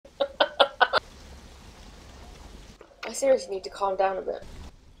I seriously need to calm down a bit.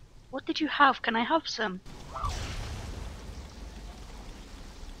 What did you have? Can I have some?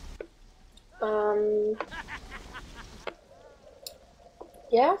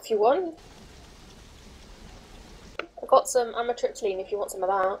 Yeah, if you want. I've got some amitriptyline if you want some of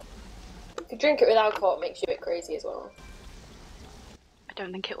that. If you drink it with alcohol, it makes you a bit crazy as well. I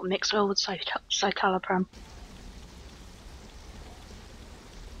don't think it will mix well with citalopram.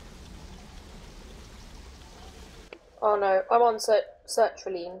 Oh no, I'm on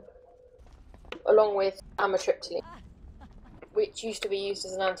sertraline, along with amitriptyline, which used to be used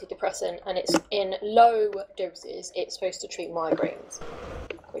as an antidepressant, and it's in low doses, it's supposed to treat migraines,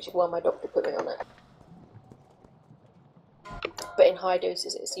 which is why my doctor put me on it. But in high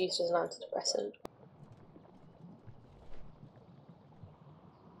doses, it's used as an antidepressant.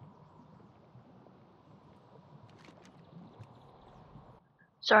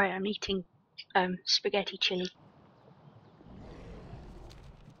 Sorry, I'm eating spaghetti chili.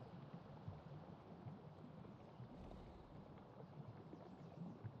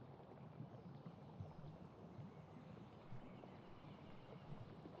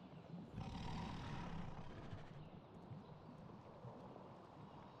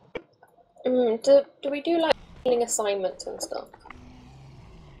 Do we do like healing assignments and stuff?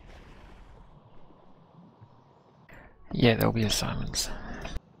 Yeah, there'll be assignments.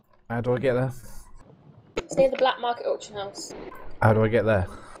 How do I get there? It's near the Black Market Auction House. How do I get there?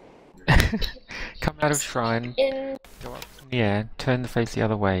 Come out of shrine, go up in the air, turn the face the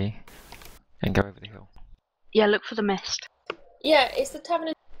other way, and go over the hill. Yeah, look for the mist. Yeah, it's the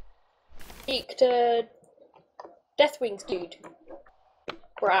Tavern to Deathwings dude.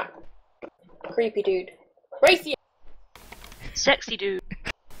 Brat. Creepy dude. Raytheon! Sexy dude.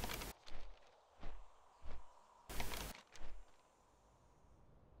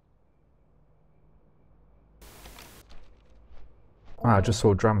 I just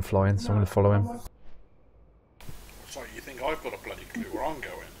saw Dram flying, so I'm going to follow him. So you think I've got a bloody clue where I'm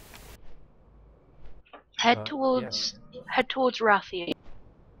going? Head towards Rathian,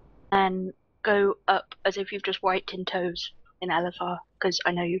 and go up as if you've just wiped in toes in Elithar, because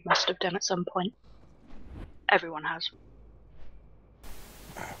I know you must have done at some point. Everyone has.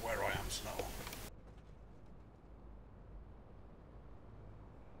 Where I am, Snow.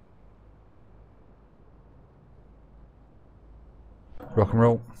 Rock and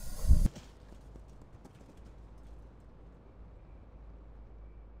roll.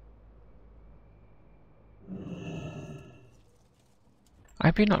 I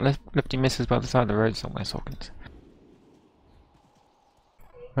hope you're not lifting misses by the side of the road somewhere, Sawkins.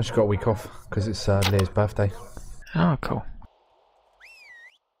 I just got a week off because it's Leah's birthday. Oh, cool.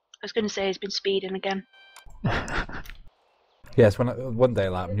 I was going to say he's been speeding again. Yes, one day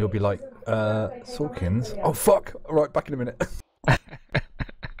it'll happen, you'll be like, Sawkins? Oh fuck! Alright, back in a minute.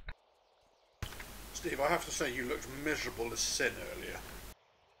 Steve, I have to say you looked miserable as sin earlier.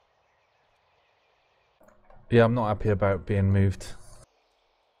 Yeah, I'm not happy about being moved.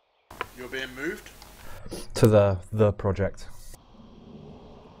 You're being moved? To the project.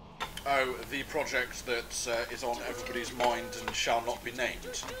 Oh, the project that is on everybody's mind and shall not be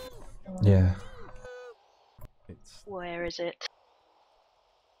named. Yeah. Where is it?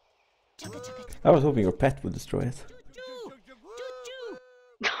 I was hoping your pet would destroy it.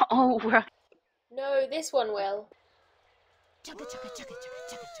 Oh, right. No, this one will.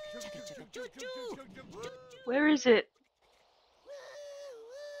 Where is it?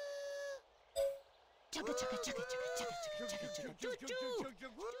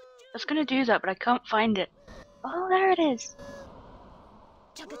 I was gonna do that, but I can't find it. Oh, there it is.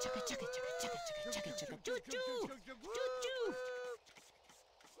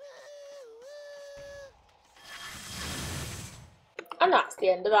 And that's the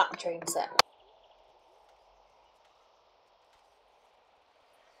end of that train set.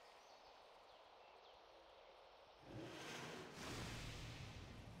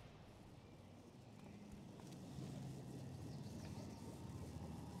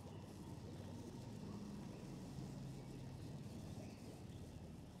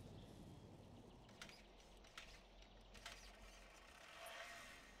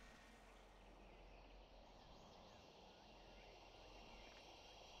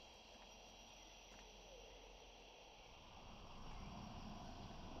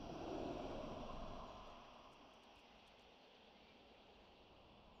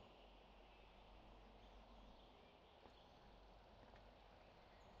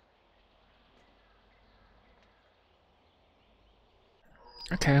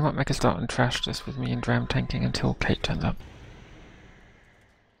 Okay, I might make a start and trash this with me and Dram tanking until Kate turns up.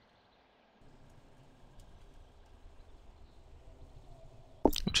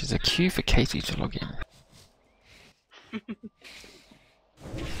 There's a queue for Katie to log in.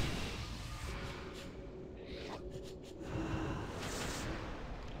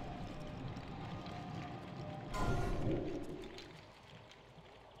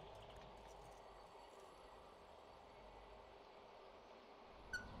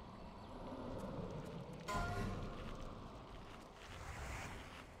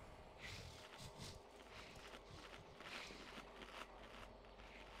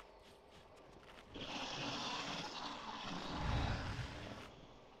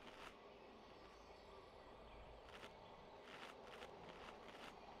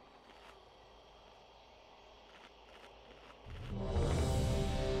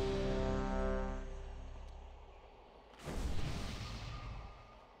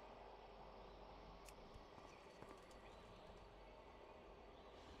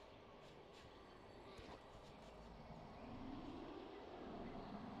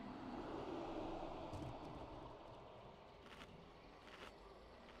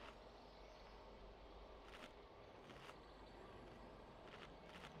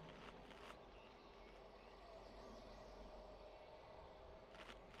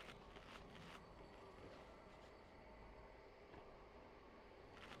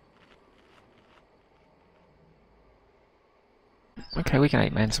 Okay, we can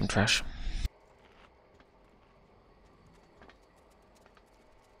 8-man some trash.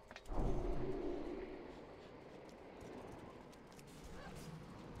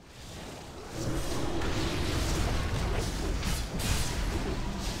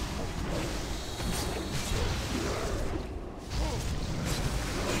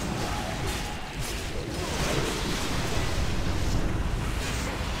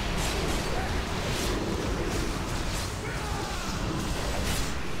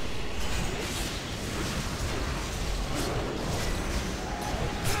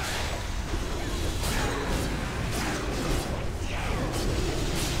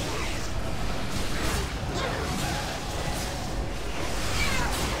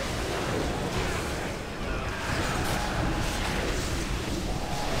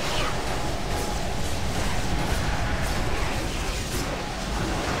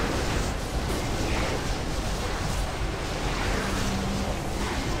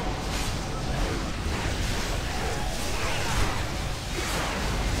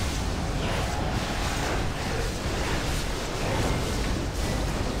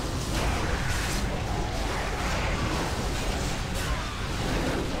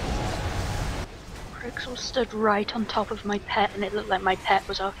 Prixel stood right on top of my pet and it looked like my pet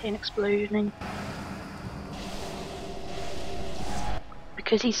was arcane exploding.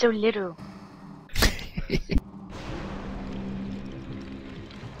 Because he's so little.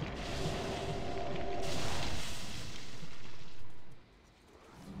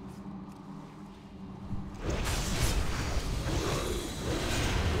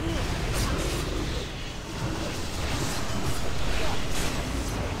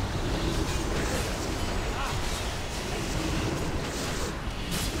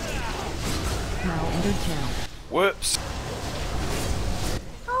 Whoops!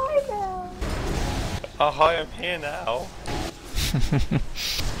 Hi there. Oh hi, I'm here now.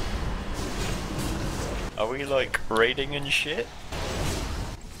 Are we like raiding and shit?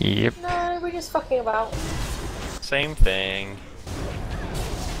 Yep. No, we're just fucking about. Same thing.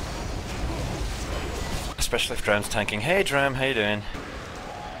 Especially if Dram's tanking. Hey Dram, how you doing?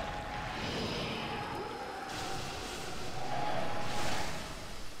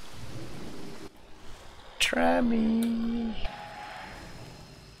 Trammy.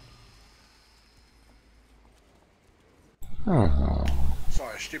 Oh.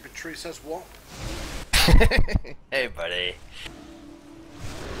 Sorry, stupid tree says what? Hey buddy.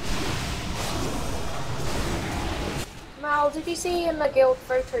 Mal, did you see in the guild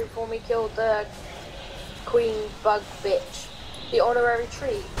photo before we killed the queen bug bitch? The honorary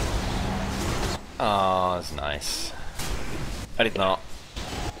tree? Oh, that's nice. I did not.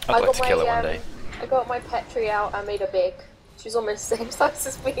 I'd like to kill it one day. I got my pet tree out and made her big. She's almost the same size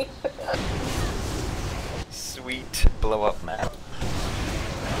as me. Sweet blow up map.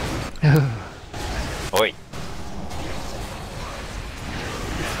 Oi.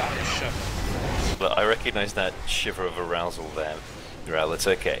 That is shit. Look, I recognise that shiver of arousal there. Well, it's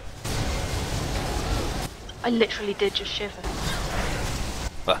okay. I literally did just shiver.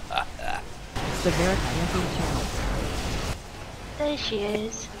 There she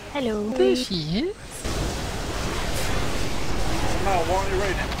is. Hello. There she is. Mal, why are you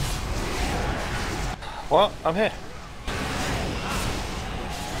raiding? What? I'm here.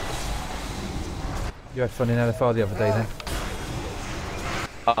 You had fun in LFR the other day then?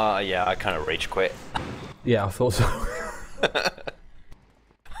 Yeah, I kind of rage quit. Yeah, I thought so.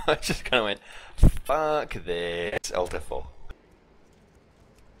 I just kind of went, fuck this, Alter 4.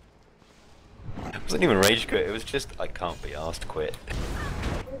 It wasn't even rage quit, it was just, I can't be asked to quit.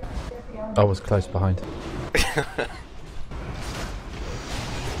 I was close behind.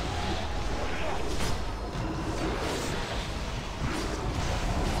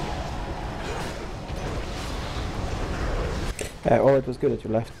 Oh, it was good that you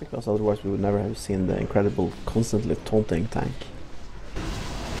left, because otherwise we would never have seen the incredible, constantly taunting tank.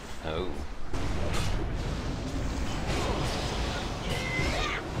 Oh.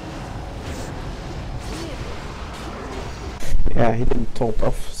 Yeah, he didn't taunt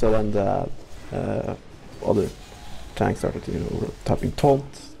off, so then the other tank started, you know, typing taunt,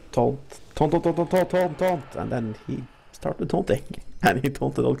 and then he started taunting, and he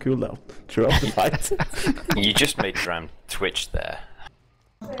taunted on cooldown throughout the fight. You just made Dram twitch there.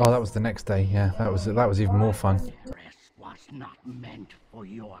 Oh, that was the next day. Yeah, that was even more fun. Was not meant for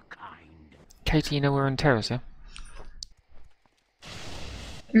your kind. Katie, you know we're on Terrace, yeah?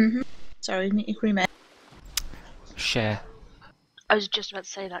 Sorry, agreement. Share. I was just about to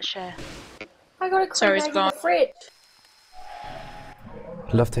say that, share. I got a Sorry, egg it's in gone. the fridge.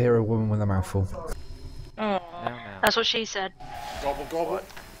 Love to hear a woman with a mouthful. Oh. That's what she said. Gobble gobble.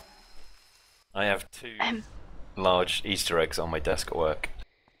 I have 2 large Easter eggs on my desk at work.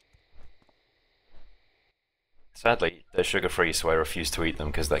 Sadly, they're sugar-free, so I refuse to eat them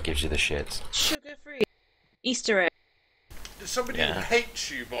because that gives you the shits. Sugar-free Easter egg. Did somebody who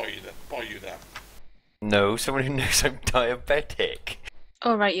hates you buy you them? No, someone who knows I'm diabetic.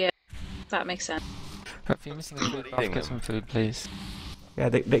 Oh right, yeah, that makes sense. If you're missing a food basket, get some food, please. Yeah,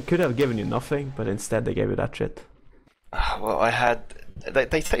 they could have given you nothing, but instead they gave you that shit. Well, I had... They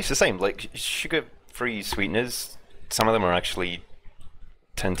taste the same, like sugar-free sweeteners. Some of them are actually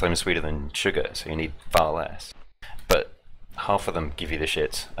 10 times sweeter than sugar, so you need far less. But half of them give you the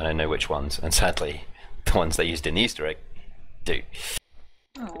shits, and I know which ones, and sadly, the ones they used in the Easter egg do.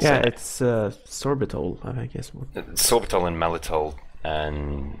 Oh. Yeah, it's sorbitol, I think is what. Sorbitol and maltitol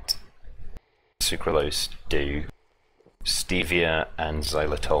and sucralose do. Stevia and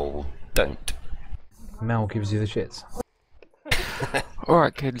xylitol don't. Mel gives you the shits.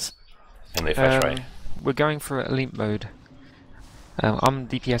 Alright, kids. Only if that's right. We're going for elite mode. I'm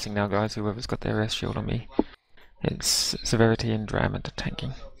DPSing now, guys, whoever's got their S shield on me. It's Severiti and Dram and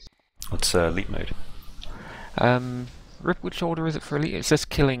tanking. What's elite mode? Rip, which order is it for elite? It's just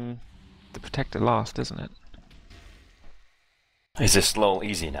killing the Protector last, isn't it? Is this lol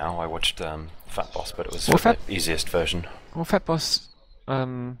easy now? I watched Fat Boss, but it was Well, the easiest version. Well, Fat Boss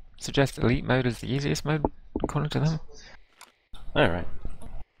suggests elite mode is the easiest mode, according to them. Alright.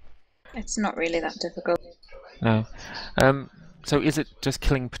 It's not really that difficult. No. So is it just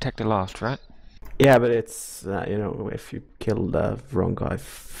killing Protector last, right? Yeah, but it's, you know, if you kill the wrong guy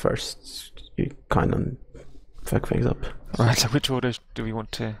first, you kind of fuck things up. Alright, so which order do we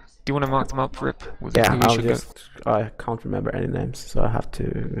want to... Do you want to mark them up, Rip? Yeah, I can't remember any names, so I have to,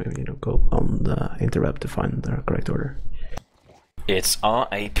 you know, go on the interweb to find the correct order. It's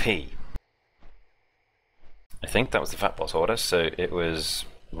RAP. I think that was the Fat Boss order, so it was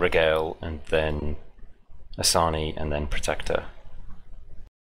Regale, and then Asani, and then Protector.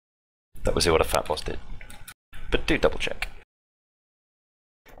 That was the order Fat Boss did. But do double check.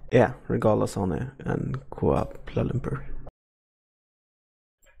 Yeah, Regale, Asani, and Kuala Lumpur.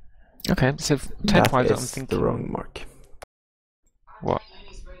 Okay, so tank-wise, I'm That is thinking... the wrong mark. What?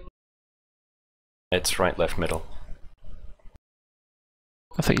 It's right, left, middle.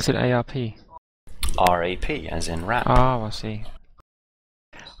 I thought you said ARP. RAP, as in rap. Oh, I see.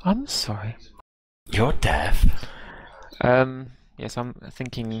 I'm sorry. You're deaf? Yes, I'm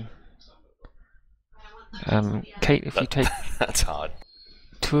thinking... Kate, if you take... That's hard.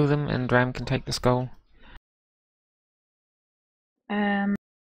 2 of them and Dram can take the skull.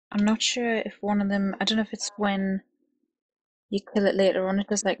 I'm not sure if one of them. I don't know if it's when you kill it later on. It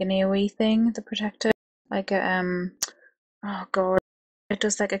does like an AOE thing. The Protector, like a oh god, it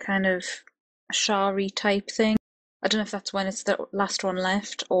does like a kind of shari type thing. I don't know if that's when it's the last one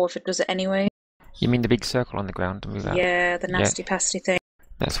left, or if it does it anyway. You mean the big circle on the ground to move out? Yeah, the nasty pasty thing.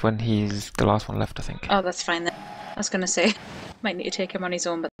 That's when he's the last one left, I think. Oh, that's fine then. I was gonna say, might need to take him on his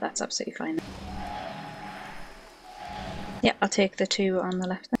own, but that's absolutely fine. Yeah, I'll take the 2 on the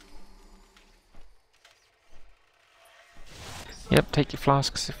left then. Yep, take your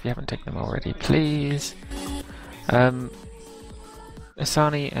flasks if you haven't taken them already, please.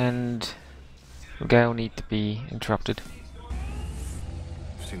 Asani and Regale need to be interrupted.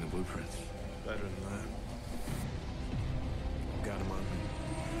 I've seen the blueprints. Better than that. Got him on me.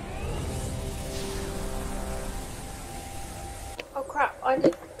 Oh crap, I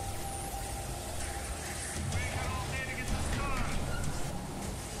did.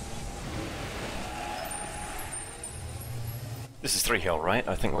 This is 3 heal, right?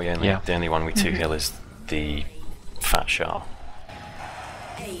 I think Yeah. the only one we 2 heal is the Fat Shah.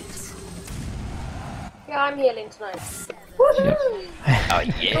 Yeah, I'm healing tonight. Yep. Oh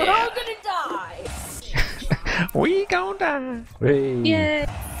yeah! We're all gonna die! We gon' die! Hey. Yay!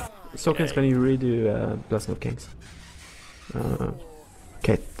 Sawkins, can you redo Blessing of Kings?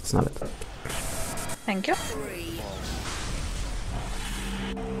 Okay, that's not it. Thank you.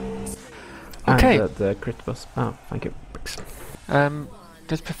 Okay. And the crit was... Oh, thank you.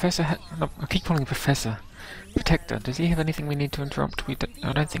 Does Professor no, I keep calling him Professor. Protector, does he have anything we need to interrupt?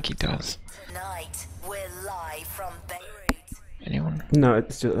 I don't think he does. Tonight, we're live from Beirut. Anyone? No,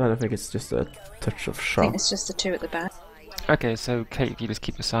 it's just, I don't think it's just a touch of I shock. think it's just the two at the back. Okay, so Kate, if you just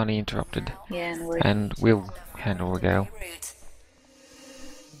keep Asani interrupted, Yeah, no worries. and we'll handle Regale.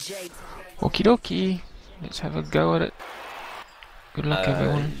 Okie dokie, let's have a go at it. Good luck,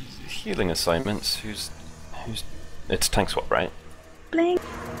 everyone. Healing assignments. Who's? It's tank swap, right? Bling.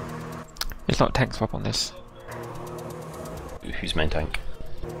 It's not tank swap on this. Who's main tank?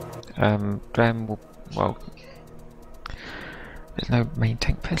 Dram will, well, there's no main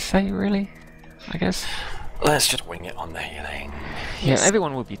tank per se, really, I guess. Let's just wing it on the healing. Yeah,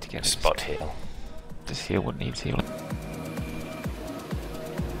 everyone will be together. Spot heal. Just heal what needs healing.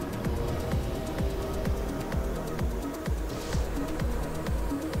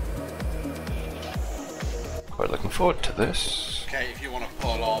 Quite looking forward to this. Okay, if you want to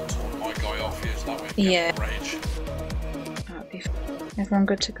pull on my guy off you, so that way Yeah. rage. That'd be everyone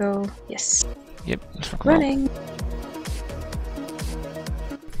good to go? Yes. Yep, let's rock and roll. Running.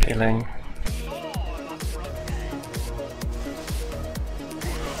 Healing.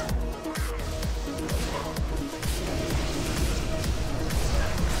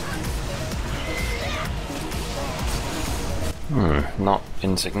 Not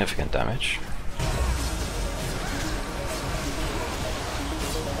insignificant damage.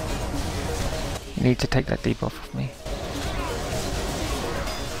 You need to take that debuff off me.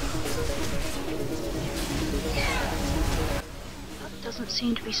 That doesn't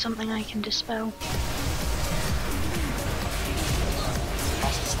seem to be something I can dispel.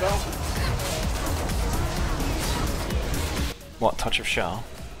 Cast a spell. What, Touch of Shah?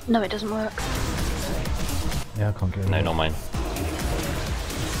 No, it doesn't work. Yeah, I can't get it. No, not mine.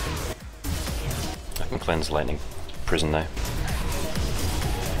 I can cleanse Lightning Prison now.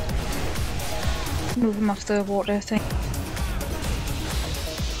 Move him off the water thing.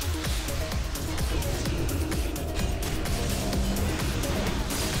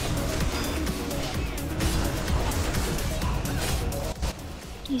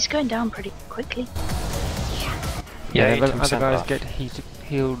 He's going down pretty quickly. Yeah, Yeah, other 18% guys buff. get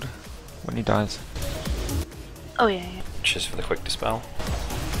healed when he dies. Oh yeah, yeah. Just for the quick dispel.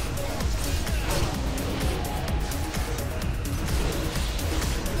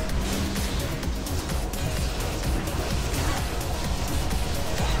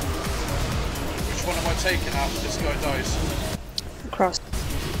 Which one am I taking after this guy dies? Cross.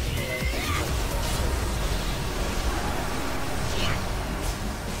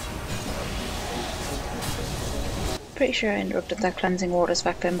 Pretty sure I interrupted that cleansing waters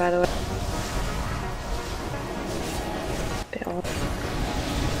back then, by the way. Bit odd.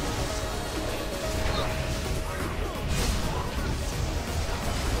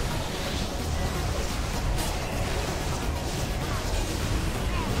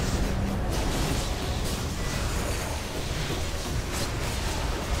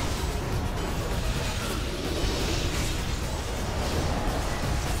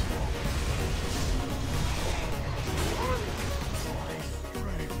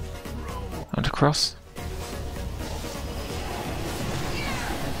 And across.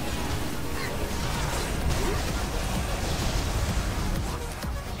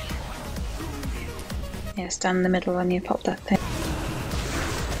 Yeah, stand in the middle when you pop that thing.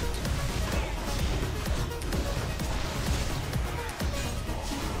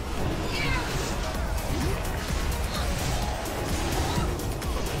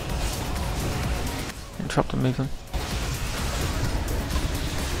 Interrupt and move them.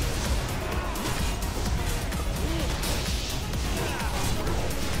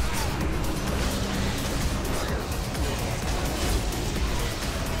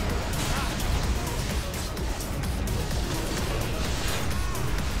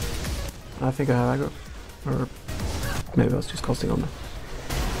 I think I have aggro. Or maybe I was just casting on them.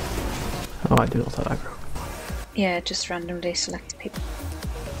 Oh, I do not have aggro. Yeah, just randomly select people.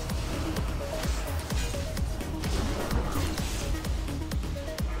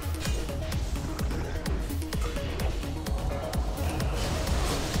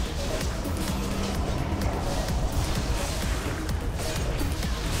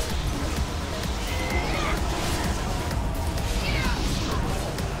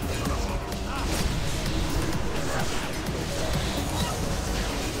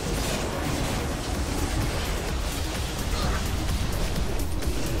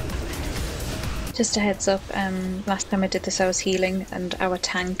 Just a heads up, last time I did this I was healing and our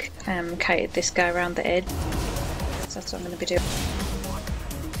tank kited this guy around the edge. So that's what I'm going to be doing.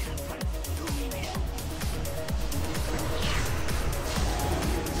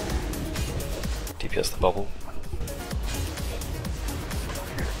 DPS the bubble.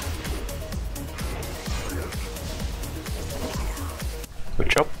 Good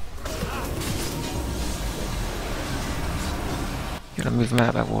job. You're gonna move them out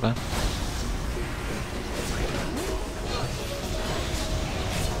of that water.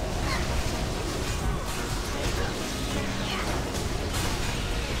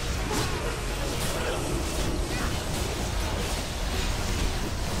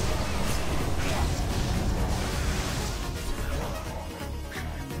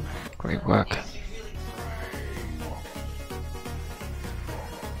 Great work.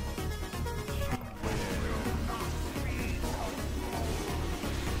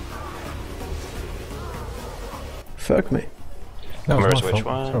 Fuck me. That was Where's my which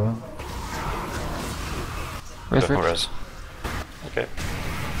fault. one? Where's Go for Rich? Res. Okay.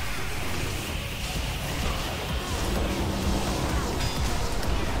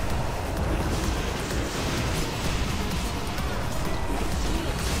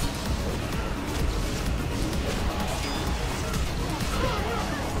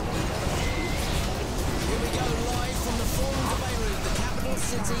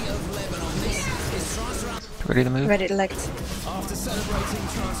 Ready to move? Ready to leg. After celebrating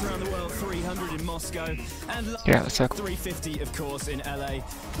Trance Around the World 300 in Moscow and Get out of the circle. 350 of course in LA,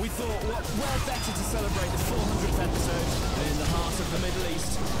 we thought what well better to celebrate the 400th episode than in the heart of the Middle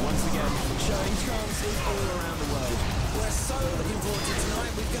East, once again showing trances all around the world. We're so looking forward to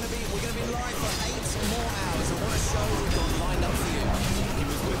tonight. We're going to be live for 8 more hours, and what a show we've got lined up for you. He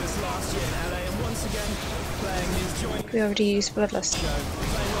was with us last year in LA and once again playing his joint We already used Bloodlust. show.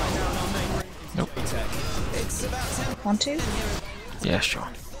 Playing right now in our main room. Nope. It's about 10 Want to? Yeah, sure.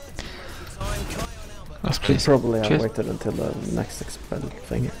 Let's please. Probably I Cheers. waited until the next expel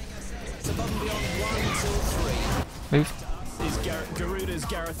thing. Move. is Garuda's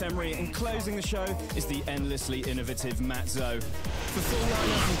Gareth Emery, and closing the show is the endlessly innovative Matt Zoe. For full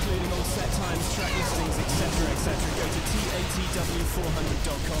lineup, including all set times, track listings, etc., go to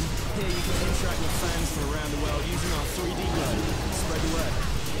tatw400.com. Here you can interact with fans from around the world using our 3D globe. Spread the word.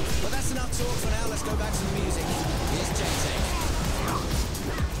 But that's enough talk for now. Let's go back to the music. Here's JTech.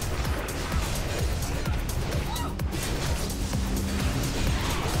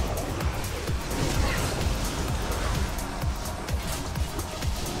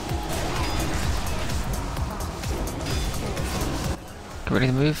 Ready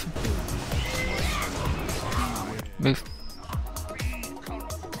to move? Move.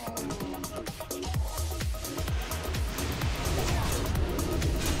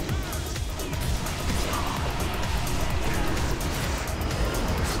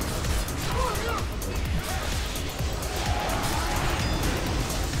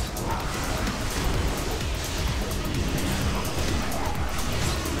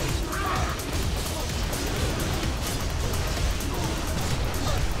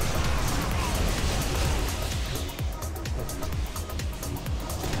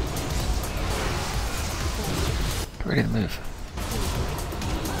 Ready to move.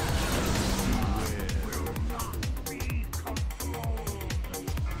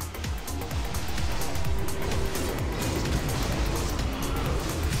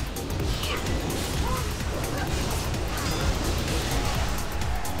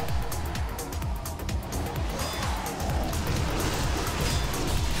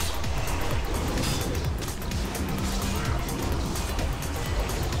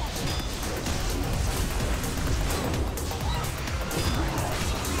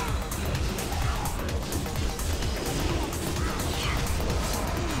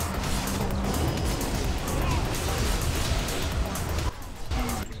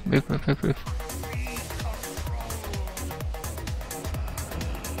 Move.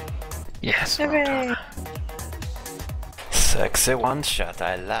 Yes. Well done. Sexy one shot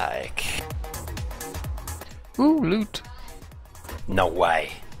I like. Ooh, loot. No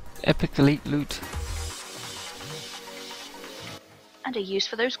way. Epic elite loot. And a use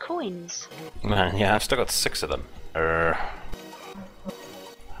for those coins. Man, yeah, I've still got 6 of them.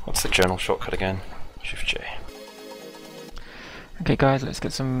 What's the journal shortcut again? Shift J. Okay guys, let's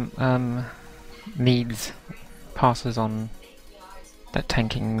get some needs passes on that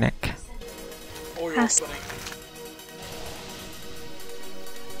tanking neck. Oil Pass. bunny.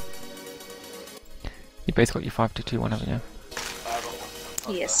 You both got your 5-2-1, haven't you?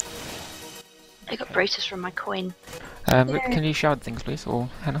 Yes. I got braces from my coin. Rick, can you shard things please, or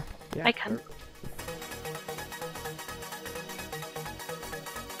Hannah? Yeah. I can.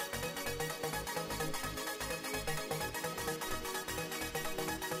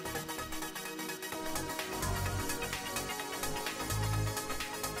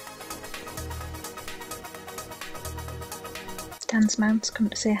 Dance Mounts come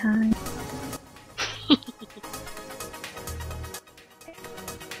to say hi.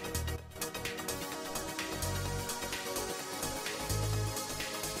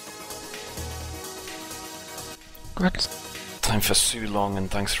 Great. Time for so long, and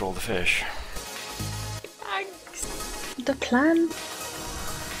thanks for all the fish. Thanks. The plan.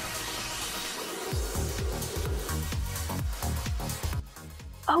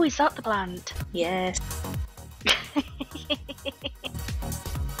 Oh, is that the plant? Yes.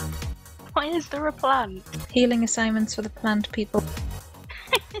 Why is there a plant? Healing assignments for the plant people.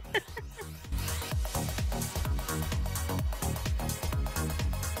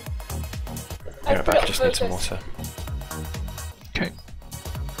 Be right back, I just need some water. Okay.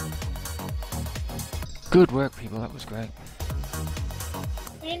 Good work, people. That was great.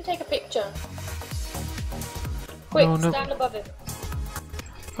 We didn't take a picture. Quick, Oh, no. stand above him.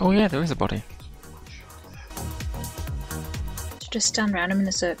 Oh yeah, there is a body. So just stand around him in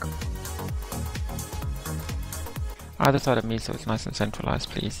a circle. Either side of me, so it's nice and centralized,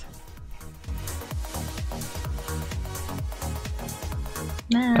 please.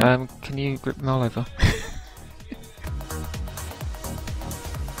 No. Can you grip Mel over?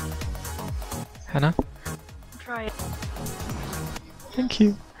 Hannah? Try it. Thank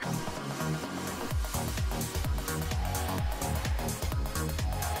you.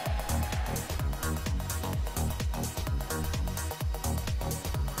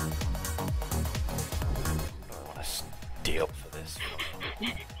 Let's deal for this.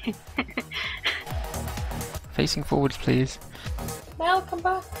 Facing forwards, please. Mel, come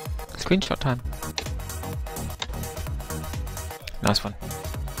back. Screenshot time. Nice one.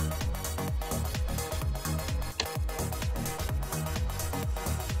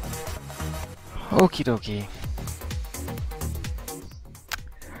 Okie dokie.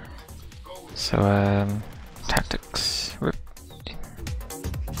 So, tactics.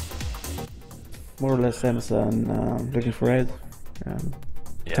 More or less same as looking for raid.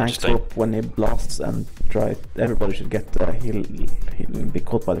 Yeah, Tank just swap when it blasts and try. Everybody should get heal, be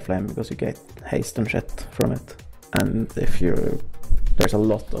caught by the flame because you get haste and shit from it. And if there's a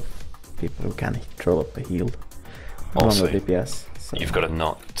lot of people who can throw up a heal Also, along with DPS. So. You've got to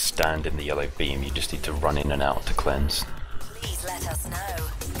not stand in the yellow beam, you just need to run in and out to cleanse. Please let us know.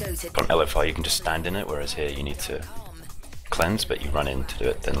 Go to On LFR you can just stand in it, whereas here you need to cleanse, but you run in to do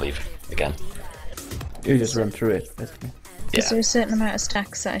it, then leave again. You just run through it, basically. Is there a certain amount of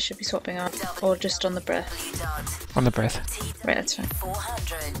stacks that I should be swapping on? Or just on the breath? On the breath. Right, that's fine.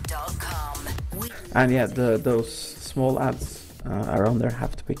 And yeah, those small ads around there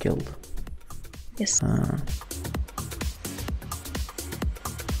have to be killed. Yes.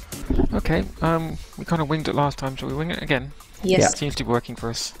 Okay, we kind of winged it last time, shall we wing it again? Yes. Yeah. Seems to be working for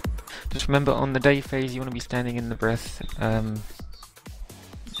us. Just remember, on the day phase, you want to be standing in the breath, and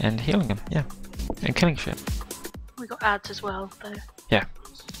healing them, yeah. And killing shit. We got ads as well, though. Yeah.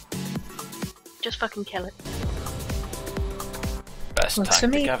 Just fucking kill it. Best Works for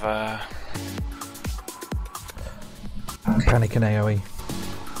tactic me. ever. Panic and AoE.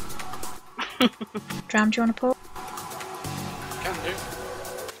 Dram, do you want to pull? Can do.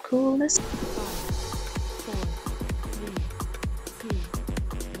 Coolness.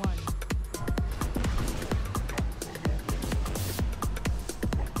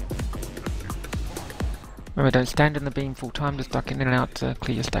 Remember, don't stand in the beam full time, just duck in and out to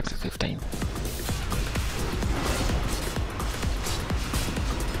clear your stacks at 15.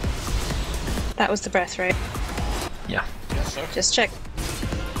 That was the breath, right? Yeah. Yes, sir. Just check.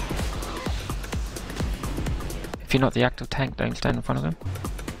 If you're not the active tank, don't stand in front of them.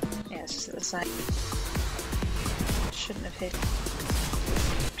 Yeah, it's just at the side. Shouldn't have hit.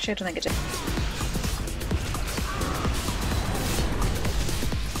 Actually, I don't think it did.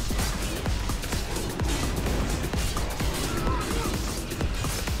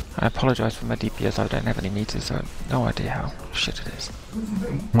 I apologise for my DPS, I don't have any meters, so I have no idea how shit it is.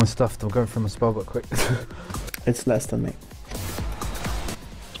 My stuff, I'm going through my spellbook quick. It's less than me.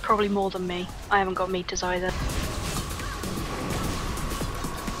 It's probably more than me. I haven't got meters either.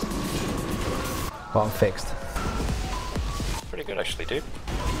 But I'm fixed. Pretty good actually, dude.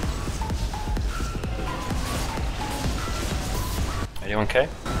 Anyone okay?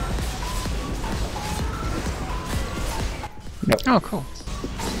 Yep. Oh, cool.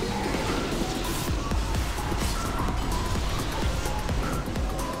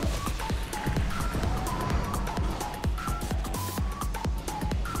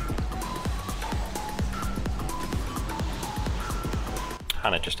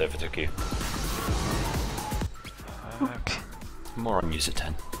 Hannah just overtook you. Okay. More on user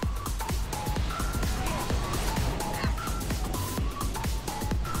 10.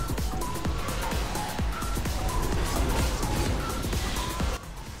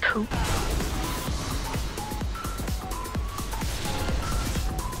 Cool.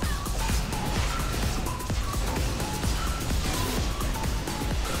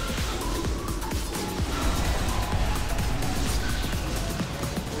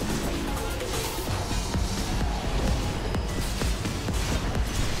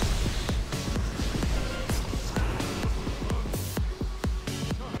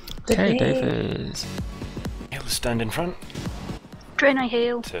 Okay, Davis. He'll stand in front Drain I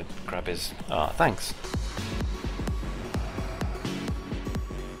heal. to grab his. Ah, thanks.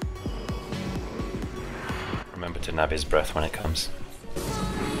 Remember to nab his breath when it comes.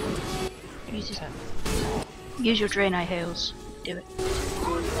 Use your Drain I heals. Do it.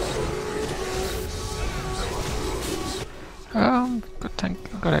 Good tank.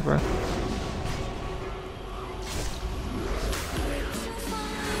 Got aggro.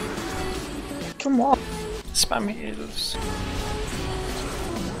 Come on. Spam heals.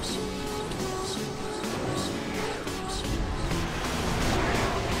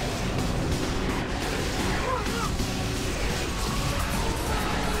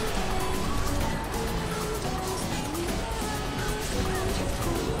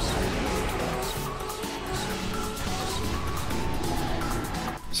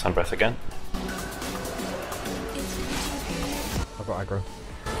 Sun breath again. I've got aggro.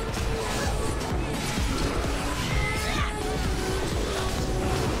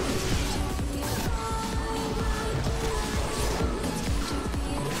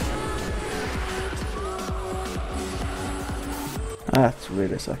 That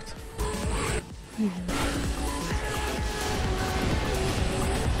really sucked.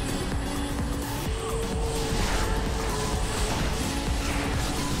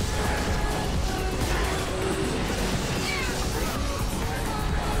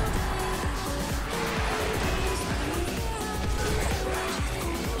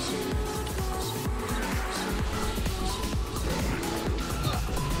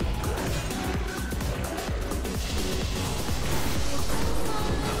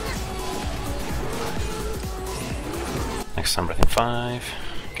 Next sun breath in 5.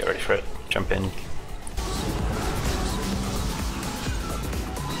 Get ready for it. Jump in.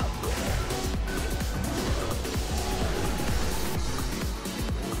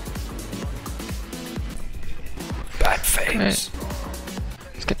 Bad phase.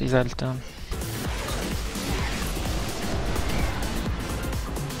 Let's get these elves down.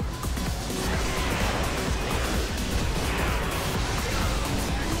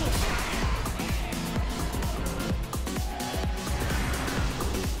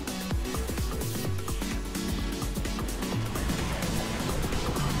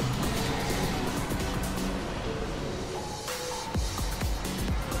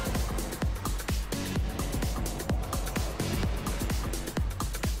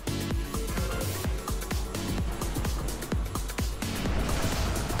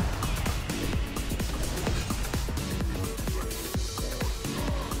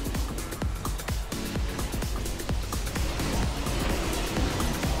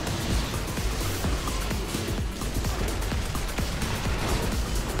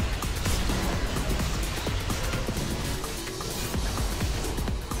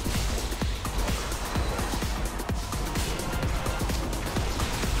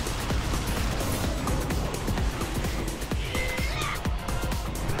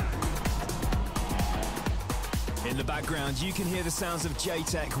 In the background, you can hear the sounds of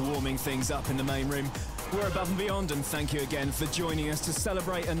J-Tech warming things up in the main room. We're above and beyond, and thank you again for joining us to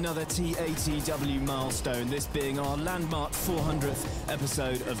celebrate another TATW milestone, this being our landmark 400th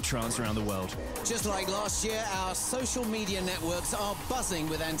episode of Trance Around the World. Just like last year, our social media networks are buzzing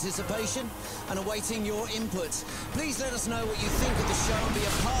with anticipation and awaiting your input. Please let us know what you think of the show and be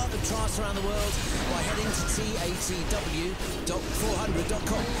a part of Trance Around the World by heading to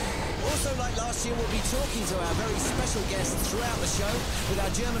tatw.400.com. Also, like last year, we'll be talking to our very special guests throughout the show, with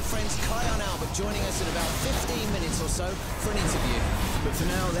our German friends Kai and Albert joining us in about 15 minutes or so for an interview. But for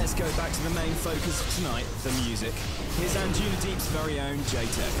now, let's go back to the main focus of tonight, the music. Here's Anjuna Deep's very own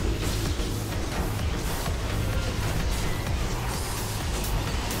J-Tech.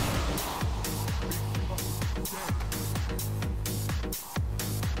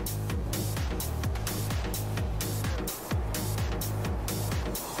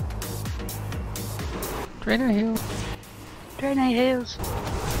 Drain our heals. Drain our heals.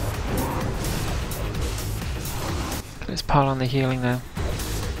 Let's pile on the healing now.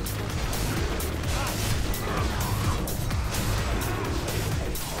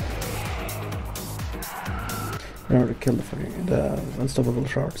 Remember to kill the unstoppable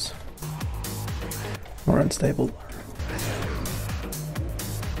shards. Or unstable.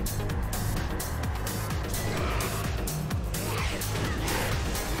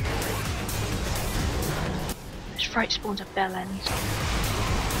 fright spawns have bell ends.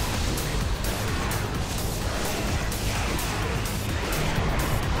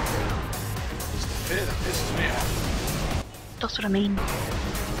 It's the fear that pisses me off. That's what I mean.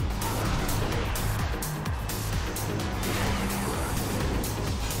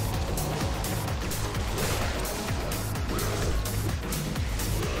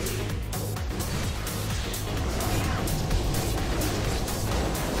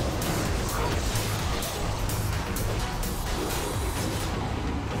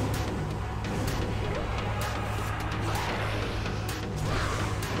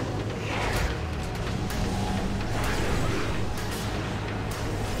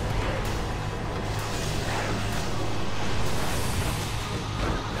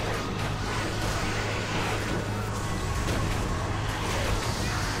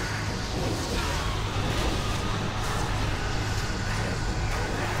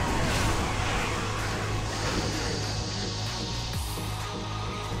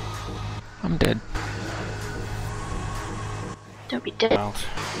 I'm dead. Don't be dead. Out.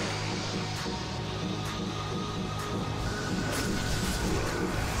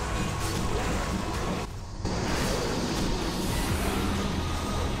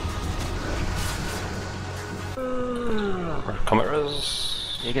 Comet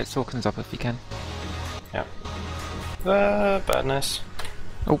res. You get Sawkins up if you can. Yeah. Badness.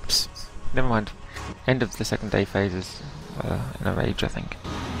 Oops. Never mind. End of the second day phase is in a rage, I think.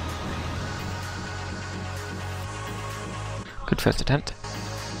 Good first attempt.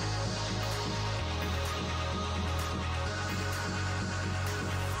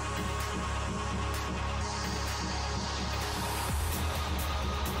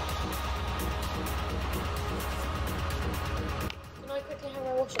 Can I quickly hang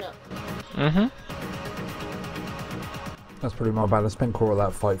my washing up? Mm-hmm. That's probably my bad. I spent quite a lot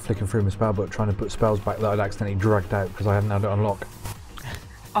of that fight flicking through my spell book trying to put spells back that I'd accidentally dragged out because I hadn't had it unlocked.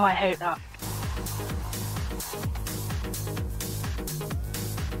 Oh, I hate that.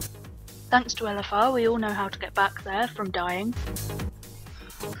 Thanks to LFR, we all know how to get back there from dying.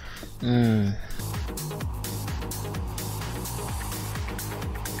 Mm.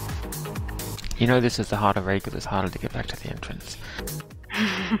 You know this is the harder raid because it's harder to get back to the entrance.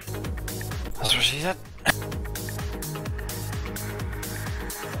 That's what she said.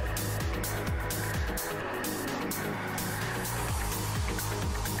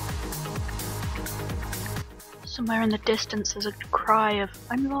 Somewhere in the distance there's a cry of,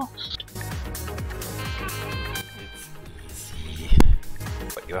 I'm lost. It's easy.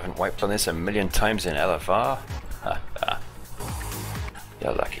 But you haven't wiped on this a million times in LFR? Ha ha.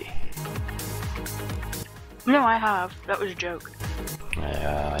 You're lucky. No, I have. That was a joke.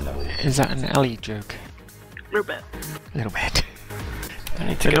 Yeah, I know. Is that an Ellie joke? A little bit. A little bit. I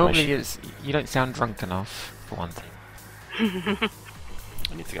need to So get my normally it's, you don't sound drunk enough, for one thing. I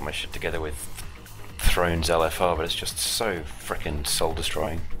need to get my shit together with Thrones LFR, but it's just so frickin' soul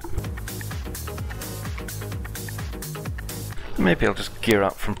destroying. Maybe I'll just gear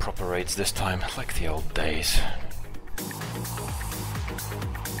up from proper raids this time, like the old days.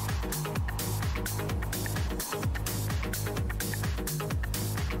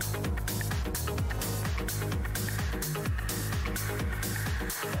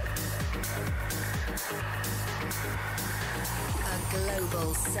 A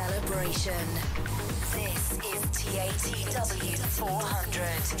global celebration. This is TATW 400.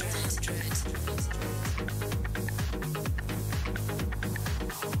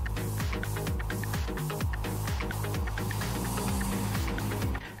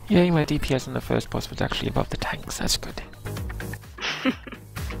 Yeah, my DPS on the first boss was actually above the tanks, that's good. You've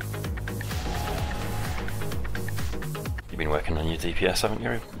been working on your DPS, haven't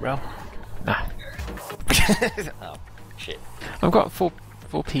you, Rel? Nah. Oh, shit. I've got a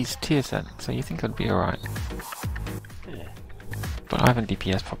 4-piece tier set, so you think I'd be alright. Yeah. But I haven't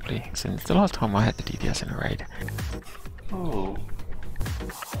DPS properly since the last time I had the DPS in a raid. Oh.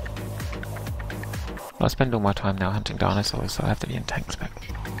 I spend all my time now hunting dinosaurs, so I have to be in tank spec.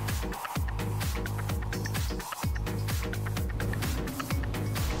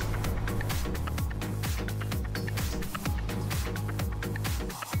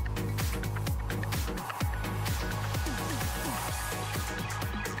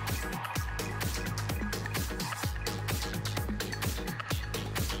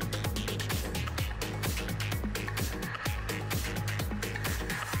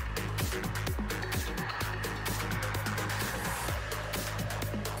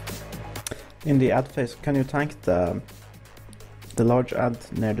 In the ad phase, can you tank the large ad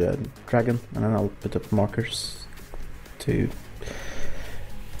near the dragon, and then I'll put up markers to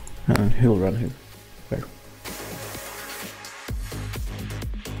who'll run who, where.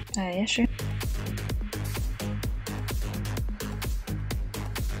 Yeah, sure.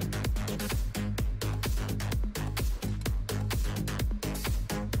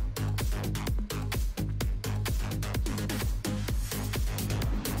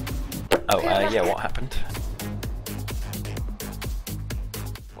 Oh, yeah, what happened?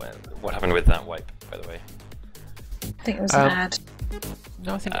 Well, what happened with that wipe, by the way? I think it was an ad.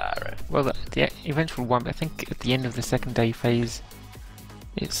 No, I think. Right. Well, the eventual one, I think at the end of the second day phase,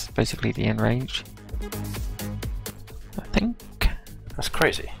 it's basically the end range. I think. That's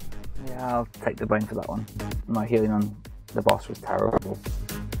crazy. Yeah, I'll take the blame for that one. My healing on the boss was terrible.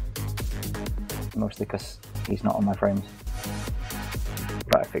 Mostly because he's not on my frames.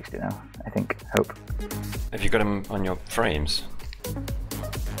 But I fixed it now, I think. Hope. Have you got him on your frames?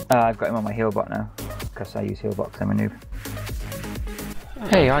 I've got him on my heal bot now, because I use heal bot because I'm a noob.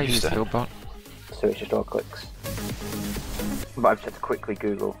 Hey, I use Healbot. So it's just all clicks. But I've just had to quickly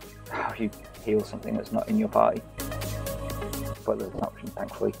Google how you heal something that's not in your party. But there's an option,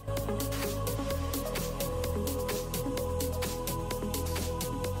 thankfully.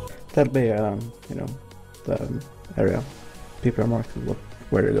 That'll be, you know, the area. People are marked with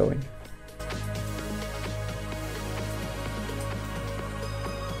where you're going.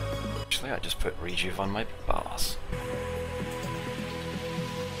 Actually, I just put Rejuve on my boss.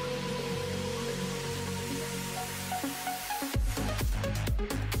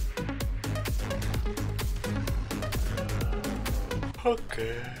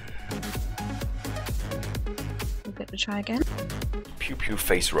 Okay. We'll get to try again. Pew pew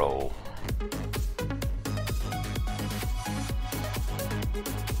face roll.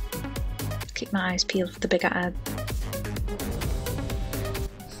 Keep my eyes peeled for the bigger ad.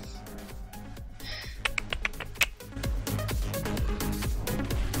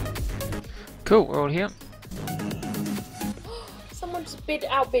 Cool, we're all here. Someone just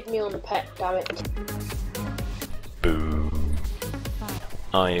outbid me on the pet, damn it. Boo.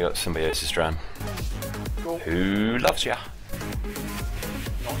 Oh, you got symbiosis Dram. Cool. Who loves ya?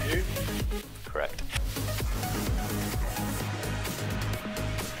 Not you. Correct.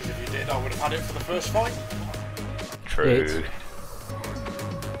 Because if you did, I would have had it for the first fight. True.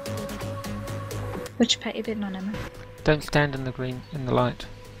 Which pet you bidding on, Emma? Don't stand in the green, in the light.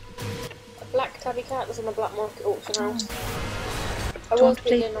 A black tabby cat was in the black market auction house. I Do you was want to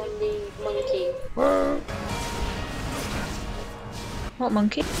play- bidding on the monkey. What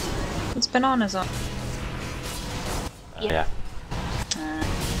monkey? It's bananas on. Yeah.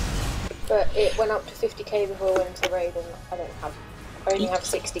 But it went up to 50k before I went into the raid, and I only have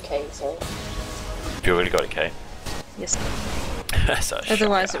 60k, so. You already got a K. Yes. That's a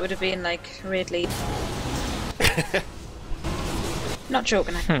Otherwise, shocker. it would have been like raid lead. Not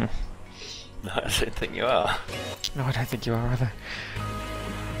joking. No, I don't think you are. No, I don't think you are either.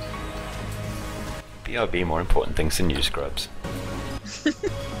 BRB more important things than you, scrubs. That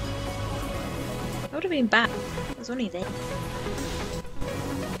would have been bad. It was only there.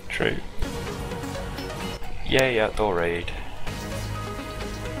 True. Yay, outdoor raid.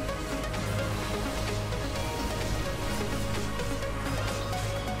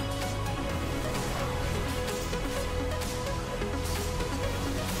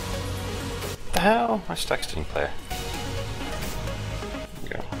 The hell? My stacks didn't clear. There we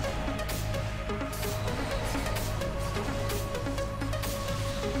go.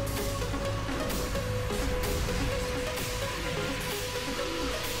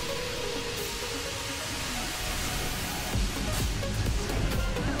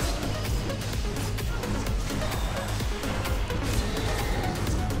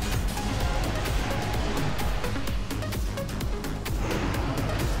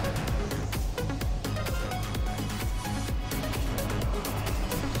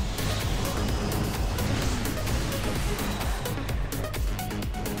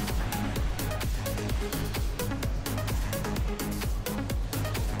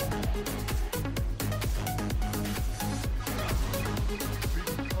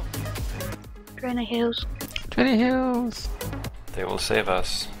 Drainer Hills. Drainer Hills! They will save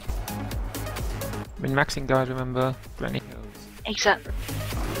us. When maxing guys, remember Drainer Hills. Exactly.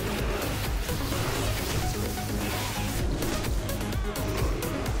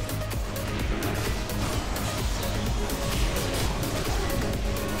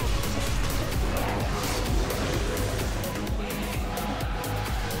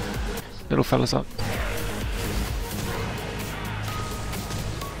 Little fellas up.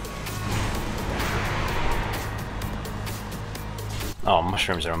 Oh,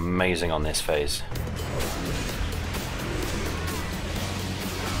 mushrooms are amazing on this phase.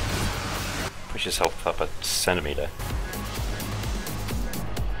 Push his health up a centimeter.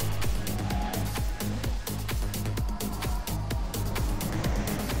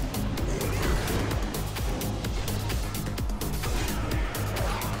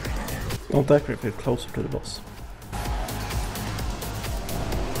 Don't attack if you're closer to the boss.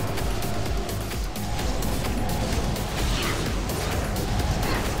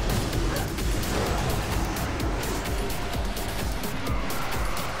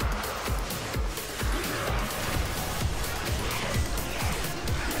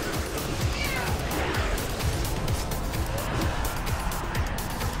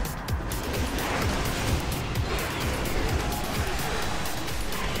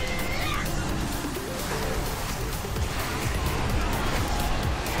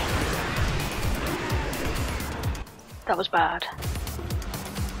 That was bad.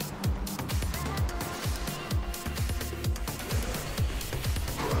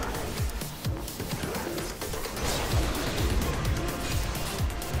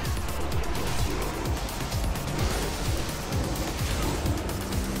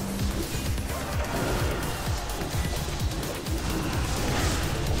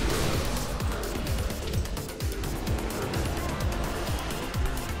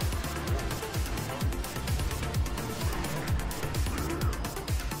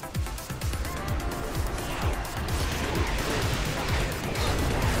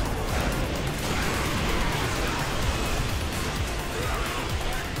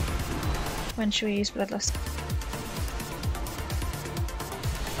 When should we use Bloodlust?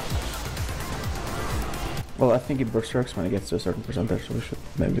 Well, I think it berserks when it gets to a certain percentage, so we should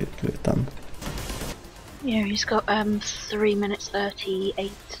maybe do it then. Yeah, he's got 3 minutes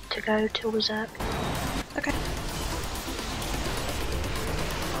 38 to go till Berserk. Okay.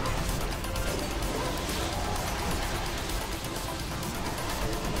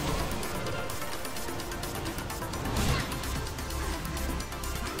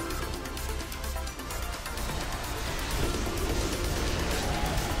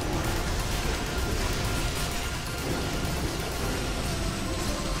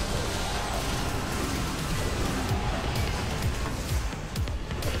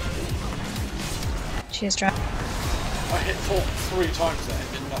 Cheers, Dram. I hit Thorpe 3 times there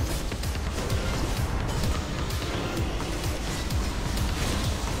and did nothing.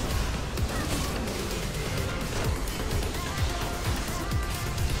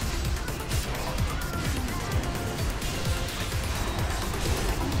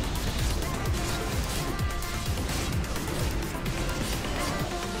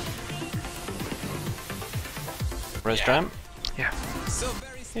 Res Dram? Yeah.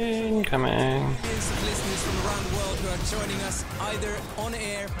 Incoming. Millions of listeners from around the world who are joining us either on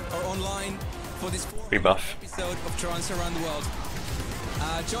air or online for this Rebuff. episode of Trance Around the World.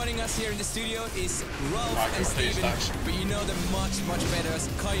 Joining us here in the studio is Ralph and Steven, but you know them much better as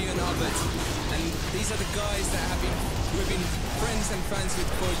Caillou and Albert. And these are the guys that we've been friends and fans with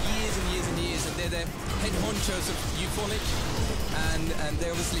for years and years and years, and they're the head honchos of Euphonic, and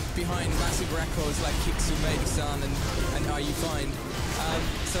they're obviously behind massive records like Kixu-Maid-san and Are You Fine?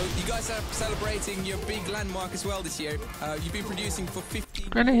 So you guys are celebrating your big landmark as well this year. You've been producing for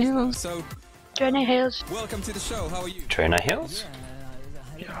 15 years. So Trainer Hills. Welcome to the show. How are you? Trainer Hills?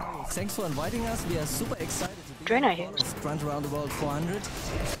 Thanks for inviting us. We are super excited to be Trainer Hills. Trance Around the World 400.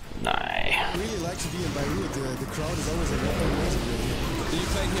 Nah. I really like to be in Beirut. The crowd is always amazing. Did you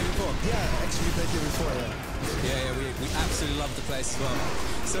play here before? Yeah, actually played here before, yeah. Yeah, we absolutely love the place as well.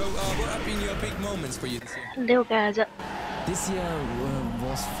 So, what have been your big moments for you this year? Little guys up. This year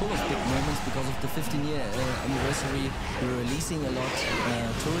was full of big moments because of the 15-year anniversary. We were releasing a lot,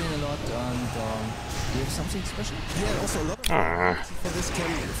 touring a lot, and we have something special. Yeah, also a lot for this came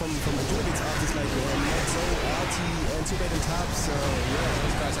from Adrenaline artists like Maxo, Artie, and Tubate and Tabs. So yeah,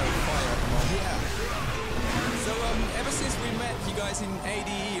 those guys are on fire at the moment. Yeah. So ever since we met you guys in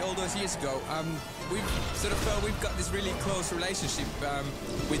ADE all those years ago, we've sort of felt we've got this really close relationship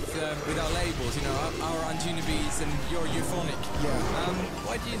with our labels. You know, our Anjunabees and your Euphonic. Yeah.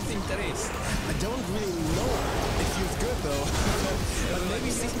 Why do you think that is? I don't really know. It feels good though. But maybe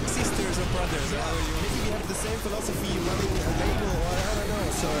sisters or brothers. Maybe we have the same philosophy running a label, or I don't know.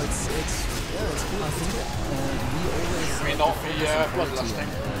 So it's cool. I think we always. May not be bloodlusting.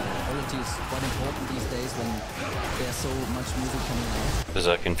 Quality is quite important these days when there's so much music coming out.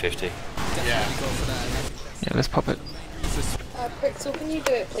 Berserk in 50. Yeah. Yeah, let's pop it. Prixel, can you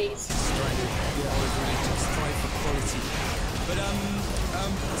do it, please? Just strive for quality. But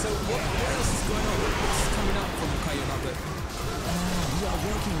so what else is going on? What's coming up from Caillou and Albert? We are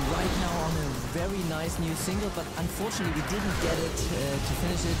working right now on a very nice new single, but unfortunately we didn't get it to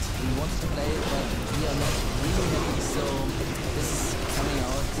finish it. We wanted to play it, but we are not really happy, so this is coming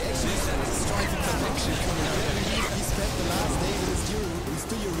out. Yeah, actually, it's Strive for Perfection coming out. We spent the last days in the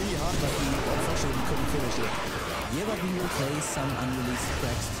studio really hard, but unfortunately we couldn't finish it. Yeah, but we will play some unreleased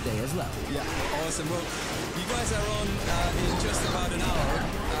tracks today as well. Yeah, awesome. Well, you guys are on in just about an hour.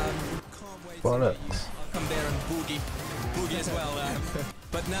 Can't wait to meet you. I'll come there and boogie as well.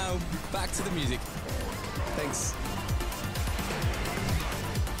 But now, back to the music. Thanks.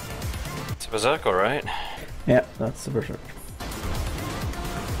 It's a Berserk, alright? Yeah, that's the Berserk.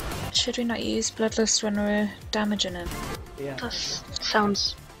 Should we not use Bloodlust when we're damaging him? Yeah. That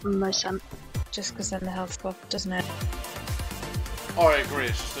sounds most sense. Just because then the health buff, doesn't it? I agree,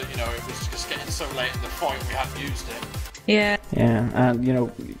 it's just that, you know, it was just getting so late in the fight we hadn't used it. Yeah. Yeah, and you know,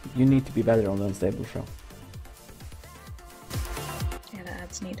 you need to be better on the unstable show. Yeah, the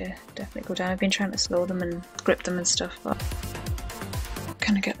ads need to definitely go down. I've been trying to slow them and grip them and stuff, but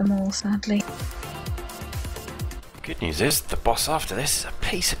kind of get them all, sadly. Good news is, the boss after this is a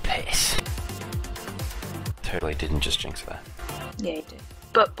piece of piss. Totally didn't just jinx that. Yeah, you did.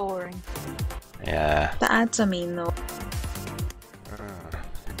 But boring. Yeah. The ads are mean though.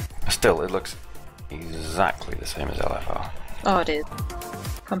 Still, it looks exactly the same as LFR. Oh, it is.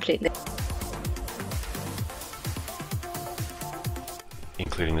 Completely.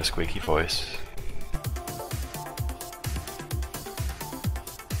 Including the squeaky voice.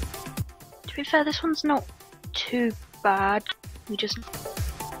 To be fair, this one's not too bad. We just...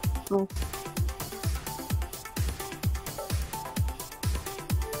 Well,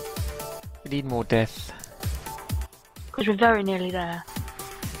 We need more death. because we're very nearly there.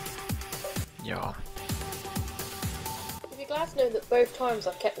 Yeah. You'll be glad to know that both times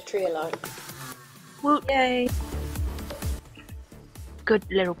I've kept the tree alive. Well, yay! Good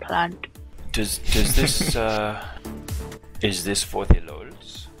little plant. Does this, is this for the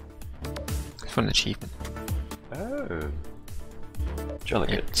lols? It's for an achievement. Oh. Jolly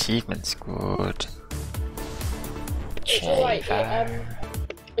good. Achievement's good. It's alright,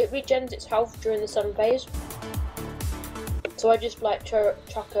 it regens its health during the sun phase. So I just like chuck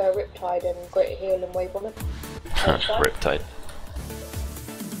a Riptide and Greater Heal and wave on it. Riptide.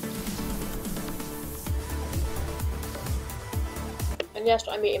 And yes,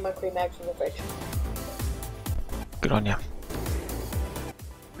 I'm eating my cream eggs from the fridge. Good on ya.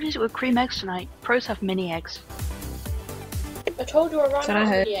 What is it with cream eggs tonight? Pros have mini eggs. I told you I ran That's what out I of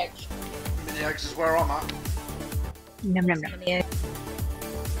heard. mini eggs. Mini eggs is where I'm at. Nom nom nom. Yeah.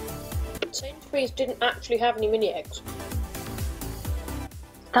 Sainsbury's didn't actually have any mini eggs.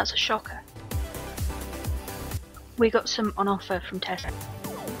 That's a shocker. We got some on offer from Terrace.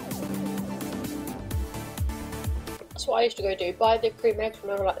 That's what I used to go do. Buy the cream eggs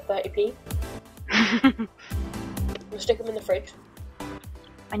when they were like 30p. And stick them in the fridge.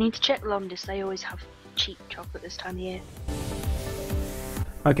 I need to check Londis, they always have cheap chocolate this time of year.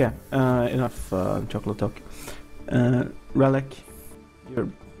 Okay, enough chocolate talk. Reliq,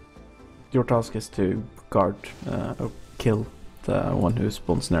 your task is to guard or kill the one who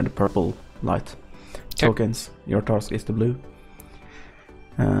spawns near the purple light. Sawkins, your task is the blue.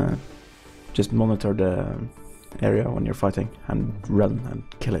 Just monitor the area when you're fighting and run and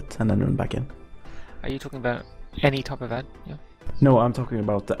kill it and then run back in. Are you talking about any type of ad? Yeah. No, I'm talking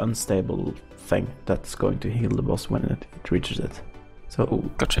about the unstable thing that's going to heal the boss when it reaches it. So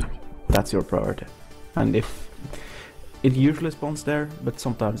gotcha. That's your priority. And if it usually spawns there, but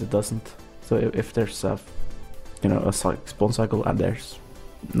sometimes it doesn't. So if there's a spawn cycle and there's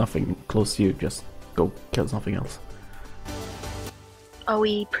nothing close to you, just go kill something else. Are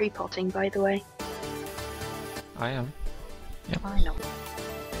we pre-potting, by the way? I am. Yep. I know.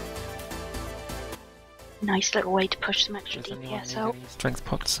 Nice little way to push some extra Does anyone DPS need out. any strength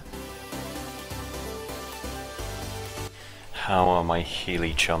pots? How are my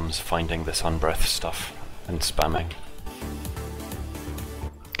Healy chums finding this unbreath stuff and spamming?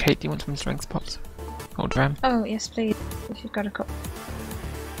 Kate, do you want some strength pots? Or Dram? Oh, yes, please. If you've got a couple.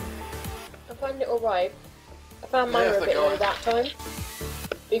 I find it alright. I found mine Yeah, were a they're bit low going. that time.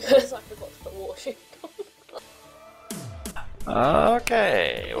 Because I forgot to put water shoot on.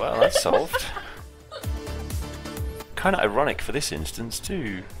 Okay, well that's solved. Kinda ironic for this instance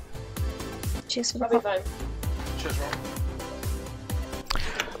too. Cheers for the Probably pop. fine. Cheers, Rob.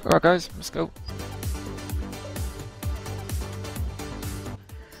 Alright guys, let's go.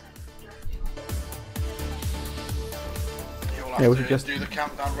 You'll Yeah, have we to should just- do the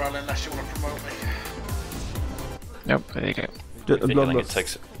countdown roll unless you want to promote me. Nope, there you go. Feeling it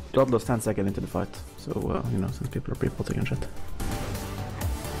takes Bloodlust 10 seconds into the fight, so since people are pre-potting and shit.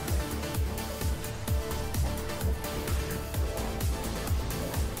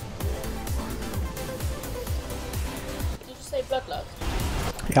 Did you just say bloodlust?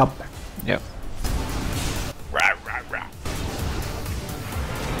 Yep. Yep. rah rah rah.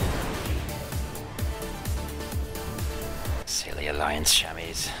 Alliance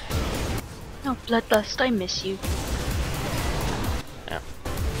chamois. Oh, Bloodlust, I miss you. Yeah.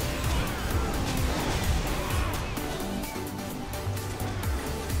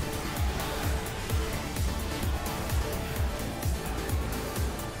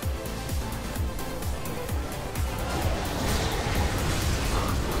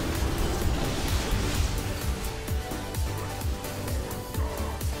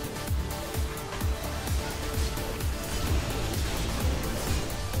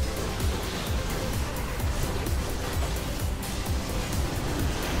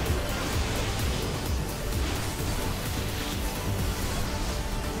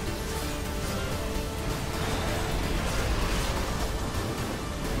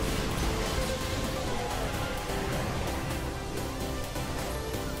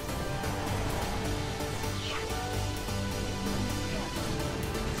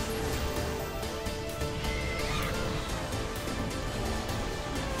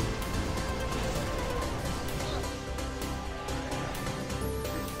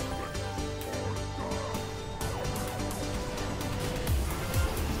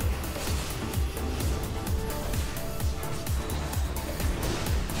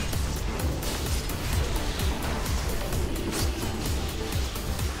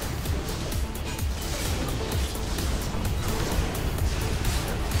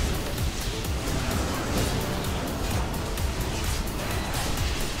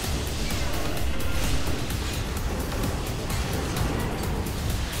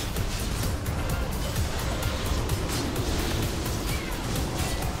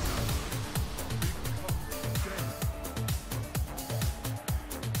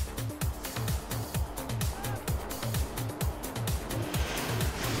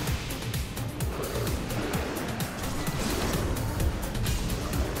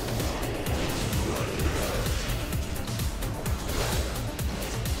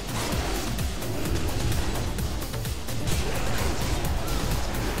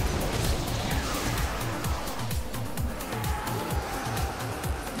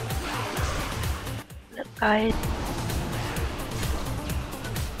 Guys.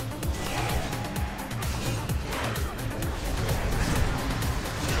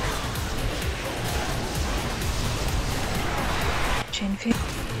 Chain feed.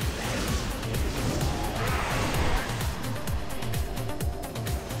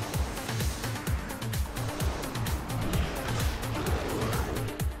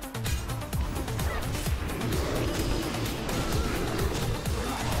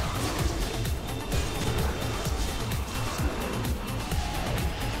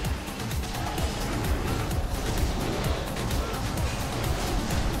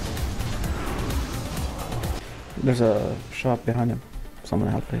 There's a shop behind him. Someone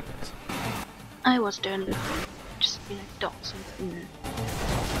help me, please. I was doing just, dots and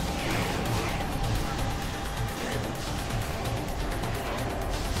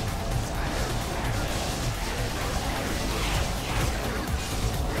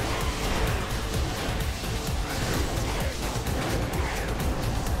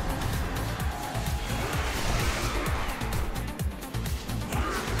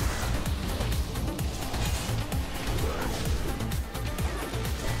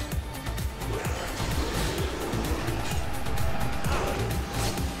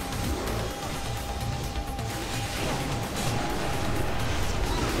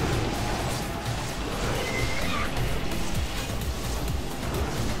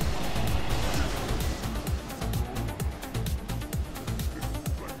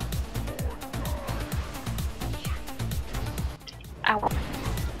Ow.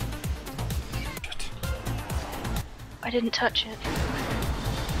 I didn't touch it.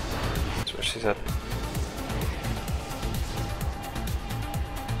 That's what she said.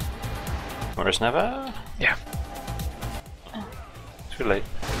 Where's Nevva? Yeah. Oh. Too late.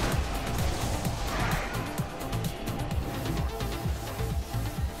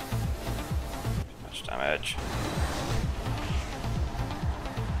 Much damage.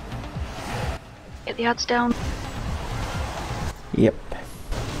 Get the odds down. Yep.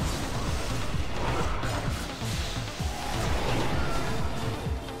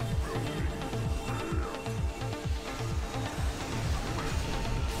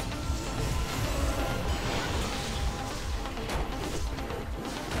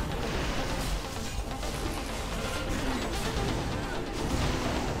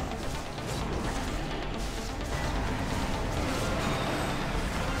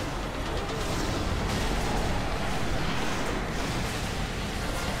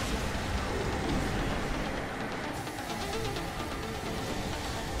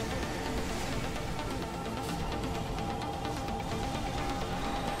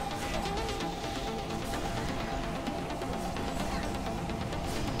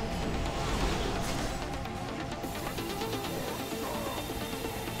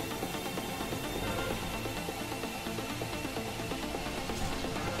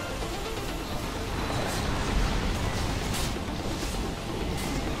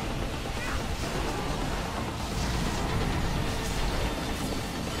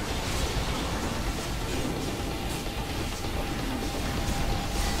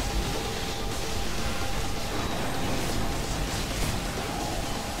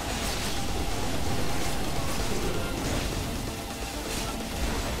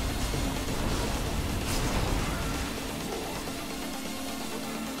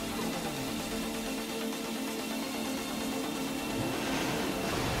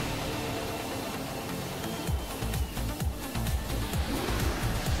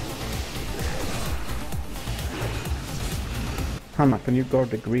 Hannah, can you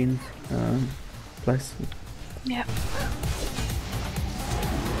guard the green place? Yeah.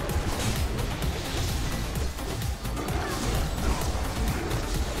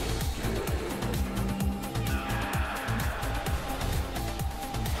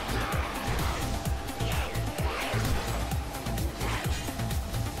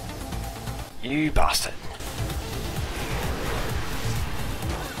 You bastard.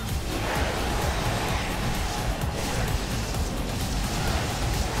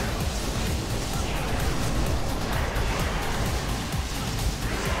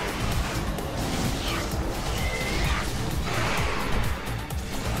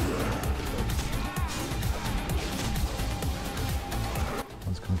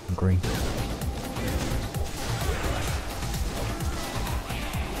 One's coming from green.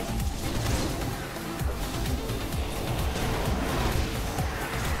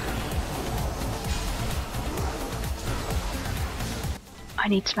 I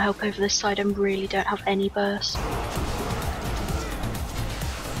need some help over this side. I really don't have any burst.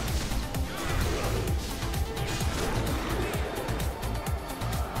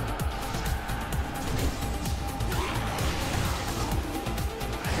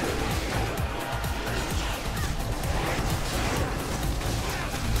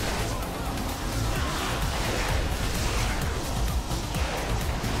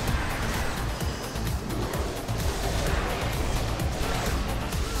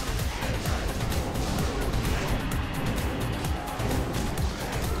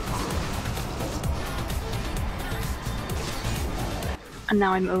 And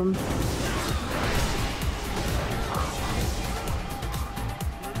now I'm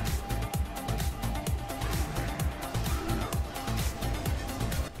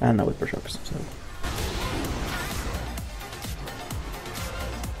And now with push-ups, so...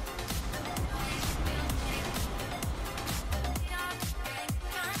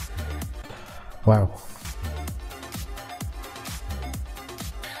 Wow.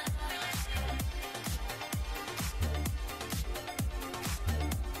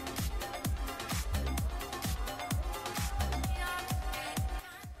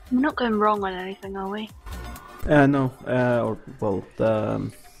 We're not going wrong on anything, are we? No, or, well,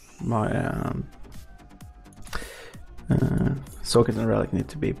 my Sawkins and Reliq need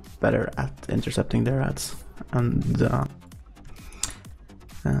to be better at intercepting their ads, and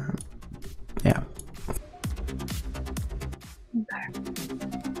yeah. Okay.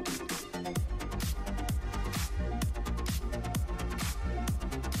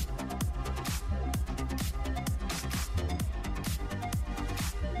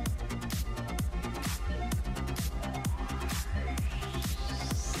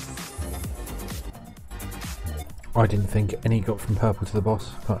 I didn't think any got from purple to the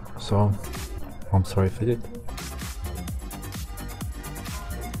boss, but so I'm sorry if they did.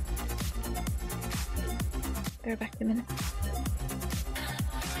 Go back in a minute.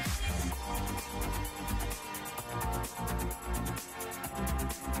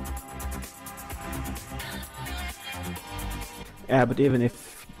 Yeah, but even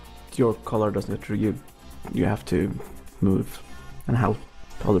if your color doesn't get through, you have to move and help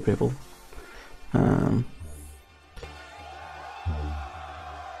other people.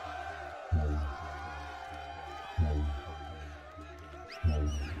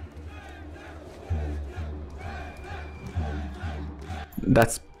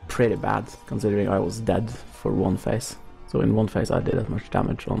 That's pretty bad, considering I was dead for one phase. So in one phase I did as much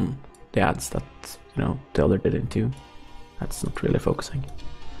damage on the ads that, you know, the other did in two. That's not really focusing.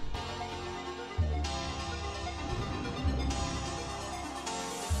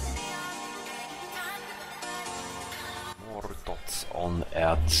 More dots on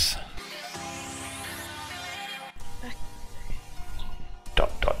ads.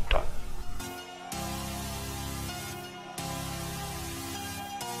 Dot dot dot.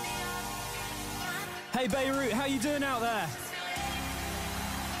 Hey Beirut, how you doing out there?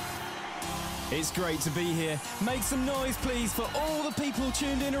 It's great to be here. Make some noise, please, for all the people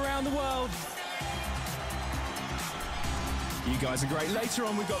tuned in around the world. You guys are great. Later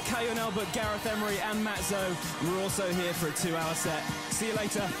on, we've got Kayon Albert, Gareth Emery, and Matt Zoe. We're also here for a 2-hour set. See you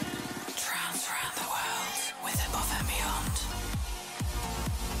later. Trance around the world with Above and Beyond.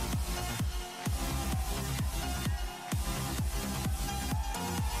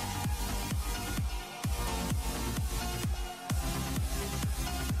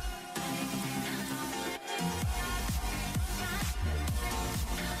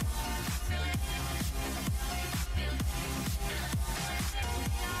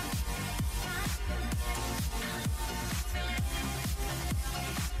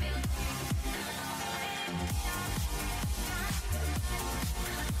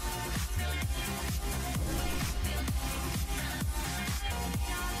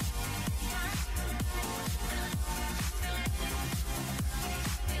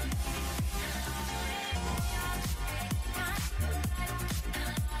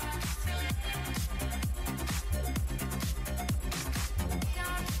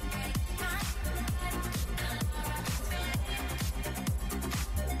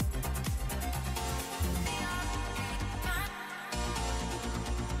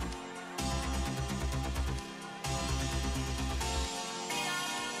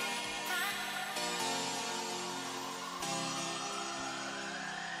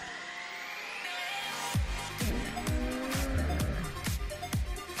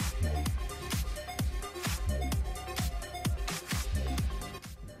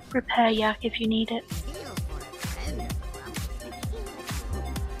 Repair yak if you need it.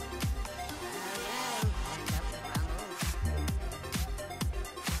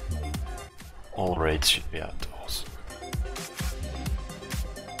 All raids should be outdoors.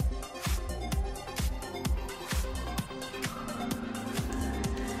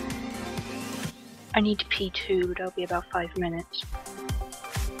 I need to pee too, but it'll be about 5 minutes.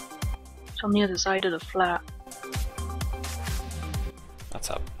 It's on the other side of the flat. That's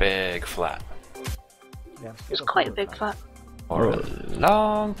a big flat. Yeah, It's quite a big flat. Or a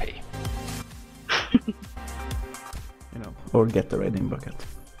long pee. Or get the raiding bucket.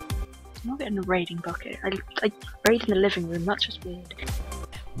 I'm not getting a raiding bucket. I raid in the living room, that's just weird.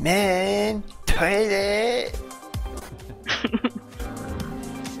 Man, toilet!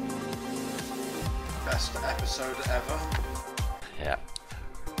 Best episode ever. Yeah.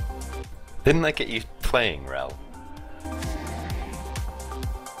 Didn't that get you playing, Rel?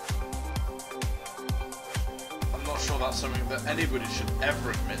 I'm not sure that's something that anybody should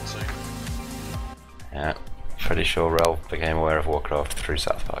ever admit to. Yeah. Pretty sure Rel became aware of Warcraft through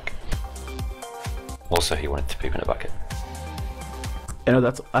South Park. Also, he wanted to poop in a bucket.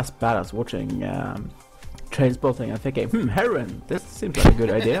 That's as bad as watching Trainspotting and thinking, heroin, this seems like a good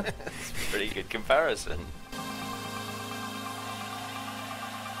idea. It's a pretty good comparison.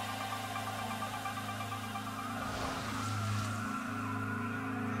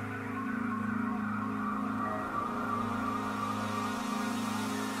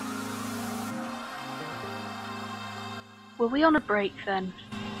 Were we on a break then?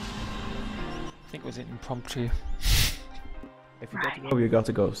 I think it was impromptu. If you got to go, you got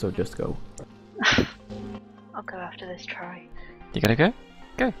to go, so just go. I'll go after this try. You gotta go?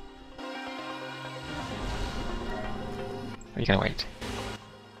 Go. Or are you gonna wait?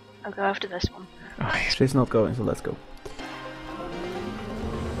 I'll go after this one. She's not going, so let's go.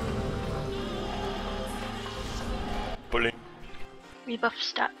 Bullying. Rebuff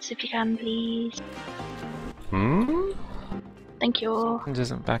stats if you can, please. Hmm? Thank you. Sawkins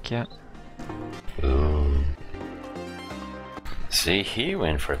isn't back yet. Ooh. See, he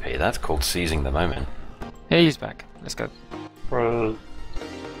went for a pee. That's called seizing the moment. Yeah, he's back. Let's go. Bro.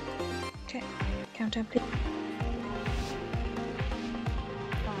 Okay, countdown please.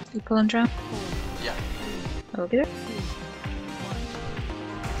 You pulling drum? Yeah. Okay.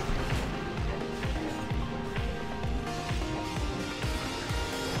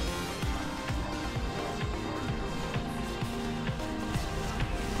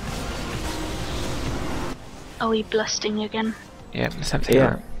 Are we blasting again? Yeah, let's have to hear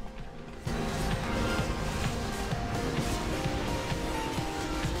it.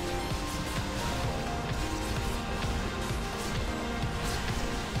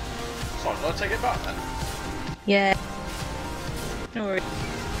 Sorry, did I take it back then? Yeah. No worries.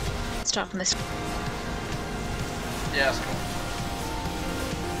 Start from this. Yeah, that's cool.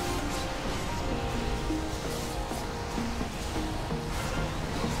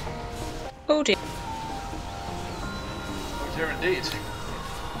 Oh dear. Oh dear indeed.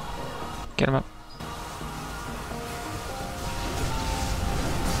 Get him up.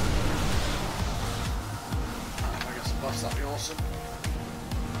 I guess a buff, that'd be awesome.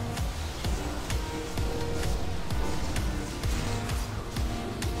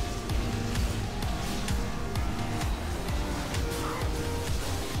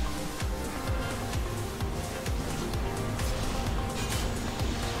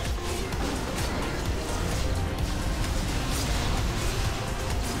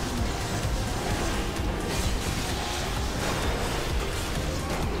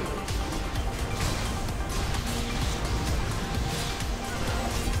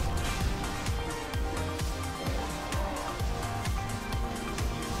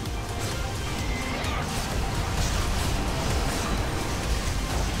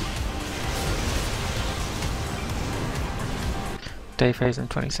 Day phase in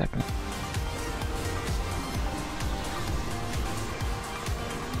 20 seconds.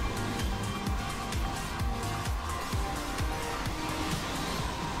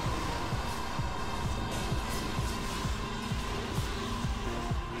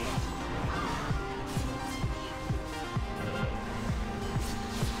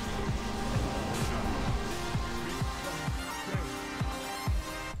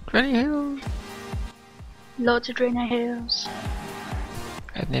 Drainor Hills! Loads of Draenei Hills.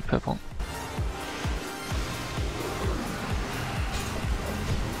 Head near purple.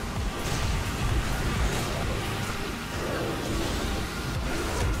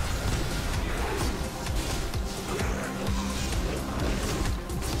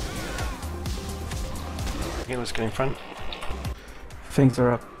 Okay, let's get in front. Things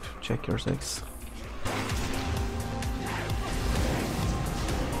are up. check your 6.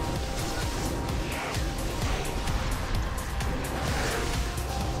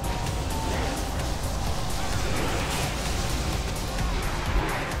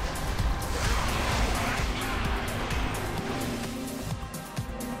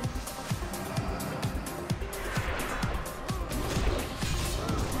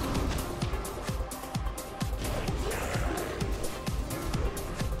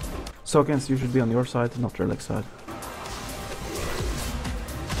 Sawkins, you should be on your side, not Reliq's side.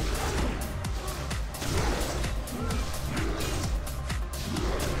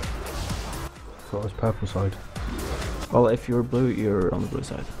 Thought it was purple side. Well, if you're blue, you're on the blue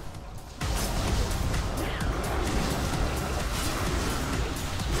side.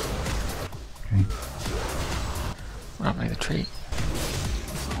 Okay. Right by the tree.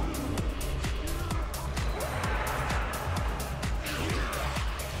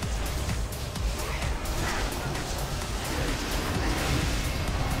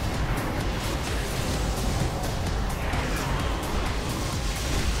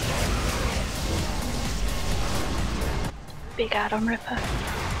 Big ad on Rippur.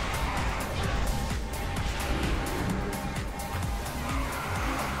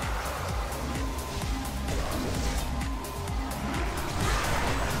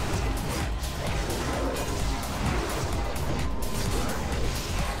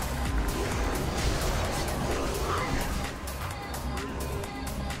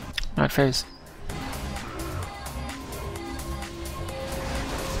 Right phase.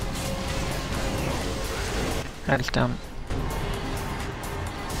 Head down.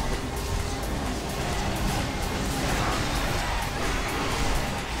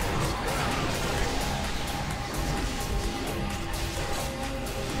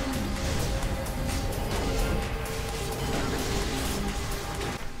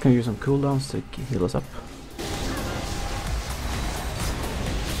 Can you use some cooldowns to heal us up?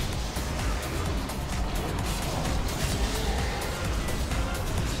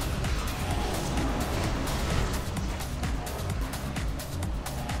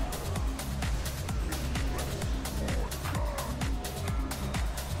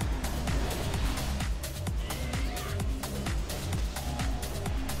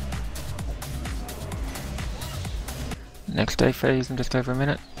 Next day phase in just over a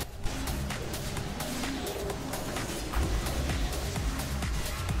minute.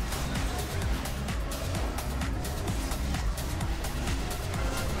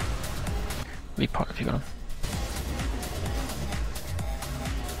 Repot if you got them.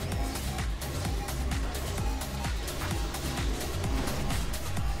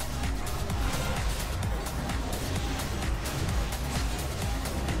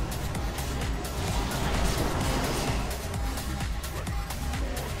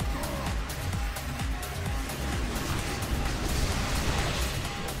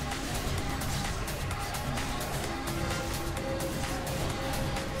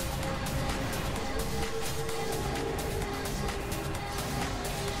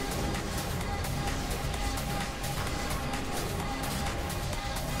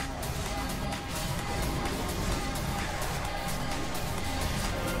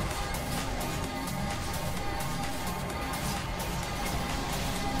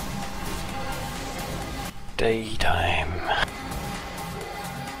 Daytime.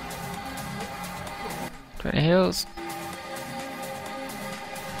 20 heals.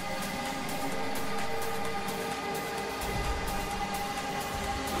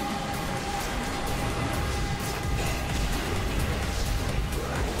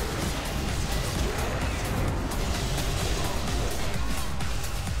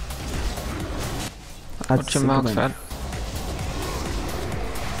 Watch your marks, Fad.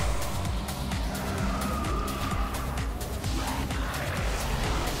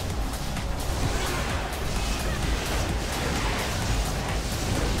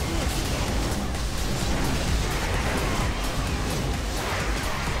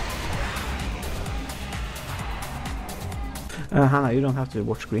 Hannah, you don't have to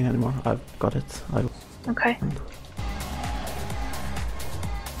watch green anymore. I've got it. Okay.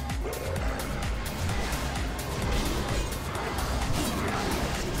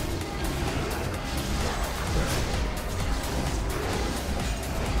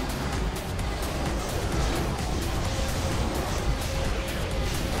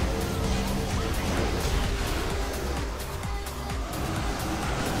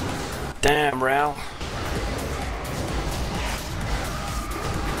 Damn, Ral.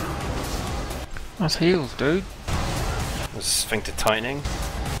 That's heals, dude. Was sphincter tightening?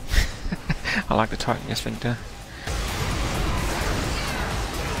 I like the tightening of sphincter.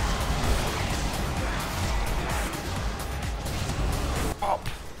 Pop.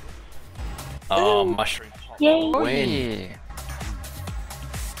 Oh, mushroom pop. Yay! Win.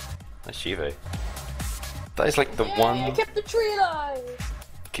 Nice Shivo. That is like the one. I kept the tree alive.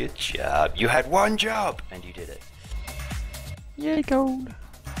 Good job. You had one job, and you did it. Yay, gold.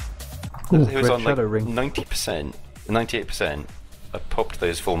 It was red on like shadow ring. 90%, 98%. I popped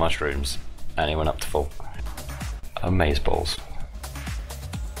those full mushrooms, and it went up to full. Amaze balls.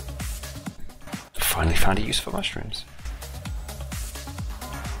 Finally found a use for mushrooms.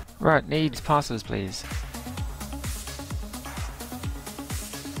 Right, needs passes, please.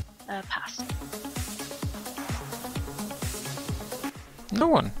 Pass. No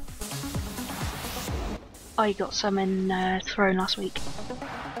one. I got some in Throne last week.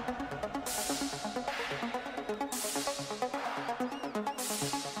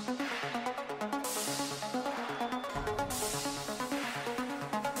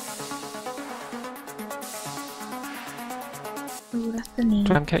 Oh, that's the name.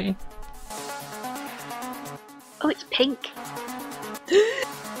 Clam Katie. Oh, it's pink.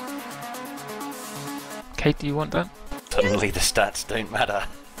 Kate, do you want that? Suddenly the stats don't matter.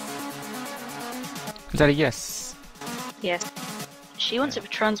 Is that a yes? Yes. She wants it for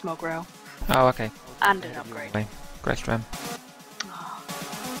transmog row. Oh, okay. And an upgrade. Okay. Great Stram.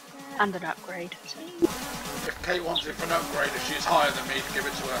 And an upgrade. If Kate wants it for an upgrade, if she's higher than me, to give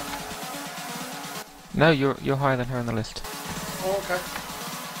it to her. No, you're higher than her on the list. Oh, okay.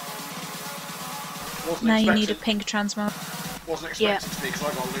 Wasn't Now you expecting- need a pink transmog. Wasn't expecting to be, because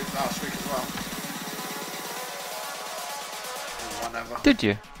I got loot last week as well. Whenever. Did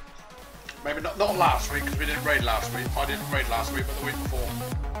you? Maybe not last week, because we didn't raid last week. I didn't raid last week, but the week before.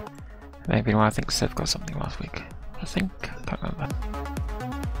 Maybe. Well, I think Sev got something last week. I think. Can't remember.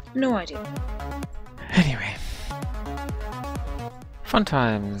 No idea. Anyway. Fun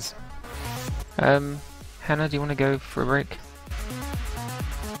times. Hannah, do you want to go for a break?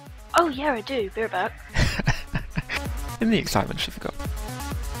 Oh yeah, I do. Be right back. In the excitement, she forgot.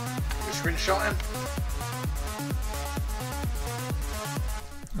 We screenshot him.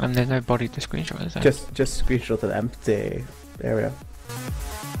 And there's no body to screenshot, is there? Just screenshot an empty area.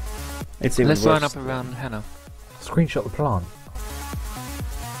 It's even Let's worse. line up around Hannah. Screenshot the plant.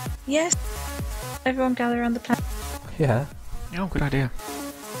 Yes. Everyone gather around the plant. Yeah. Oh, good idea.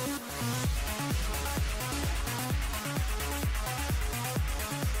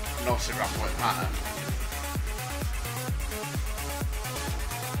 And obviously, that's what it matters.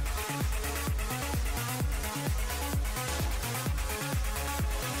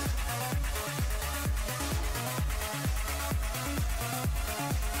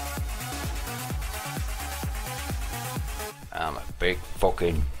 I'm a big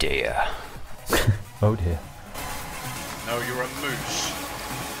fucking deer. Oh dear. No, you're a moose.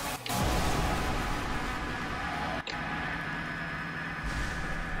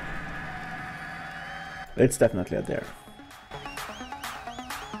 It's definitely a dare.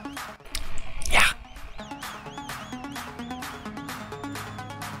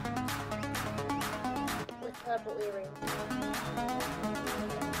 With purple earrings.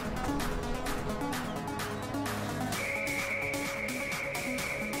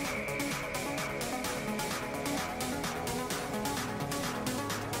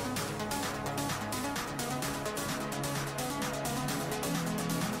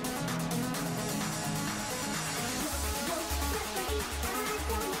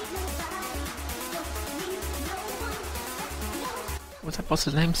 What's that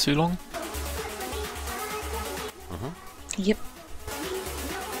boss's name? Sulong? Yep.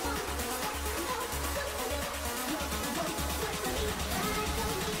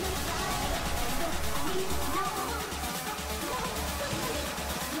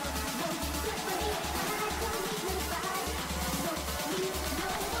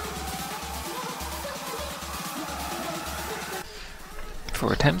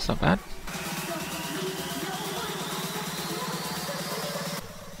 Four attempts, not bad.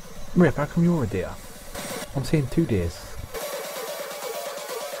 Rip, how come you're a deer? I'm seeing 2 deers.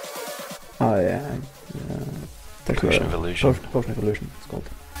 Oh yeah. Potion of Illusion. Potion of Illusion, it's called.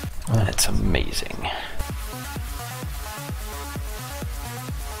 And it's amazing.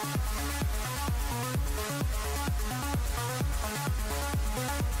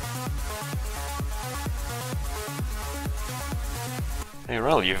 Hey,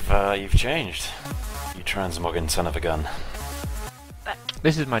 Rel, you've changed. You transmogging son of a gun.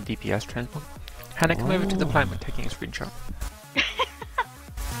 This is my DPS transmog. Hannah, come over to the plant. We're taking a screenshot.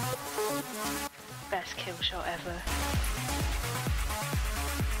 Best kill shot ever.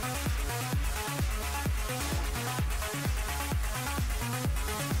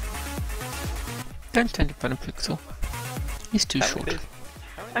 Don't stand in front of Prixel. He's too short.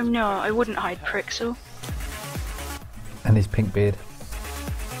 Oh no, I wouldn't hide Prixel. And his pink beard.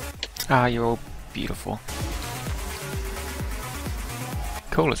 Ah, you're all beautiful.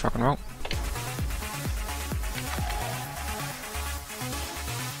 Cool, let's rock and roll.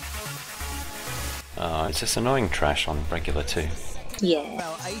 It's this annoying trash on regular too.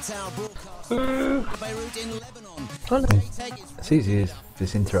 Yeah. It's easy as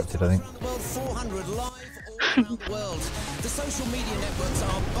it's interrupted, I think. The social media networks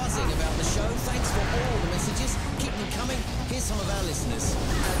are buzzing about the show. Thanks for all the messages. Keep them coming. Here's some of our listeners. A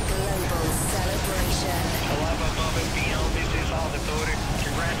global celebration. Hello, above and beyond. This is all the daughter.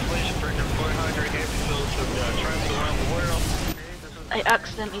 Congratulations for your 400 episodes of Triumphs Around the World. I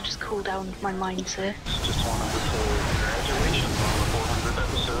accidentally just cooled down my minds here. Just wanted to say congratulations on the 400th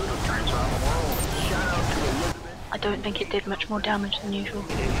episode of Triumphs Around the World. Shout out to Elizabeth. I don't think it did much more damage than usual.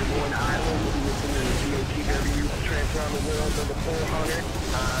 Everyone Island, GOTW, Triumphs Around the World number 400.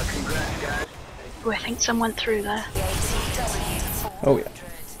 Congrats, guys. Oh, I think some went through there. Oh yeah.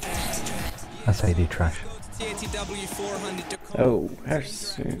 That's AD trash. Oh,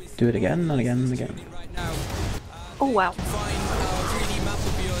 here's do it again and again and again. Oh wow.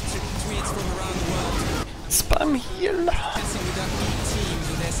 Spam heal.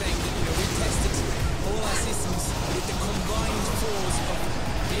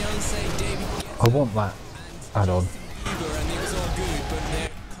 I want that add-on.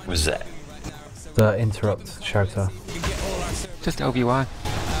 Was that? The interrupt shouter. Just LBY.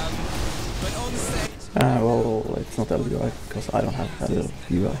 Well, it's not LBI because I don't have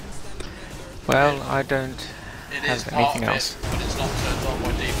LBI. Well, I don't have anything else. But it's not turned on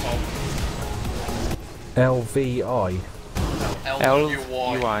by default. LVI.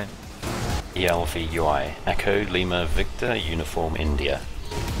 LUI. ELVUI. Echo Lima Victor Uniform India.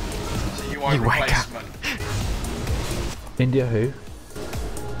 It's a UI replacement. India who?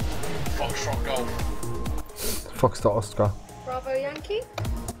 Foxtrot Golf. Foxtrot Oscar. Bravo Yankee.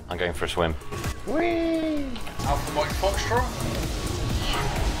 I'm going for a swim. Whee! Alpha Mike Foxtrot.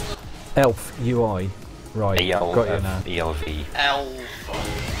 Elf UI. Right, got you now. ELV. Alpha.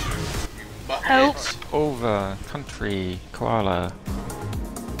 Help. Over. Country. Koala.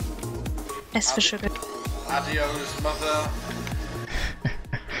 S for sugar. Adio's mother.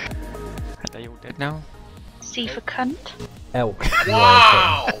 Are they all dead now? C for cunt. Elk.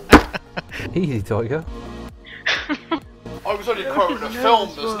 Wow! Easy, Tiger. I was only quoting a film,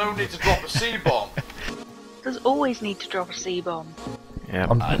 there's no need to drop a C-bomb. There's always need to drop a C-bomb. Yeah.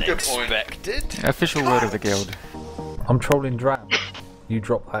 Unexpected. Official word of the guild. I'm trolling Dram. You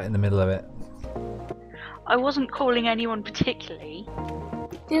drop that in the middle of it. I wasn't calling anyone particularly.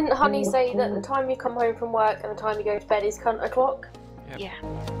 Didn't Honey say that the time you come home from work and the time you go to bed is cunt o'clock? Yep. Yeah.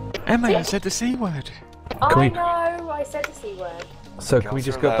 Emma, you said the C word. I know, I said the C word. So can we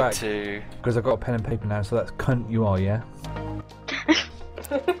just go back? To... Because I've got a pen and paper now, so that's cunt you are, yeah?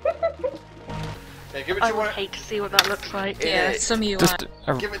 Yeah, give it I to would one. hate to see what that looks like. Yeah, some of you Just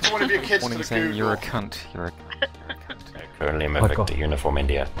are. Give it to one of your kids warning to saying Google. you're a cunt. You're a cunt. Echo Lima Victor Uniform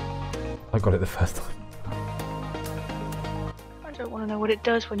India. I got it the first time. I don't want to know what it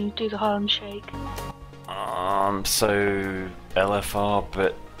does when you do the Harlem Shake. So LFR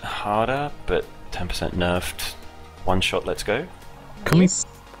but harder, but 10% nerfed. One shot, let's go. Can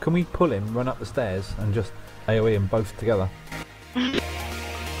we pull him, run up the stairs, and just AoE them both together?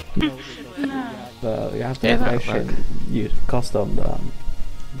 You have the Yeah, that'll animation you cast on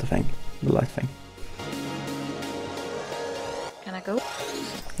the thing, the light thing. Can I go?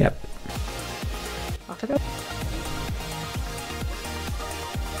 Yep. Off I go.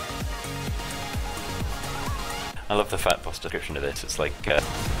 I love the fat boss description of this. It's like,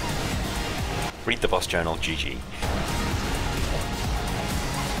 read the boss journal, GG.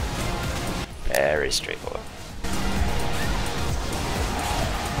 Very straightforward.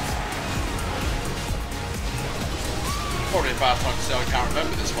 Probably a bad time to say I can't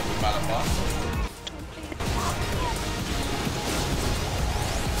remember this one with Malapar.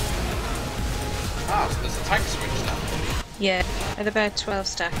 Ah, so there's a tank switch now. Yeah, at about 12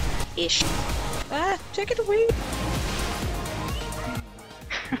 stack-ish. Ah, take it away!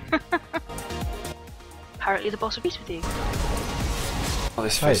 Apparently the boss agrees with you. Oh,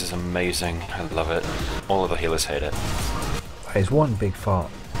 this face is amazing. I love it. All of the healers hate it. It's one big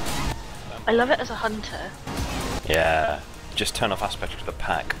fart. I love it as a hunter. Yeah. Just turn off aspect of the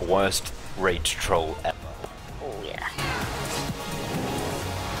pack. Worst rage troll ever. Oh yeah.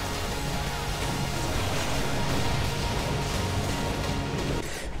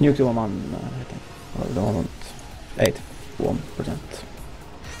 Nuke the woman, I think. Well, the moment. 81%.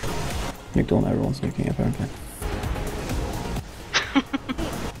 Nuke the one everyone's nuking, apparently.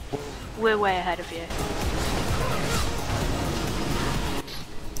 We're way ahead of you.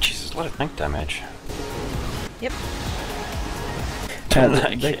 Jesus, a lot of tank damage. Yep.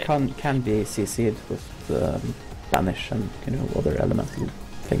 They can be CC'd with Banish and other elemental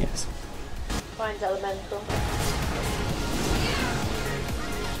thingies. Find elemental.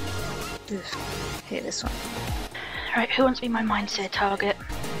 Hate this one. Right, who wants to be my mindset target?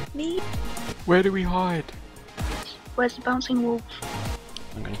 Me. Where do we hide? Where's the bouncing wolf?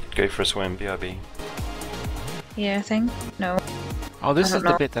 I'm gonna go for a swim, BRB. Yeah, I think. No. Oh, this I is don't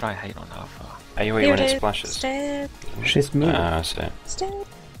the know. bit that I hate on Alpha. AoE when it splashes. Stab. She's moving. So. Stab.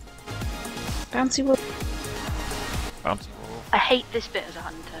 Bouncy wolf. Bouncy wolf. I hate this bit as a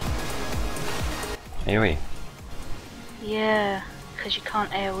hunter. AoE. Yeah, because you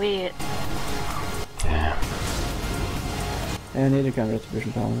can't AoE it. Yeah. And neither can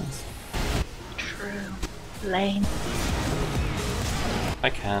retribution paladins. True. Lame. I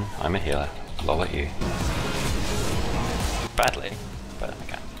can. I'm a healer. Lol at you. Badly, but I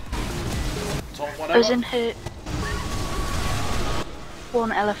can. I was in here. One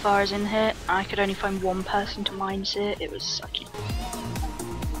LFR is in here. I could only find one person to mines it. It was sucky.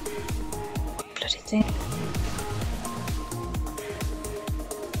 Bloody thing.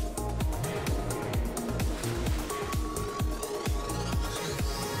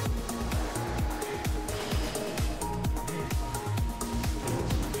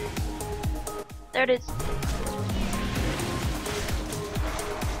 There it is.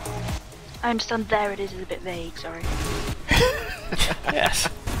 I understand there it is a bit vague, sorry. Yes.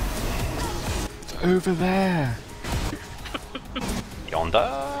 It's over there.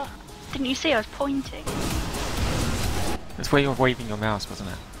 Yonder. Didn't you see I was pointing? That's where you were waving your mouse, wasn't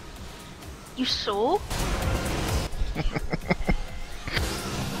it? You saw?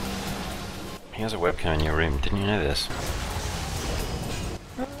 He has a webcam in your room. Didn't you know this?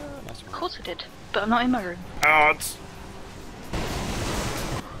 Of course I did, but I'm not in my room.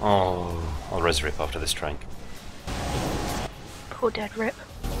 Oh, I'll res Rip after this strike. Poor dead Rip.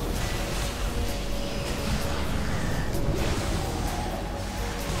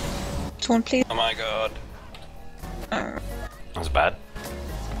 Someone please. Oh my god. That was bad.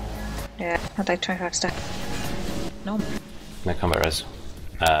 Yeah, I'd like 25 stack. No. No combat res.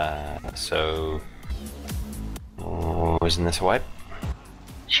 So... Oh, isn't this a wipe?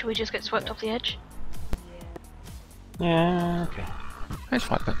 Should we just get swept off the edge? Yeah, okay. Let's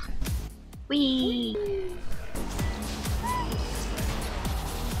fight that. Whee!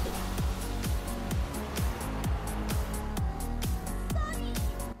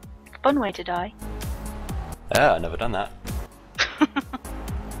 Fun way to die. Yeah, I've never done that.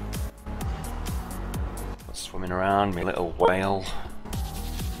 Swimming around, me little whale.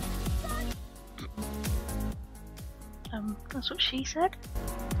 That's what she said.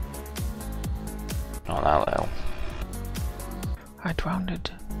 Not that little. I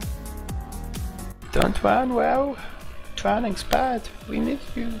drowned. Don't drown, well. Drowning's bad. We need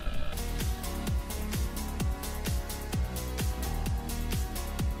you.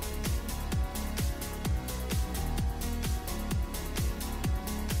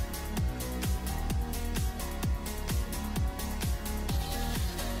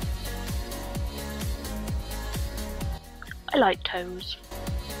 I like toes.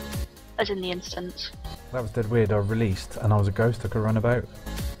 As in the instance. That was dead weird. I released and I was a ghost. I could run about.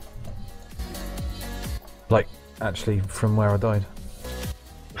 Like, actually, from where I died.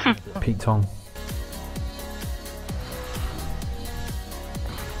 Pete Tong.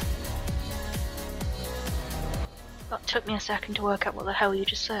 That took me a second to work out what the hell you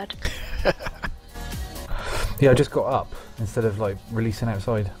just said. Yeah, I just got up instead of like releasing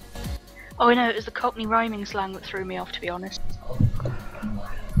outside. Oh, I know, it was the Cockney rhyming slang that threw me off, to be honest.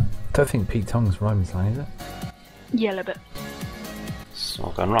 Don't think Pete Tong's rhyming slang, is it? Yeah, a bit. It's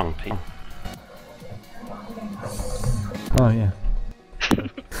all gone wrong, Pete. Oh yeah.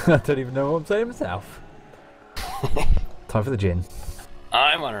 I don't even know what I'm saying myself. Time for the gin.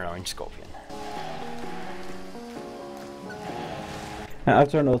 I'm on an orange scorpion. I've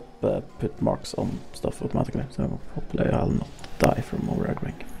turned up put marks on stuff automatically, so hopefully I'll not die from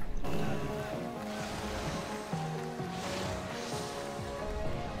over-aggroing.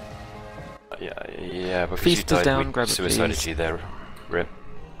 Yeah, because Feast you is died down, with grab it, suicided please. you there, Rip.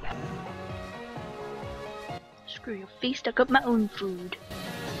 Screw your feast, I got my own food.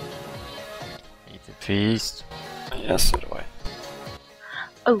 Eat the feast. Yes, so do I.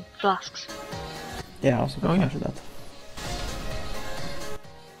 Oh, flasks. Yeah, I also got that.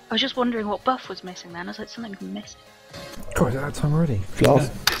 I was just wondering what buff was missing then. I was like, something's missing. God, is it that time already?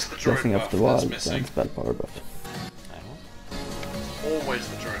 Flask, Dressing up the wild and spell power buff. Always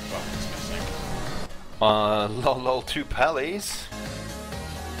the drift button's missing. Lol 2 pallies.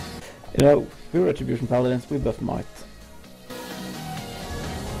 You know, we're Retribution Paladins, we buff might.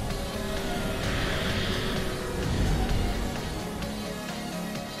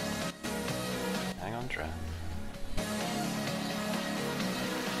 Hang on, Dram.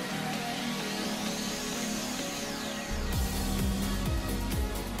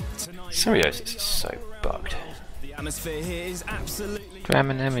 Symbiosis is so bugged. The atmosphere here is absolutely. Dram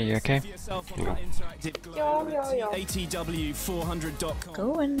and Emma, you okay? ATW400.com.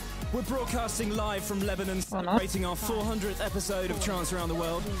 Going. We're broadcasting live from Lebanon, celebrating our 400th episode of Trance Around the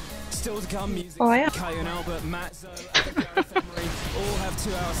World. Still to come, music. Oh, yeah. Kai and Albert, Matt, Zoe, and Gareth Emery all have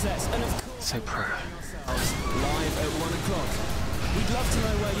 2-hour sets, and of course, so pro. live at 1 o'clock. We'd love to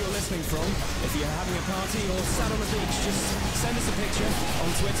know where you're listening from. If you're having a party or sat on the beach, just send us a picture on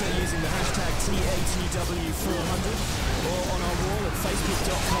Twitter using the hashtag TATW400 or on our wall at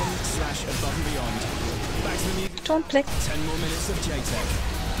facebook.com/aboveandbeyond. Back to the music. Don't play. 10 more minutes of JTech.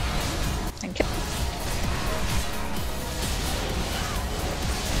 Thank you.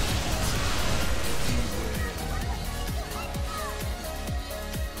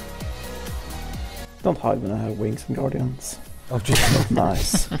 Don't hide when I have wings and guardians. Oh, just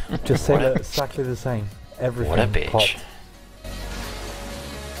nice. Just say that exactly the same. Everything. What a bitch. Popped.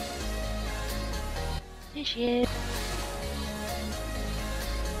 There she is.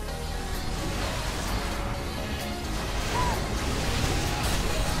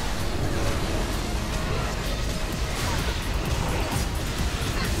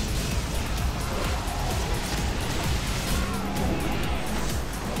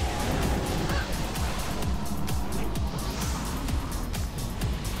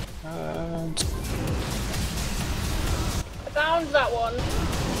 Found that one.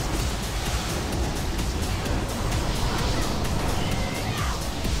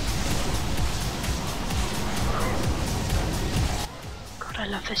 God, I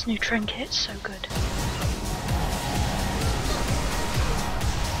love this new trinket, it's so good.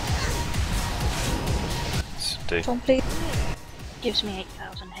 Don't play. Gives me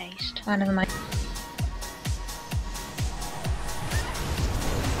 8,000 haste. Oh, never mind.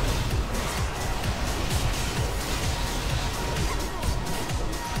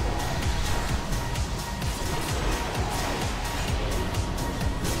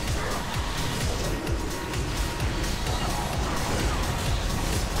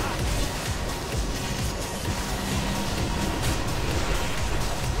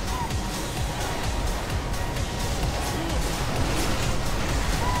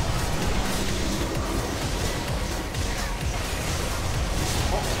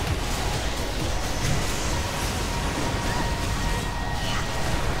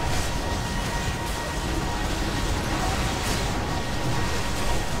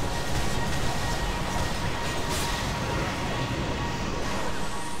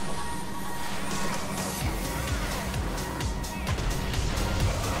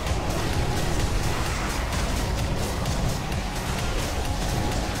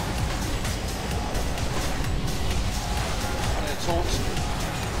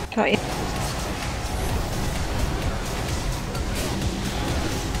 Got you.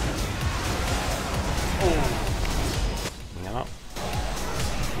 No.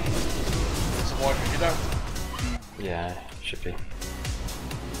 It's a wipe, you know. Yeah, should be.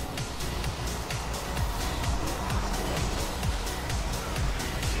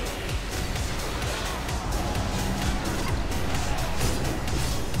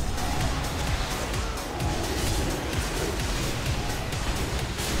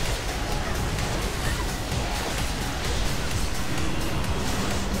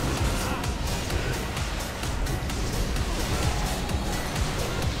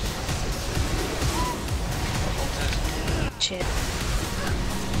 Cheers.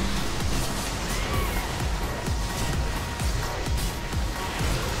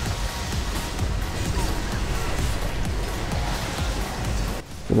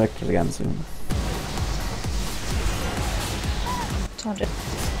 Electric again soon. 200.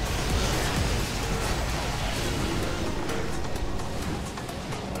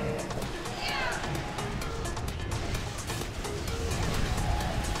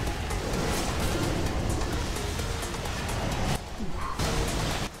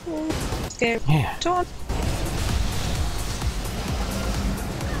 Scared. Yeah. Don't.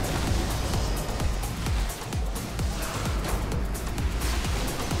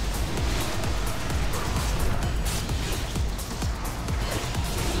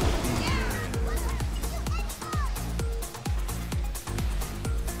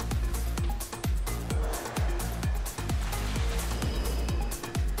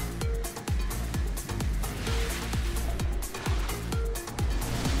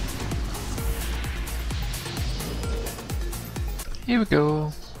 Here we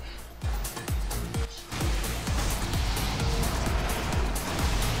go.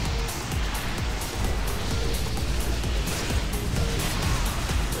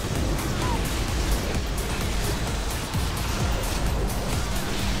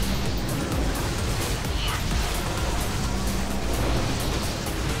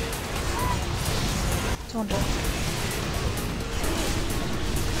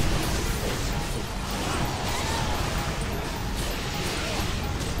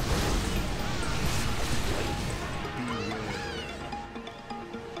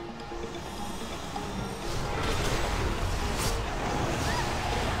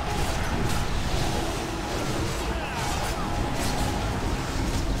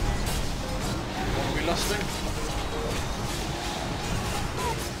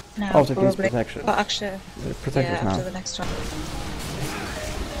 No, Also gives probably. protection. But actually, The protectors yeah, now. after the next one.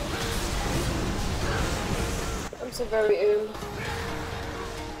 I'm Severiti.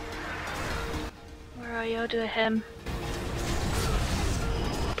 Where are you? I'll do a hymn.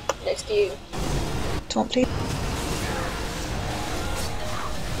 Next to you. Don't please.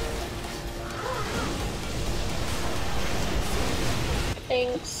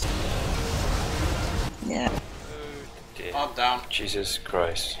 Thanks. Yeah. I'm down. Jesus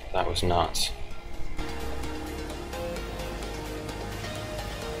Christ, that was nuts.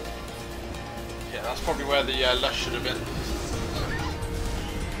 Yeah, that's probably where the lush should have been.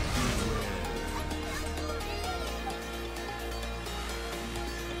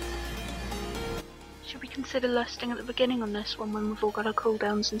 Should we consider lusting at the beginning on this one when we've all got our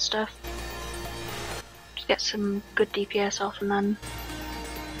cooldowns and stuff? Just get some good DPS off and then...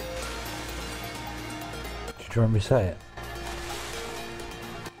 Did you want me to say it?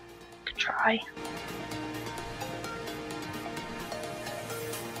 Could try.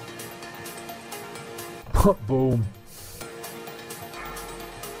 Boom.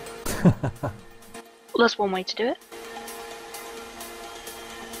 Well, that's one way to do it.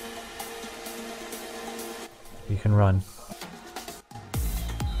 You can run.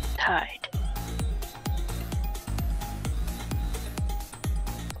 Tide.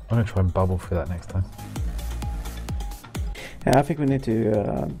 I'm gonna try and bubble through that next time. Yeah, I think we need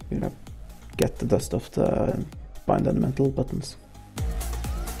to, get the dust off the bind elemental buttons.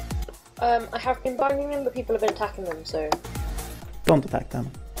 I have been binding them, but people have been attacking them, so... Don't attack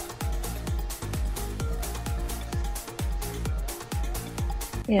them.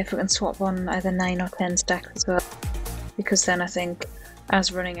 Yeah, if we can swap on either 9 or 10 stacks as well. Because then I think,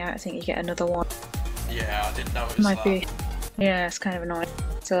 as running out, I think you get another one. Yeah, I didn't notice Might that. be. Yeah, it's kind of annoying.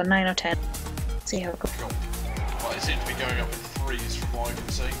 So 9 or 10. See how it goes. Cool. Well, it seems to be going up in threes from what I can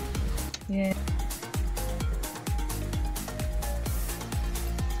see. Yeah.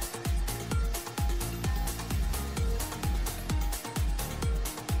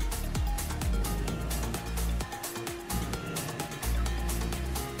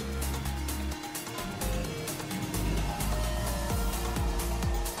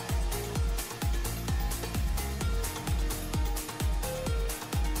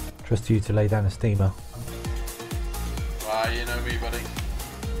 Trust you to lay down a steamer. Ah, you know me, buddy.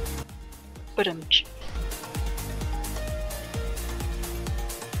 Ba-dum-tsh.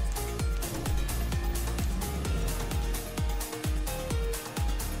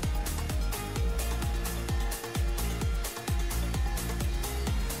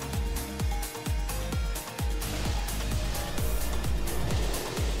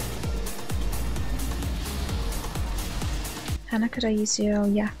 Hannah, could I use your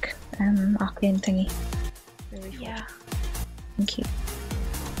yak arcane thingy? Yeah. Thank you.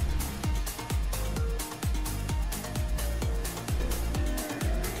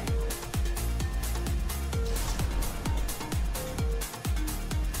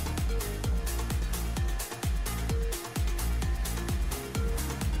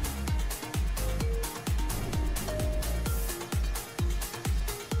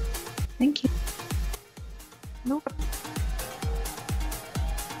 Thank you. Nope.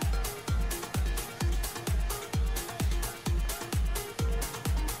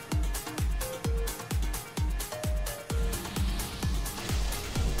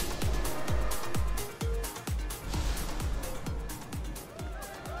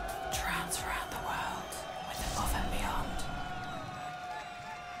 Trance around the world with above and beyond.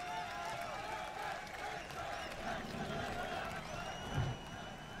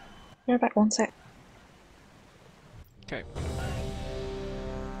 You're back 1 sec. Okay.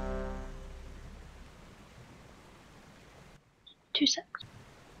 2 secs.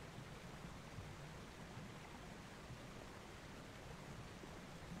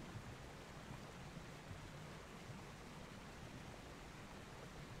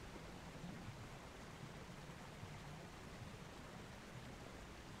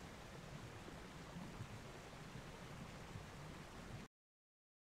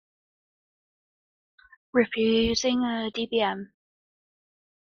 Rip, are you using a DBM?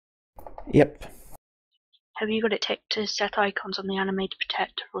 Yep. Have you got it ticked to set icons on the animated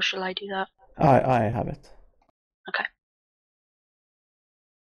protector, or shall I do that? I have it. Okay.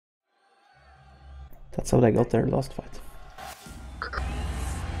 That's how they got their last fight.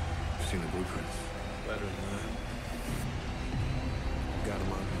 Seen the blueprints. Better than that. Got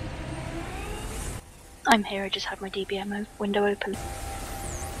him on. I'm here, I just had my DBM window open.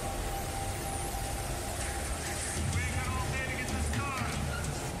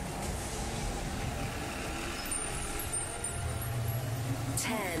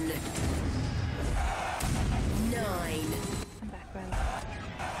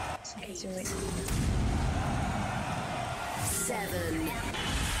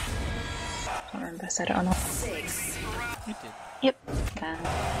 I can't remember if I said it or not. 6. You did. Yep. 5.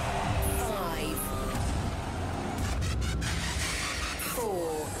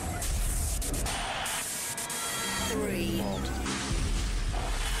 4. 3.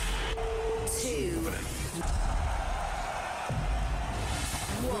 2.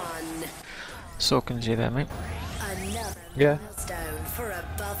 1. Sawkins, you there, mate? Another Yeah. milestone for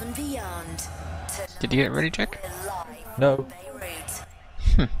above and beyond. Did you get ready, Jack? No.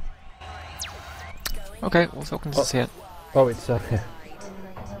 Okay, well, Sawkins is here. Oh, it's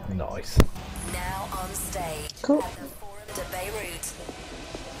nice. Now on stage. Cool. At the Forum de Beirut.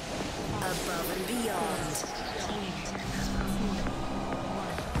 Above and beyond.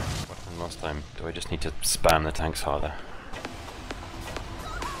 What happened last time? Do I just need to spam the tanks harder?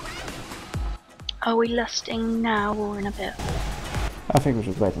 Are we lusting now or in a bit? I think we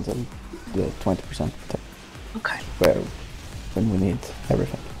should wait until the 20%. Okay. When we need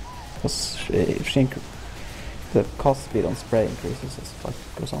everything. Because if the cost speed on spray increases as the fight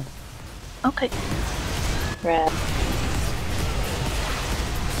goes on. Okay. Red.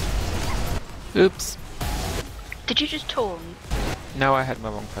 Oops. Did you just taunt? No, I had my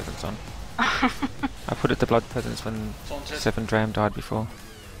wrong presence on. I put it to blood presence when Taunted. 7 Dram died before.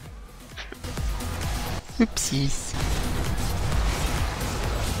 Oopsies.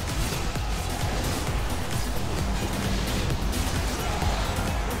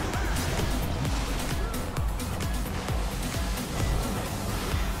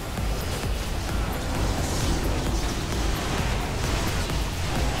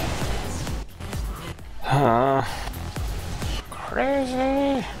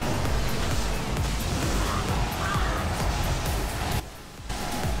 Crazy!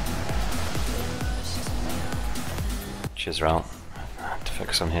 Cheers, Ralph. To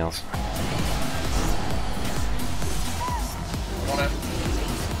focus on heals. On it.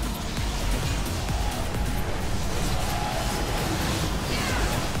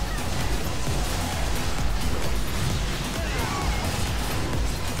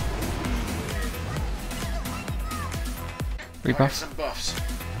 Rebuffs. Some buffs.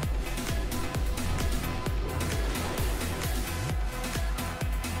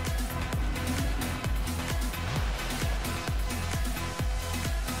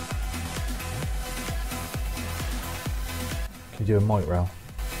 Can you do a might roll?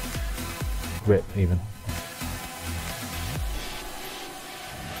 Rip, even.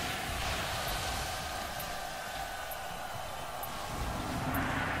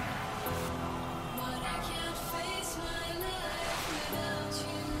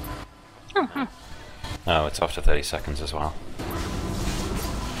 Oh, it's after 30 seconds as well.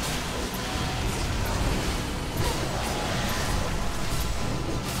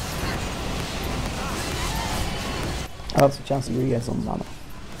 Oh, that's a chance to regain some mana.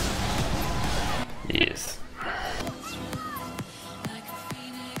 Yes.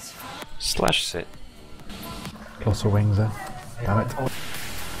 Slash sit. Lots of wings there. Damn it.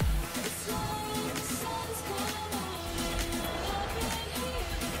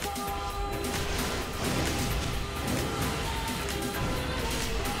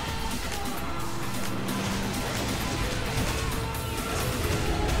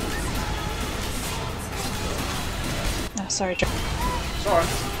 Oh, sorry, Joe. Sorry.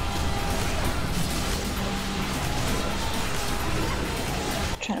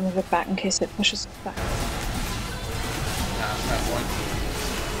 Trying to move it back in case it pushes it back. Fair point.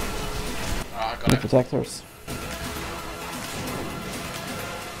 I got The it. protectors.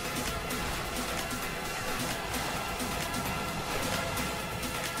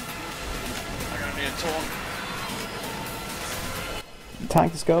 I'm gonna need a taunt.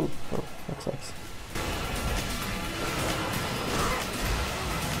 Tank the skull for XX.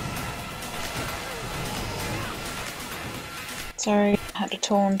 Sorry, I had to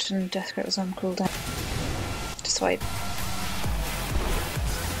taunt and Death Grip was on cooldown. To swipe.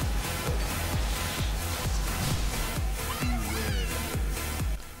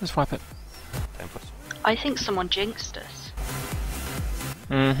 Let's wipe it. I think someone jinxed us.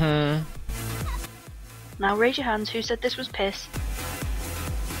 Mm-hmm. Now raise your hands. Who said this was piss?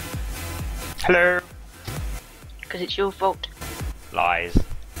 Hello. Because it's your fault. Lies. It's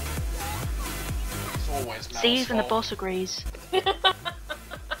always Mel's See, even the fault. boss agrees.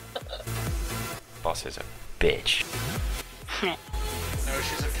 Boss is a bitch. No,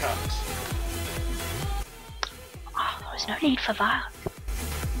 she's a cunt. Oh, there was no need for that.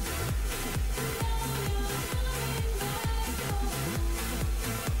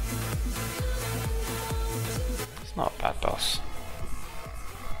 It's not a bad boss.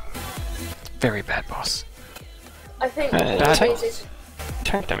 Very bad boss. I think the problem is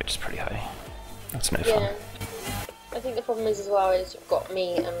Tank damage is pretty high. That's no yeah. fun. I think the problem is as well is you've got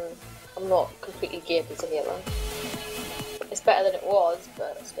me and I'm not completely geared to the other. It's better than it was,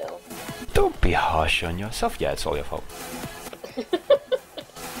 but still. Don't be harsh on yourself. Yeah, it's all your fault.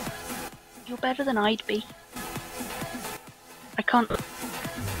 You're better than I'd be. I can't,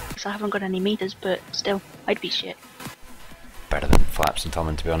 because I haven't got any meters, but still, I'd be shit. Better than Flaps and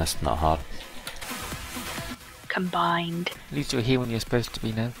Tommen, to be honest. Not hard. Combined. At least you're here when you're supposed to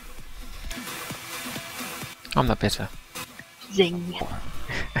be now. I'm not bitter. Zing.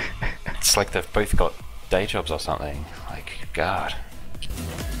 It's like they've both got day jobs or something. Like, God.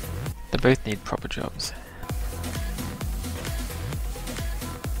 They both need proper jobs.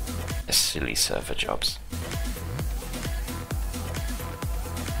 Silly server jobs.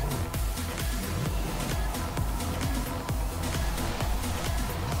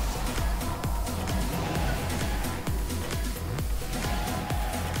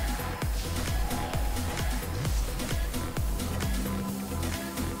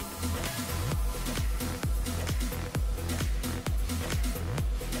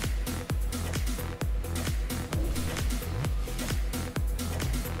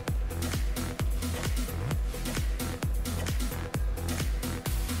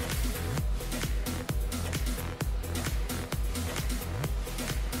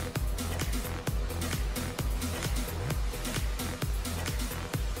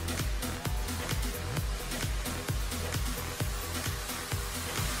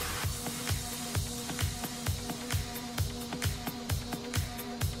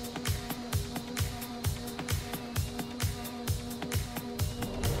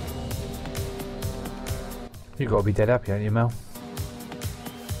 You gotta be dead happy, ain't you, Mel?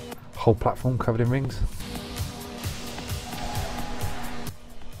 Whole platform covered in rings.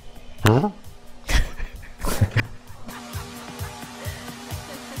 Huh?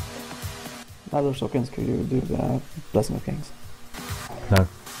 Other Sawkins, could you do the Blessing of Kings? No.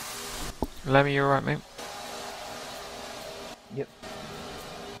 Lemmy, you alright, mate? Yep.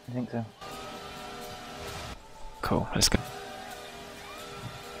 I think so. Cool, let's go.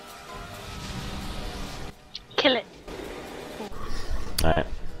 Kill it. Alright.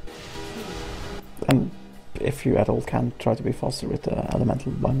 And if you at all can, try to be faster with the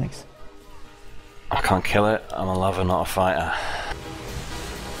elemental bindings. I can't kill it. I'm a lover, not a fighter.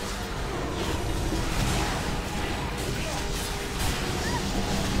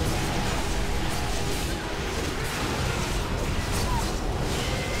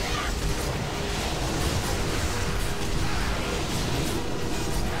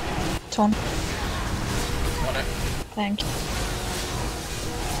 Ton. Got it. Thank you.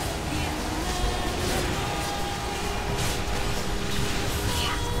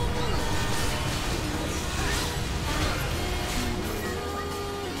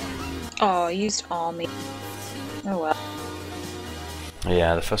 Oh, I used army. Oh well.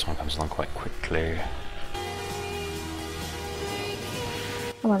 Yeah, the first one comes along quite quickly.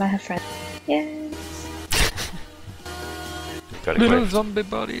 Oh well, I have friends. Yay! Got it Little quick. zombie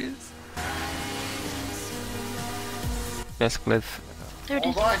bodies. Best glyph. There it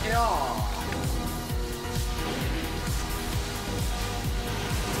is.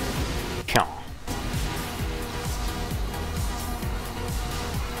 Phew.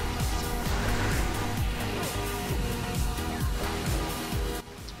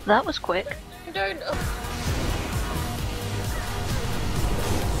 That was quick. I don't know.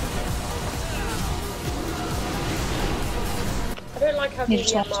 I don't like how Need he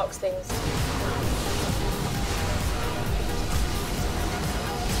to chat. marks things.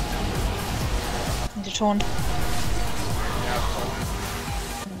 Need a taunt.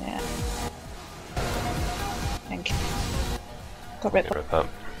 Yeah. Thank you. Got ripped. Rip up.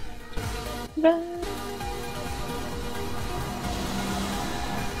 Run.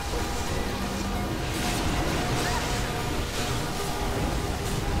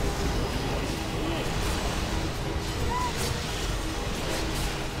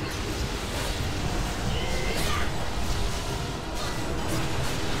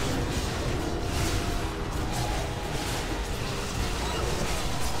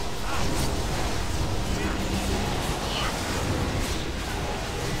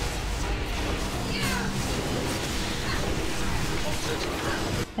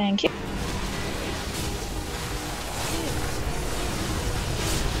 Thank you.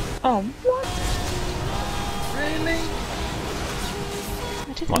 Oh, what? Really?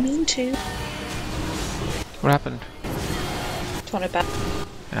 I didn't mean to. What happened? Taunted back.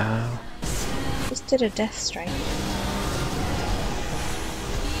 Oh. Just did a death strike.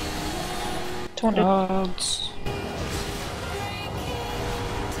 Taunted.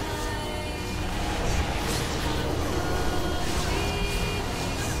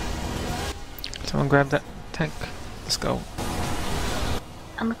 Someone grab that tank. Let's go.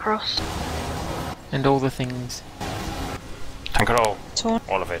 And the cross. And all the things. Tank it all. Taunt.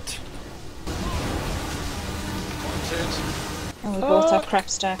 All of it. Oh, we both have crap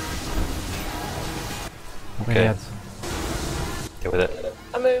stack. Okay. Deal with it.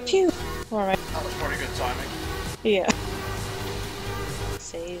 Phew. Alright. That was probably good timing. Yeah.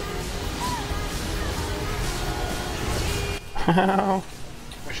 Save.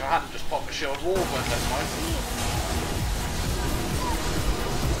 Wish I hadn't just popped the shield wall, but never mind.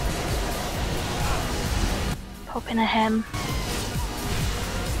 Pop in a hem.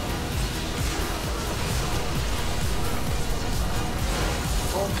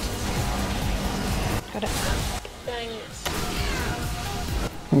 Got it. Thanks.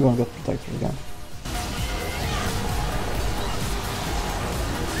 I'm gonna get protector again.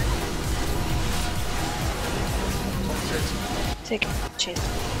 Take it. Cheers.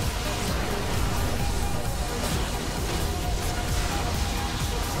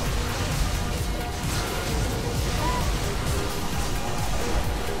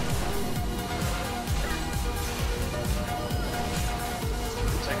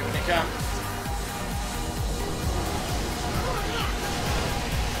 Take it when you can.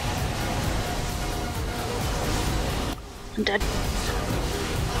 I'm dead.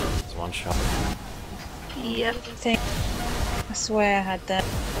 It's one shot. Yep. I swear I had that.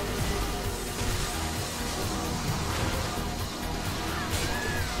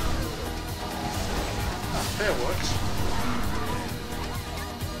 Fireworks.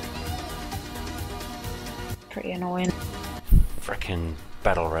 Pretty annoying. Frickin'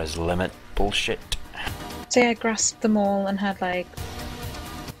 battle res limit bullshit. Say I grasped them all and had like...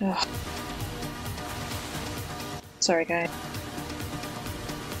 Ugh. Sorry guys.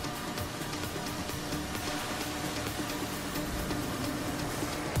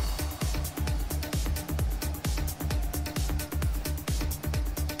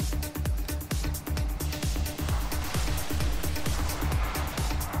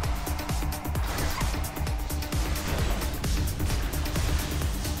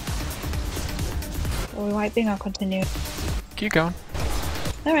 Are we wiping? I'll continue. Keep going.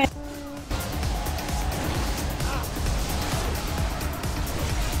 Alright.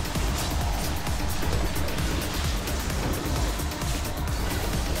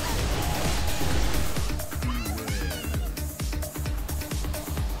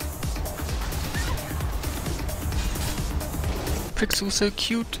 Prixel so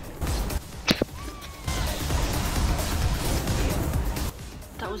cute.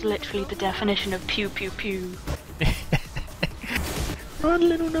 That was literally the definition of pew pew pew. Run,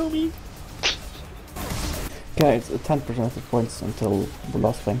 little Nomi. Okay, it's 10% of the points until the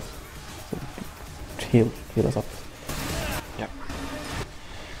last thing. So heal us up. Yep.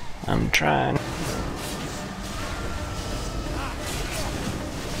 I'm trying.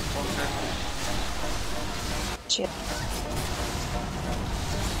 Shit.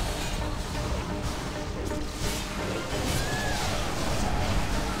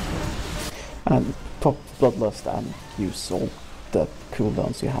 And pop Bloodlust and use all the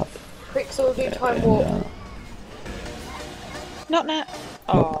cooldowns you have. Prixel do time warp. Not now.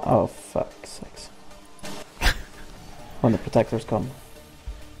 Oh, fuck sakes. When the protectors come.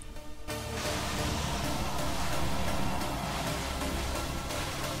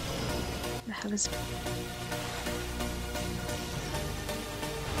 The hell is...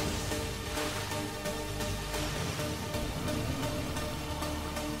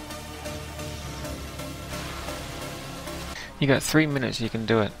 You got 3 minutes, you can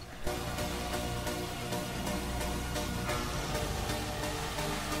do it.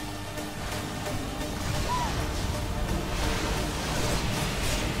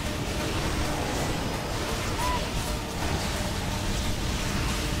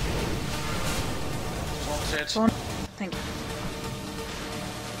 Thank you.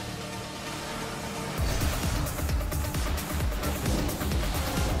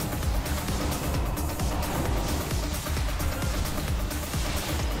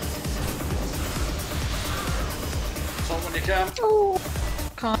 When you can. Oh,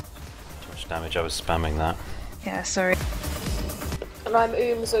 can't. Too much damage, I was spamming that. Yeah, sorry. And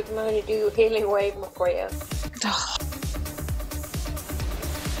I'm so I can only do healing wave and operator.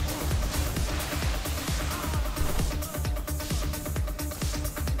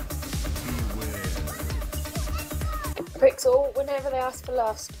 Prixel, whenever they ask for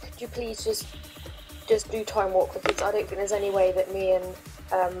lust, could you please just do time walk, because I don't think there's any way that me and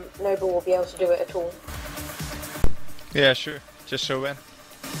Noble will be able to do it at all. Yeah, sure. Just so when.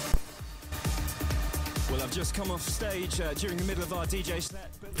 Well, I've just come off stage during the middle of our DJ set.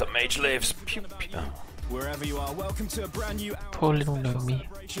 The mage lives. Pew, pew. Wherever you are, welcome to a brand new hour. Poor little Nomi.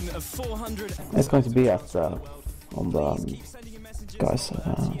 Of 400. It's going to be at on the guys,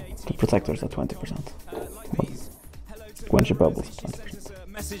 the protectors at 20%. When she bubbles, 20%.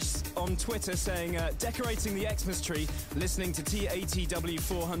 Message on Twitter saying, decorating the Xmas tree, listening to TATW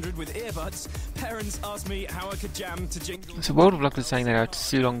 400 with earbuds. Parents asked me how I could jam to jingle. So World of Luck was saying that our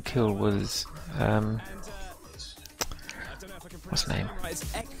too long kill was what's the name?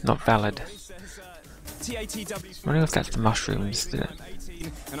 Not valid. I wonder if that's the mushrooms.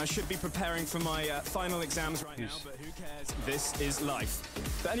 And I should be preparing for my final exams right now, but who cares? This is life.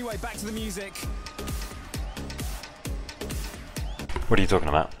 But anyway, back to the music. What are you talking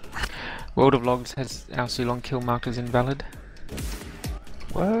about? World of Logs has our too long kill marked as invalid.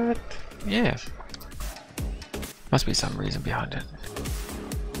 What? Yeah. Must be some reason behind it.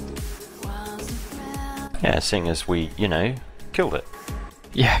 Yeah, seeing as we, killed it.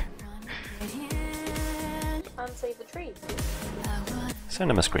 Yeah. And save the tree.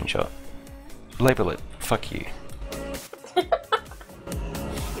 Send him a screenshot. Label it, fuck you.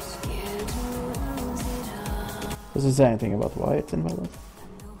 Does it say anything about why it's invalid?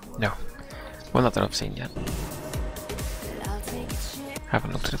 No. Well, not that I've seen yet.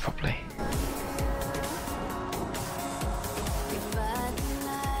 Haven't looked at it properly.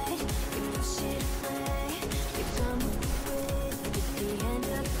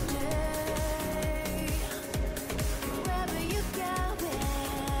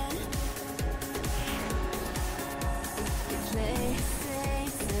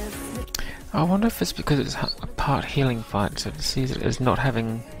 I wonder if it's because it's a part healing fight, so the Caesar is not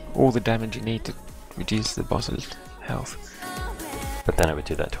having all the damage you need to reduce the boss's health. But then it would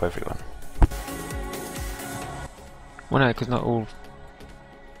do that to everyone. Well, no, because not all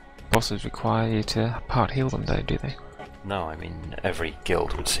bosses require you to part heal them, though, do they? No, I mean, every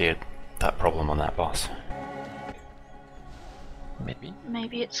guild would see that problem on that boss. Maybe.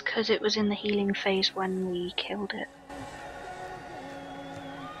 Maybe it's because it was in the healing phase when we killed it.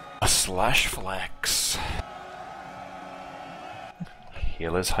 A slash flex.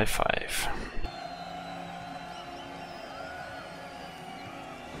 Healer's high five.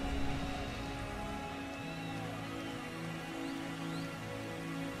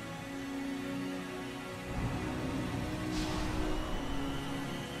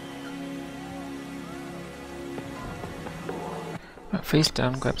 Right, face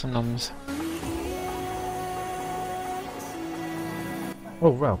down, grab some noms. Oh,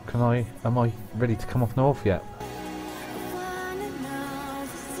 well, am I ready to come off north yet?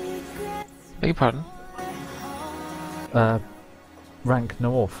 Beg your pardon? Rank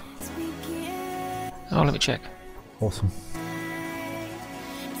north. Oh, let me check. Awesome.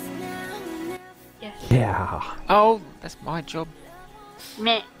 Yeah. Yeah. Oh, that's my job.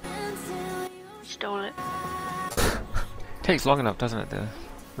 Meh. Stole it. Takes long enough, doesn't it, to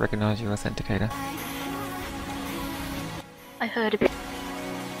recognise your authenticator? I heard a bit.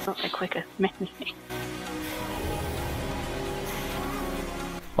 Not so quicker. Meh.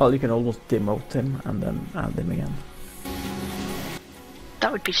 Well, you can almost demote him and then add him again.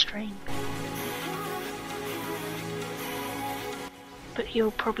 That would be strange. But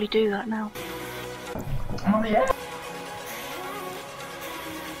he'll probably do that now. Oh yeah.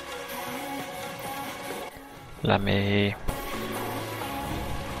 Let me.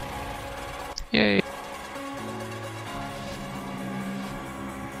 Yay.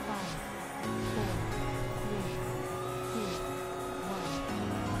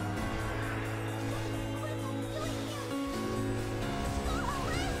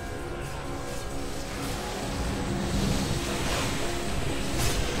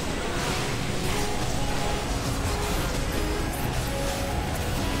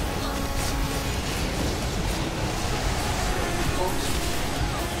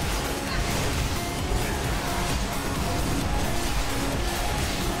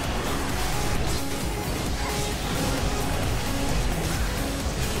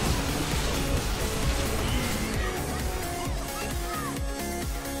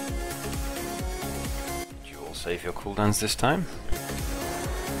 Save your cooldowns this time?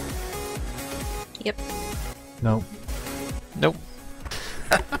 Yep. No. Nope.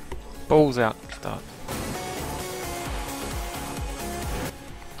 Balls out, start.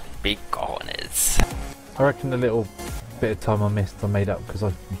 Big corners. I reckon the little bit of time I missed I made up because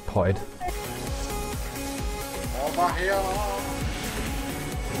I potted. Over here.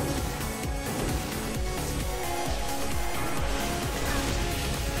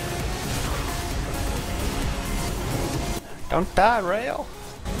 Don't die, Rail.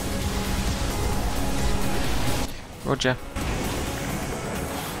 Roger.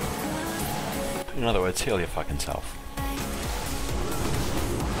 In other words, heal your fucking self.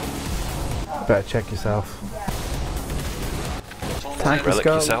 Better check yourself. Tank Reliq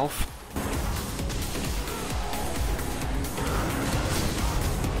yourself.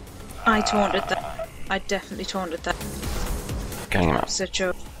 I taunted that. I definitely taunted that. Gang him out. It's a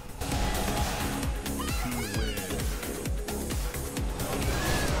joke.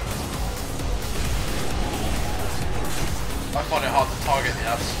 I find it hard to target the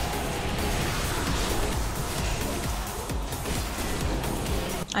ads.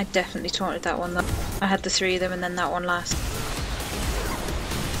 I definitely taunted that one though. I had the 3 of them and then that one last.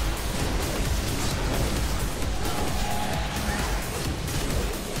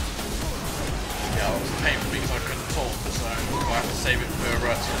 Yeah, it was a pain for me because I couldn't talk, so I have to save it for to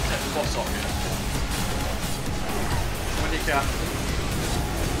get the boss off you. When you can.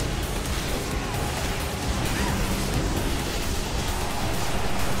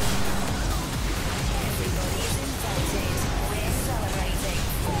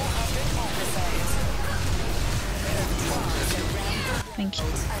 Thank you.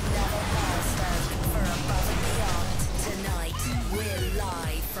 Another milestone for Above and Beyond. Tonight, we're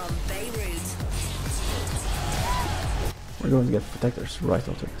live from Beirut. We're going to get protectors right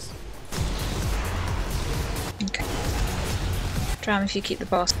after this. Okay. Dram if you keep the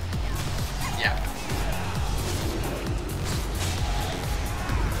boss. Yeah.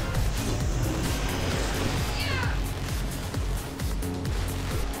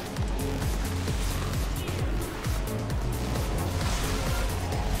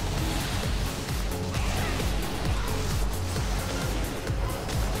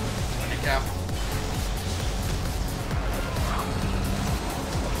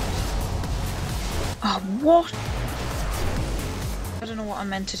 Oh, what? I don't know what I'm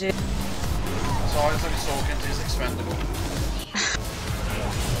meant to do. So I only Sawkins is expendable.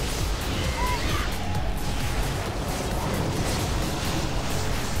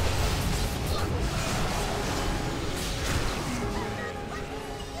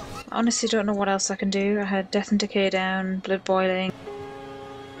 I honestly don't know what else I can do. I had Death and Decay down, Blood Boiling,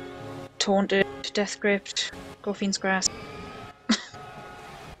 Taunted, Death Gripped, Gorfine's Grasp.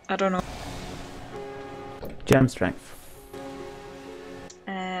 I don't know. Gem strength.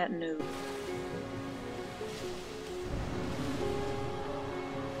 No.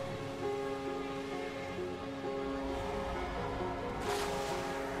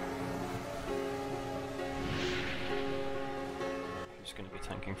 Who's going to be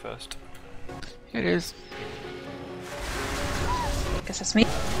tanking first? It is. Guess that's me.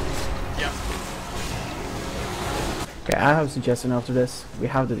 Yeah. Okay, I have a suggestion after this. We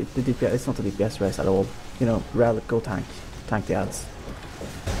have the DPS, it's not a DPS race at all. You know, Reliq, go tank. Tank the ads.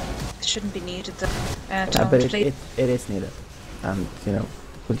 It shouldn't be needed though. But Taunt, please. it is needed. And, you know,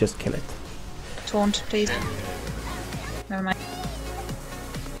 we'll just kill it. Taunt, please. Never mind.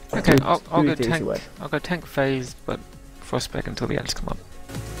 Okay, Do I'll it go the easy tank. way. I'll go tank phase, but frostback until the ads come up.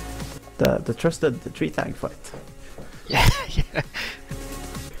 The trusted 3-tank fight. Yeah, yeah.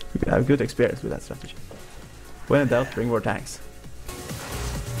 We have good experience with that strategy. When in doubt, bring more tanks.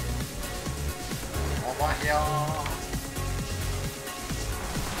 Over here.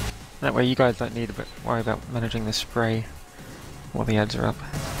 That way you guys don't need to worry about managing the spray while the ads are up.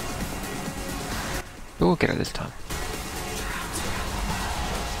 But we'll get it this time.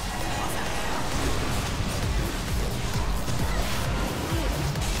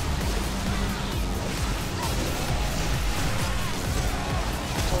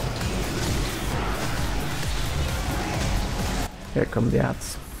 Here come the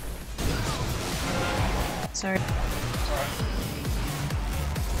ads. Sorry.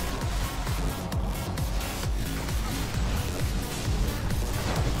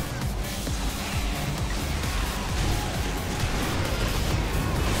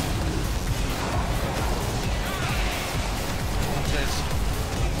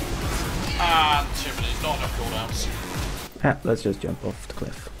 And 2 minutes, not enough cooldowns. Yeah, let's just jump off the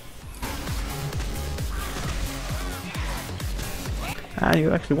cliff. And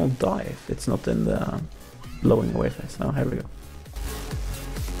you actually won't die if it's not in the blowing away phase. Now, here we go.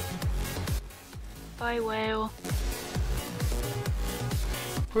 Bye, whale.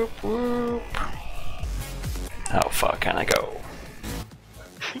 Whoop whoop. How far can I go?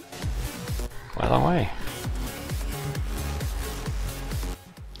 Well away.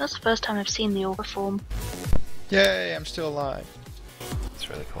 That's the first time I've seen the Aura form. Yay, I'm still alive. It's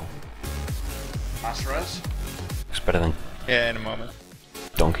really cool. Mass res? Looks better than Yeah, in a moment.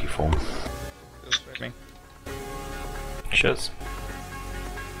 donkey form. Still swimming. Shiz.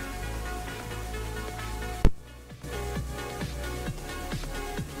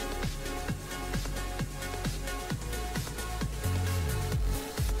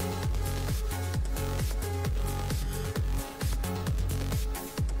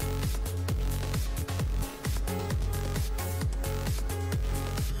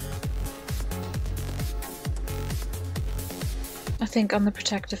 I think on the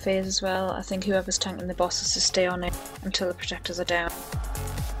protector phase as well, I think whoever's tanking the boss has to stay on it until the protectors are down.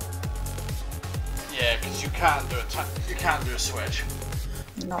 Yeah, because you can't do you can't do a switch.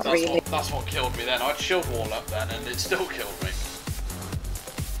 Not That's really. That's what killed me then. I'd shield wall up then, and it still killed me.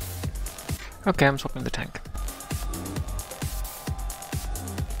 Okay, I'm swapping the tank.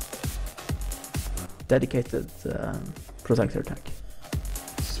 Dedicated protector tank.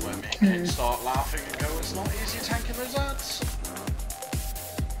 This is where me and Kate start laughing and go, it's not easy tanking results.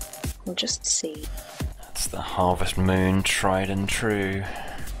 We'll just see. That's the Harvest Moon, tried and true.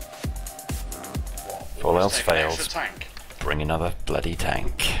 If all else Take an fails, extra tank. bring another bloody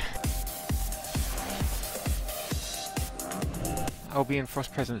tank. I'll be in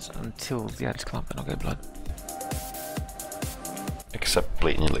Frost Presence until the ads come up and I'll go blood. Except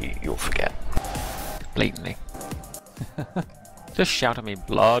blatantly, you'll forget. Blatantly. Just shout at me,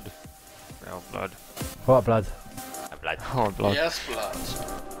 blood. Oh, blood. What blood? Blood. Oh, blood. Yes, blood.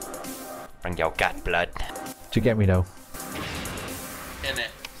 Bring your gut blood. Do you get me though? In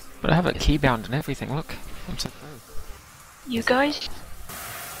it. But I have it keybound and everything, look. I'm so pro. You guys,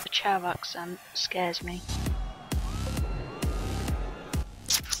 the Chav accent scares me.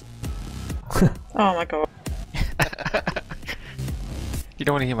 Oh my god. You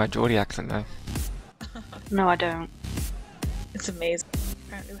don't want to hear my Geordie accent though. No, I don't. It's amazing.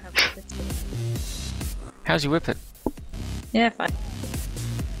 Apparently we have whippets. How's you whip it? Yeah, fine.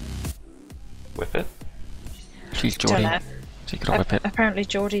 Whip it? She's Geordie. Dunno. She can whip it. Apparently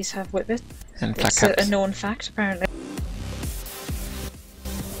Geordies have whippets. And flat It's caps. a known fact, apparently.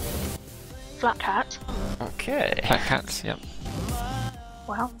 Flat cat. Okay. Flat cats, yep.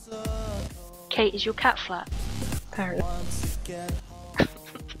 Wow. Kate, is your cat flat? Apparently.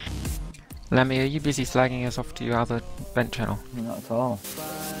 Lemmy, are you busy flagging us off to your other vent channel? Not at all.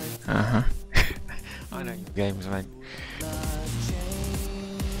 Uh-huh. I know your games, mate.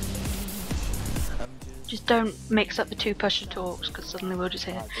 Just don't mix up the two pusher talks, because suddenly we'll just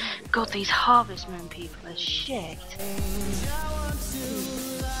hear, God, these Harvest Moon people are shit.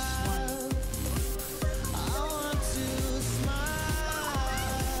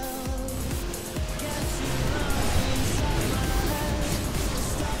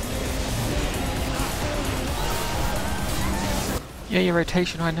 Yeah, your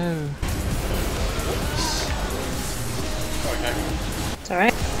rotation, I know. Okay. It's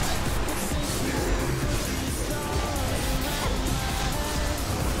alright.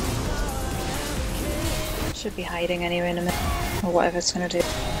 Should be hiding anyway in a minute. Or whatever it's gonna do.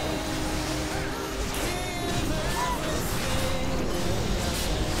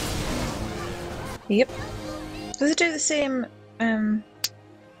 Yep. Does it do the same,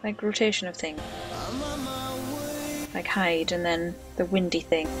 like rotation of thing? Like hide and then the windy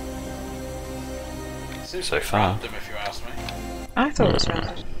thing? Seems So a bit far. random if you ask me. I thought it was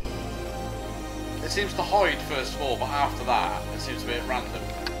random. It seems to hide first of all, but after that, it seems a bit random.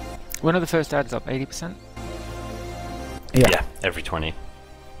 When are the first ads up? 80%? Yeah, every 20.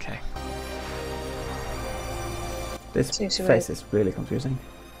 Okay. This Seems to face is really confusing.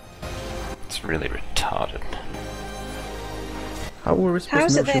 It's really retarded. How were we How supposed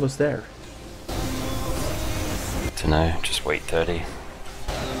is to it know she there? was there? Dunno, just wait 30.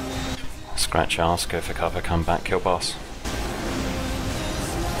 Scratch ass, go for cover, come back, kill boss.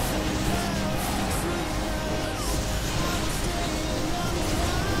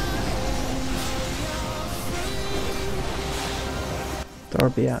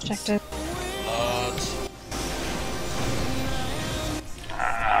 Darby ads. Checked it. Blood.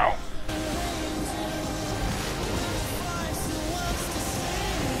 Ow.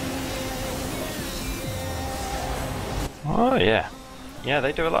 Oh yeah. Yeah,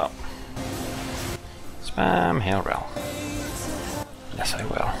 they do a lot. Spam Hail Rail. Yes, I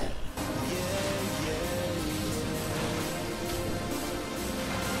will.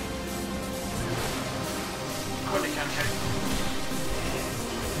 When you can, Kate.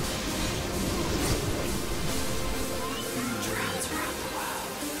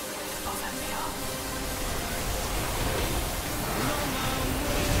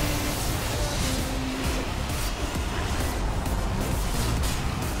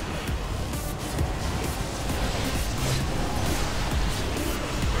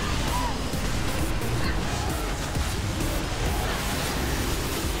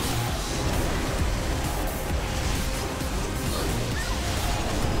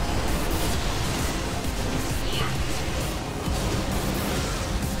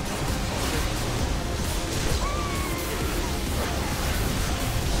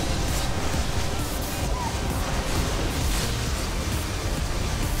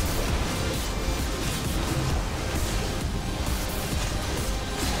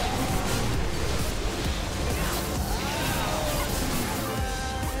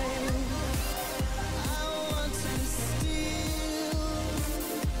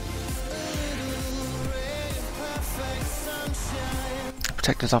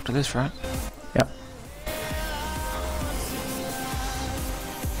 Protectors after this, right? Yeah.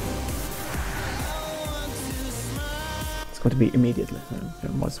 It's going to be immediately. You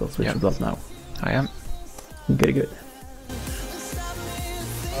might as well switch to blood now. I am. Good.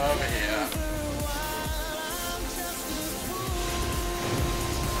 Over here.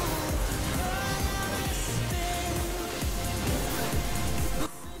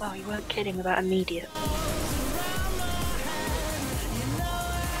 Wow, you weren't kidding about immediate.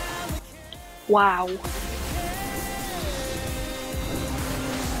 Wow.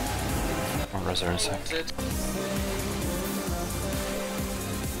 I'll res her in a sec.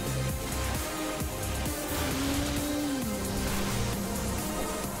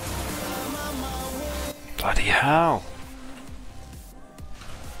 Bloody hell!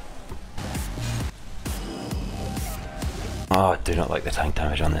 Oh, I do not like the tank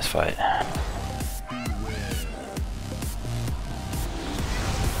damage on this fight.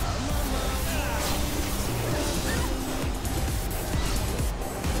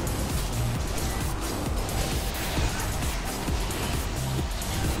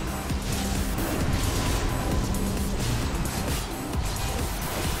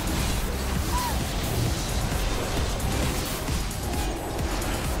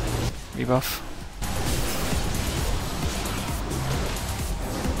 Rebuff.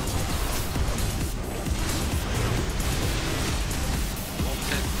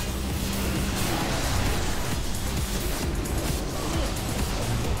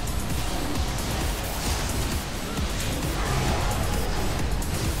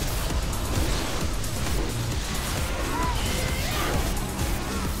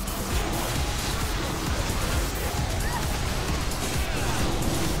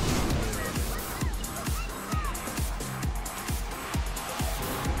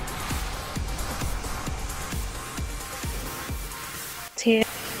 Here.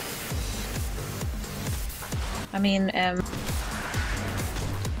 I mean,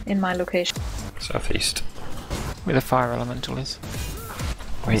 in my location. Southeast. Where the fire elemental is.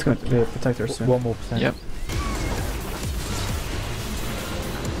 Wait. It's going to be a protector soon. 1 more percent. Yep.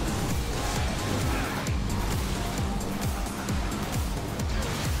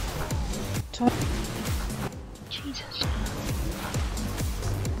 Jesus.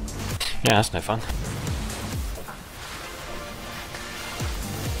 Yeah, that's no fun.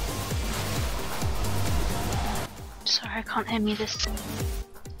 Sorry, I can't hear me this.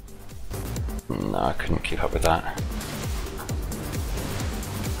 No, I couldn't keep up with that.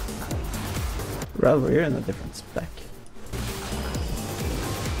 Well, we're in a different spec.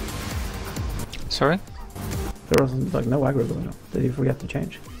 Sorry? There wasn't like no aggro going on. Did you forget to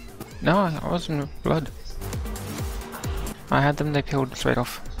change? No, I wasn't with blood. I had them, they peeled straight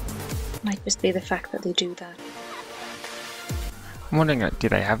off. Might just be the fact that they do that. I'm wondering, do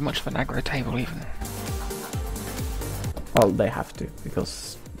they have much of an aggro table even? Well, they have to,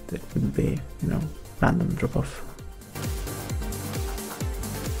 because it wouldn't be, you know, random drop-off.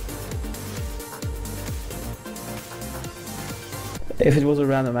 If it was a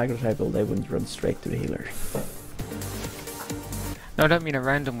random aggro table, they wouldn't run straight to the healer. No, I don't mean a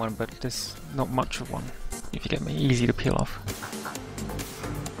random one, but there's not much of one, if you get me. Easy to peel off.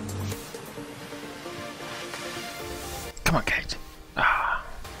 Come on, Kate. Ah.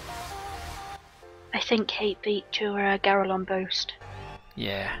 I think Kate beat your Garrelon boast.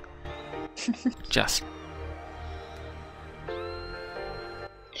 Yeah. Just.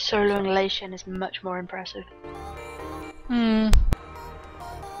 Solo annihilation is much more impressive.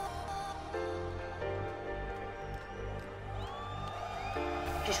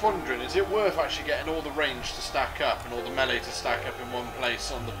 Just wondering, is it worth actually getting all the range to stack up and all the melee to stack up in one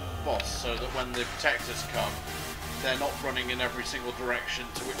place on the boss, so that when the protectors come, they're not running in every single direction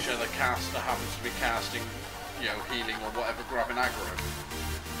to whichever caster happens to be casting, you know, healing or whatever, grabbing aggro?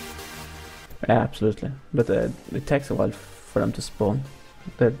 Yeah, absolutely. But it takes a while for them to spawn.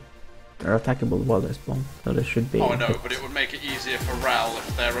 They're attackable while they spawn, so they should be... Oh, I know, but it would make it easier for Ral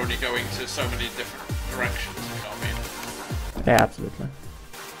if they're only going to so many different directions, you know what I mean? Yeah, absolutely.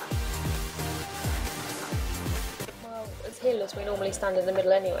 Well, as healers, we normally stand in the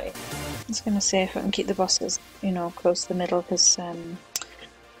middle anyway. I was going to say if I can keep the bosses, you know, close to the middle, because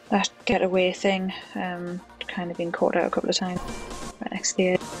that getaway thing, kind of been caught out a couple of times. Right next to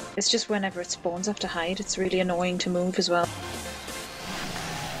it. It's just whenever it spawns, I have to hide. It's really annoying to move as well.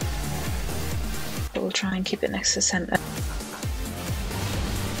 But we'll try and keep it next to the centre.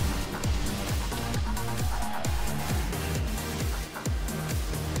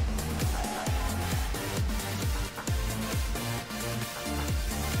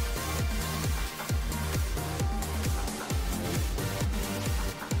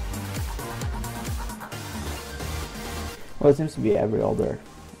 Well, it seems to be every other.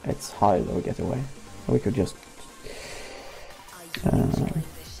 It's hide or get away. We could just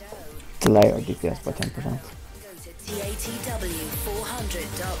delay our DPS by 10%.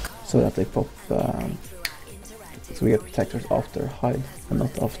 So that they pop. So we get protectors after hide and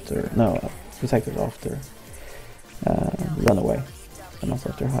not after. No, protectors after run away and not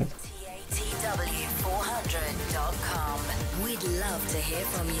after hide. TATW400.com. We'd love to hear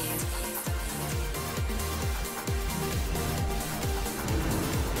from you.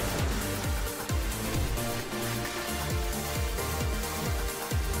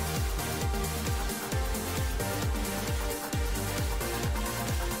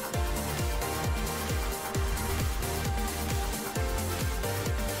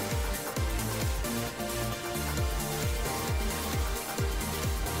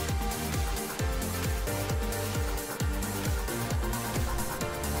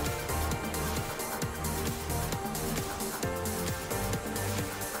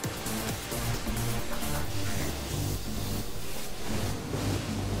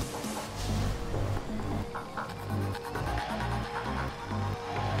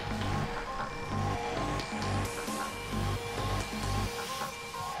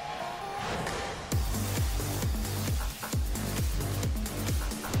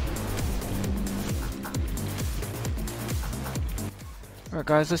 Alright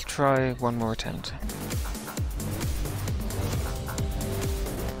guys, let's try one more attempt.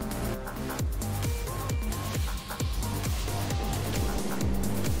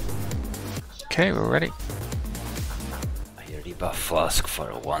 Okay, we're ready. I rebuff Flask for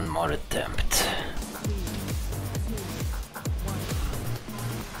one more attempt.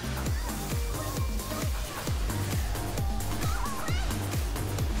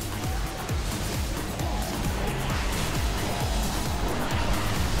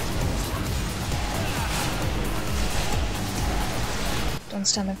 Don't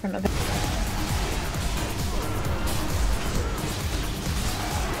stand in front of it.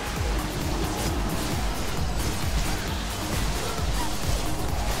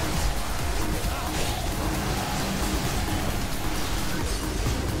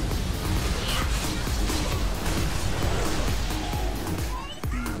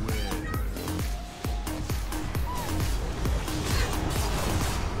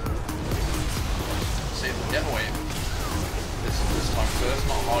 See if we can get away. This time first,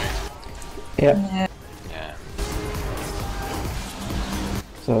 not hide. Yeah. Yeah.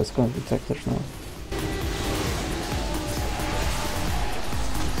 So it's going to be protectors now.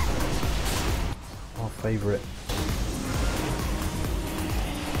 Our favourite.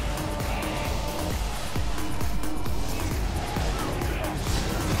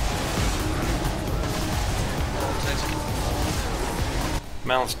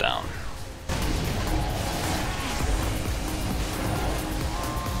 Mel's down.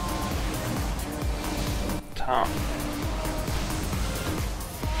 Tom.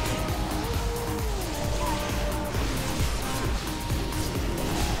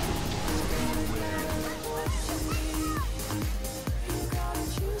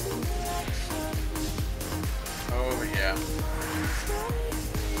 Oh yeah.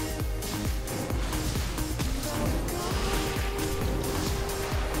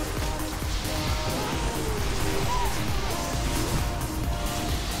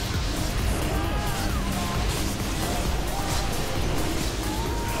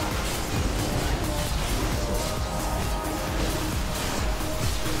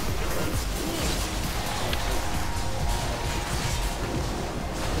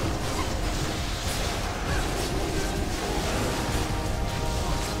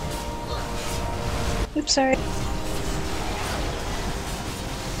 Oops, sorry.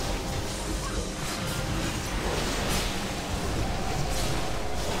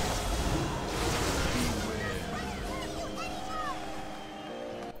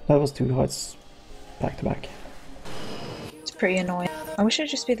 That was 2 hides back to back. It's pretty annoying. I wish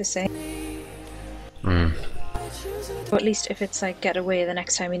it'd just be the same. Hmm. Or at least if it's like get away the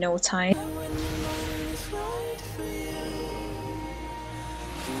next time you know it's high.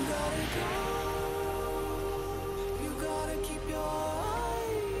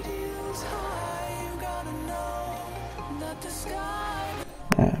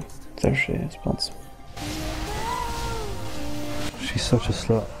 Yeah, there she spawns. She's such a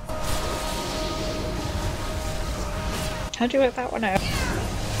slut. How'd you work that one out?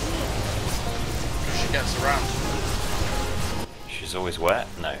 She gets around. She's always wet?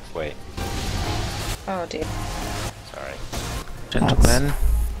 No, wait. Oh dear. Sorry. Gentlemen.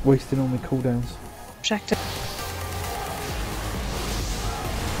 Wasting all my cooldowns. Checked it.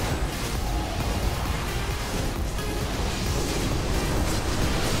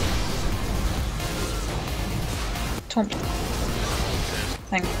 Tom.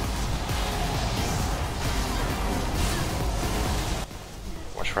 Thank you.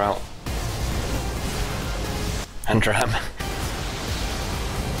 Watch her out. And Dram.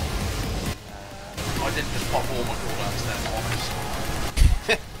 I didn't just pop all my cooldowns then, I'm honest.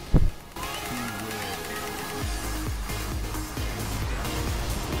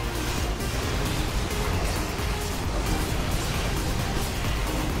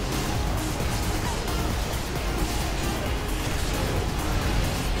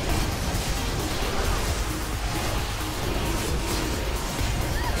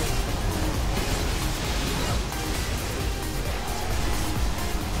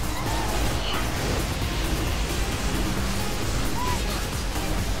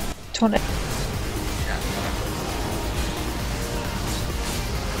 Tonic.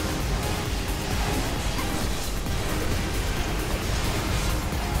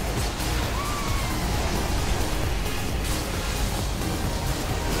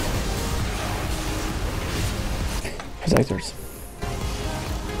 Protectors.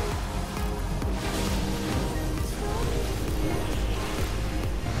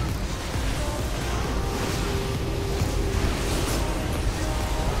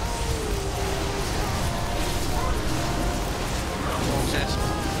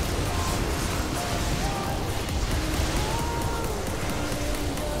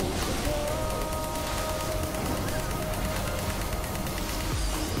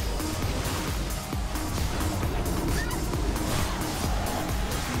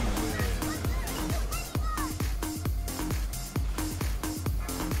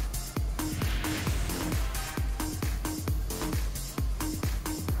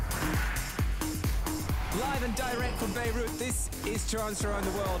 Live and direct from Beirut, this is Terrace Around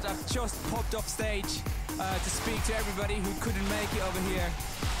the World. I've just popped off stage to speak to everybody who couldn't make it over here.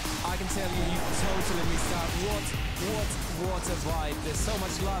 I can tell you, you totally missed out. What a vibe. There's so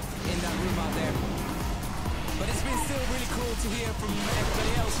much love in that room out there. But it's been still really cool to hear from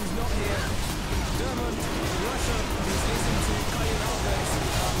everybody else who's not here. Dermot, Russia, who's listening to Colin Alves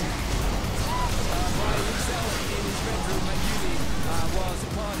by himself in his bedroom at uni whilst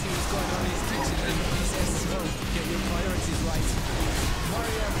the party was going on in his kitchen, and he says, oh, get your priorities right.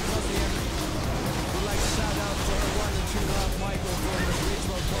 Maria Bosnian would like to shout out to her one and true love, Michael from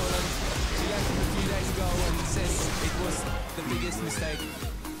Richmond, Poland. She left him a few days ago and says it was the biggest mistake.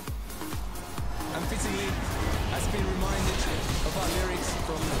 And fittingly has been reminded of our lyrics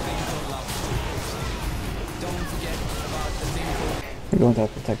from The Thing Called Love. Don't forget about The Thing Called Love. We're going to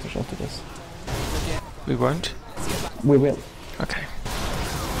have protectors after this. We won't? We will. Okay.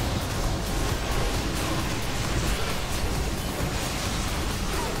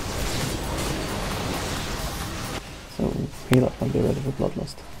 So heal up and be ready for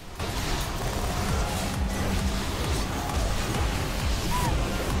Bloodlust.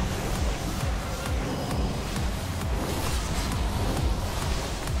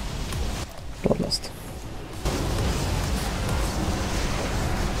 Bloodlust.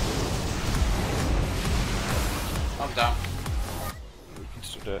 I'm down. We can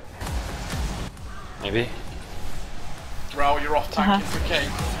still do it. Maybe. Raoul, you're off tanking for Kate.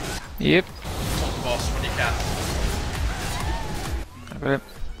 Yep. Top the boss when you can. I got it.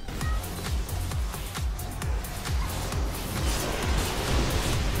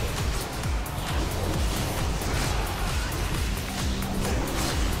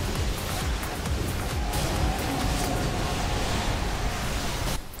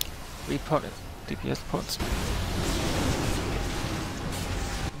 Repot it. DPS pots.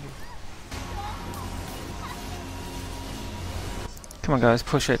 Come on guys,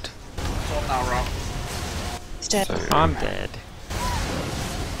 push it. It's on now, Raoul. It's dead. So I'm dead.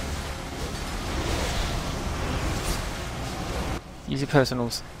 Easy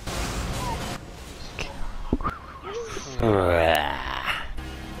personals.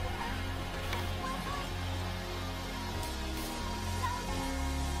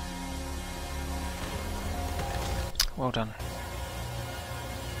 Well done.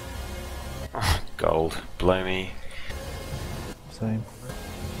 Gold. Blow me. Same.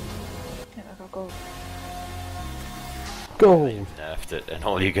 Yeah, I got gold. Gold! Nerfed it, and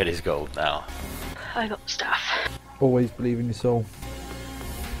all you get is gold now. I got stuff. Always believe in your soul.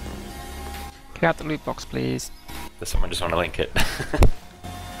 Get out the loot box, please. Does someone just want to link it?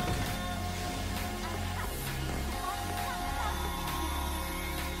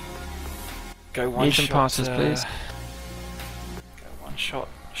 Go one Need shot. some passes, please. Go one shot.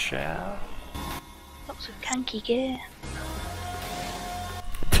 Share. Lots of kanky gear.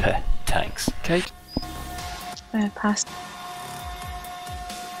 Thanks. Kate. Pass.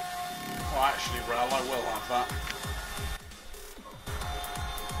 Well, actually, Raoul, I will have that.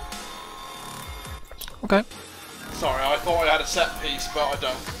 Okay. Sorry, I thought I had a set piece, but I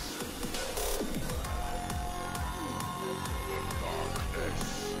don't.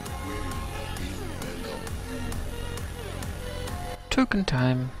 Token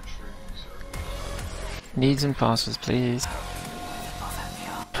time. Needs and passes, please.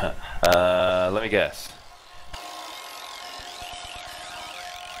 Let me guess.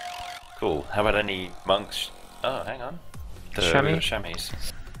 Cool. How about any monks? Oh, hang on. The chamois.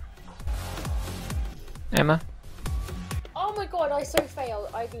 Emma? Oh my god, I so failed.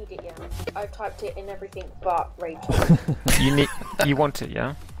 I need it, yeah. I've typed it in everything but Rachel. You want it,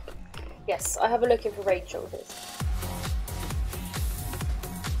 yeah? Yes, I have a look in for Rachel.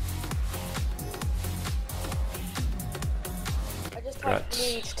 I just typed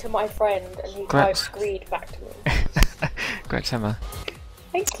greed to my friend and he typed greed back to me. Great, Emma.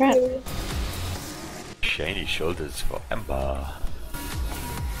 Thanks, you. Shiny shoulders for Ember.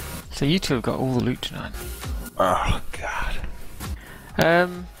 So you two have got all the loot tonight. Oh god. Do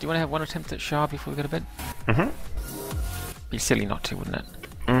you want to have one attempt at Shah before we go to bed? Mm-hmm. Be silly not to, wouldn't it?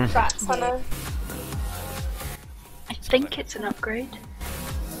 Rats, I know. I think it's an upgrade.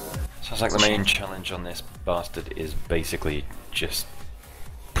 Sounds like the main challenge on this bastard is basically just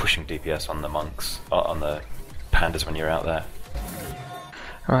pushing DPS on the monks, on the pandas when you're out there.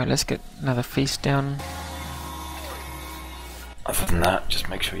 Alright, let's get another feast down. Other than that, just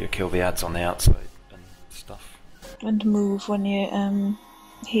make sure you kill the ads on the outside and stuff. And move when you're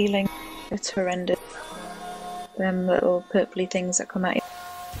healing. It's horrendous. Them little purpley things that come at you.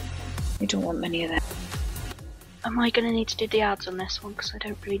 You don't want many of them. Am I going to need to do the ads on this one? Because I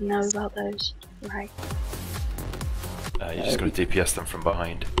don't really know about those. Right. You just got to DPS them from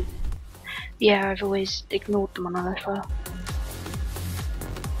behind. Yeah, I've always ignored them on LFR.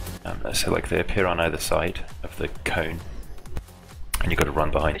 So like they appear on either side of the cone. And you got to run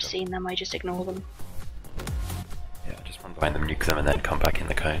behind I've them. seen them, I just ignore them. Yeah, just run behind them, nuke them, and then come back in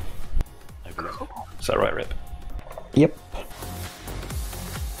the cone. Cool. Is that right, Rip? Yep.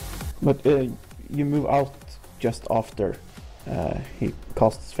 But you move out just after he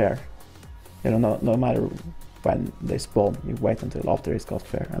casts Fair. You know, no matter when they spawn, you wait until after he's cast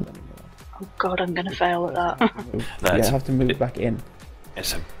Fair, and then you move out. Oh god, I'm gonna fail at that. You have to move back in.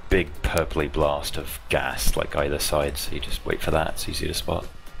 It's a big purpley blast of gas, like either side, so you just wait for that, it's easy to spot.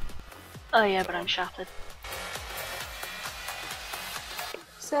 Oh yeah, but I'm shattered.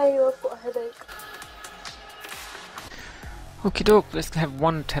 Say I've got a headache. Okie doke, let's have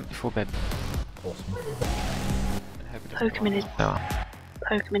one attempt before bed. Awesome. Pokemon is No.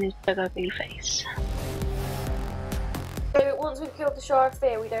 Pokemon is big ugly face. So once we've killed the Shire of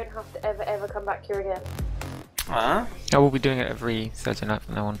Fear, we don't have to ever come back here again. Huh? Oh, we'll be doing it every Thursday night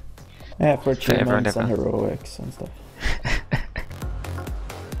from now on. Yeah, for Forever and achievements and ever. heroics and stuff.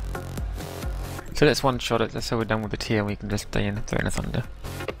 So let's one shot it, so we're done with the tier, we can just stay in Throne of Thunder.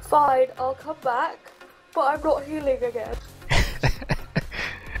 Fine, I'll come back, but I'm not healing again.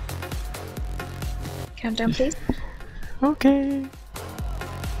 Countdown, please. Okay.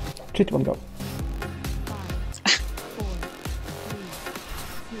 3, 2, 1, go.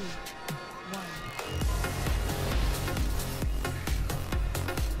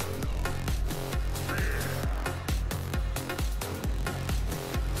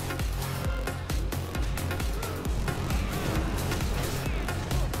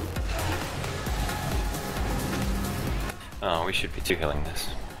 Oh, we should be two-killing this.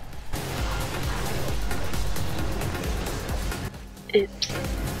 Oops. I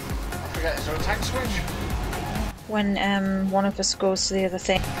forget, is there a attack switch? When one of us goes to the other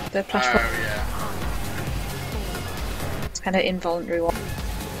thing, the platform. Oh, yeah. It's kind of involuntary one.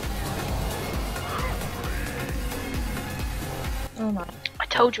 Oh my. I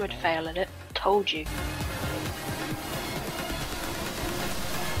told you I'd fail at it. Told you.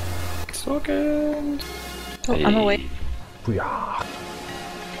 Sawkins! Oh, I'm away. Booyah.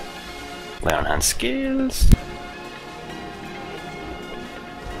 Lay on hand skills.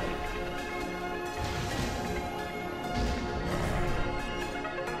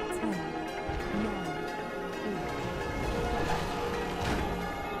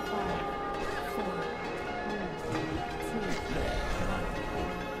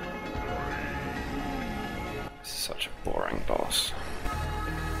 Such a boring boss.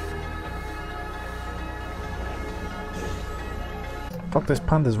 Fuck, this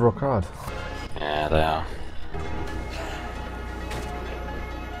panda's rock hard. Yeah, they are.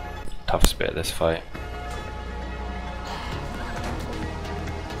 Toughest bit of this fight.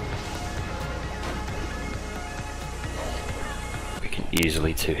 We can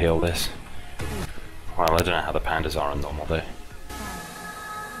easily two-heal this. Well, I don't know how the pandas are on normal though.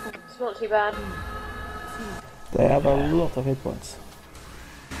 It's not too bad. They have a lot of hit points.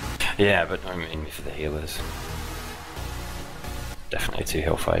 Yeah, but I'm mainly for the healers. Definitely a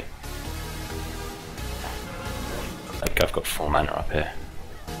 2-heal fight. Like, I've got 4 mana up here.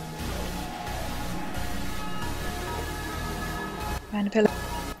 Behind a pillar.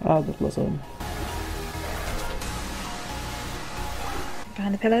 Ah, that was on.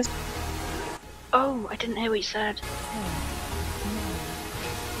 Behind the pillars. Oh, I didn't hear what you said.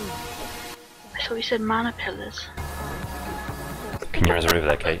 I thought you said mana pillars. Can you reserve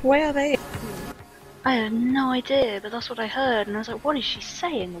that, Kate? Where are they? I had no idea, but that's what I heard, and I was like, what is she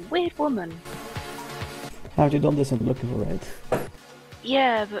saying? A weird woman. Have you done this in Looking for Raid?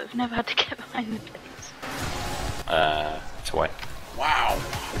 Yeah, but I've never had to get behind the pillars. It's white. Wow.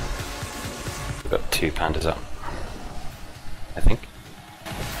 We've got 2 pandas up. I think.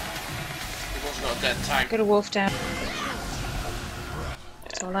 We've also got a dead tank. Got a wolf down.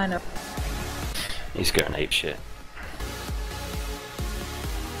 That's all I know. He's going ape shit.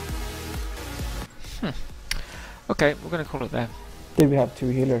 Okay, we're gonna call it there. Did we have 2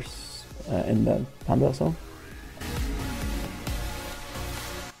 healers in the panda zone?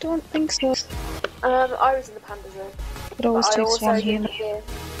 Don't think so. I was in the panda zone. It always But I takes also one didn't healer.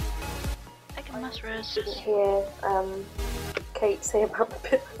 I can mass res. didn't hear Kate say about the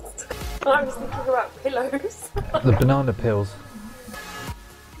pillows. I was thinking about pillows. The banana pills.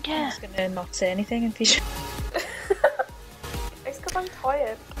 Yeah. I'm just gonna not say anything and feature. It's because I'm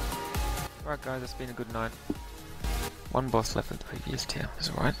tired. Right guys, it's been a good night. 1 boss left in the previous tier, is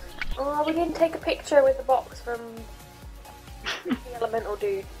alright. Oh, we didn't take a picture with the box from the elemental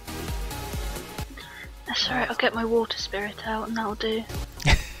dude. That's alright, I'll get my water spirit out and that'll do.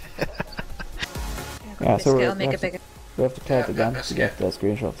 Yeah, so I'll make it bigger. we have to play it again to get the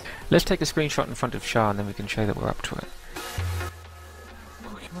screenshot. Let's take a screenshot in front of Shah and then we can show that we're up to it.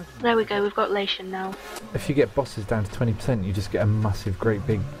 There we go, we've got Lation now. If you get bosses down to 20%, you just get a massive, great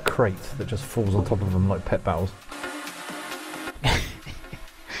big crate that just falls on top of them like pet battles.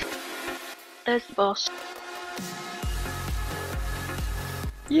 There's the boss.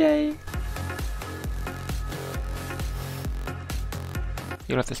 Yay!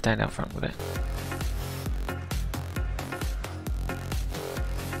 You'll have to stand out front with it.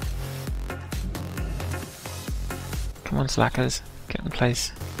 Come on, slackers, get in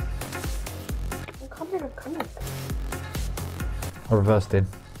place. I'm coming. I reversed in.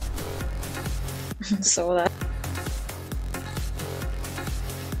 Saw that.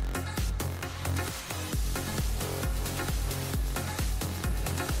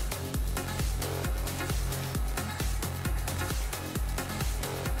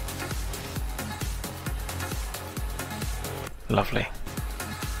 Lovely.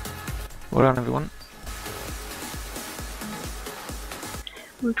 Well done, everyone.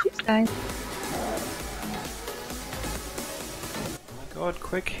 Guys. Oh my god,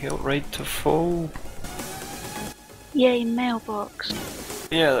 quick heal rate to full. Yay, mailbox.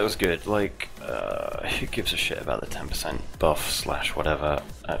 Yeah, that was good. Like, who gives a shit about the 10% buff slash whatever?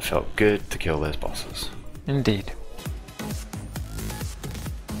 It felt good to kill those bosses. Indeed.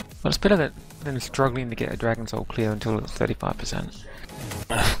 Well, it's better than struggling to get a Dragon Soul clear until it was 35%.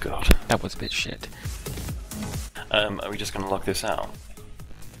 Oh god. That was a bit shit. Are we just gonna lock this out?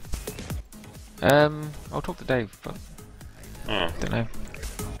 I'll talk to Dave, but Yeah. don't know.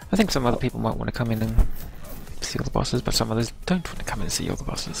 I think some other people might want to come in and see all the bosses, but some others don't want to come in and see all the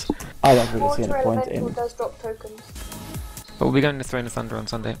bosses. I don't really see Water any point elemental in. does drop tokens. But we'll be going to Throne of Thunder on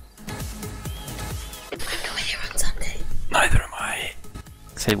Sunday. I'm not here on Sunday. Neither am I.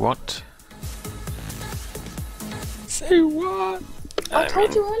 Say what? Say what? I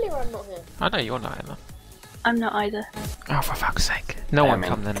told you earlier I'm not here. I know you're not, Emma. I'm not either. Oh, for fuck's sake. No one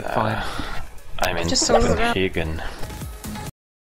come then, fine. I'm in Just saw that. Copenhagen.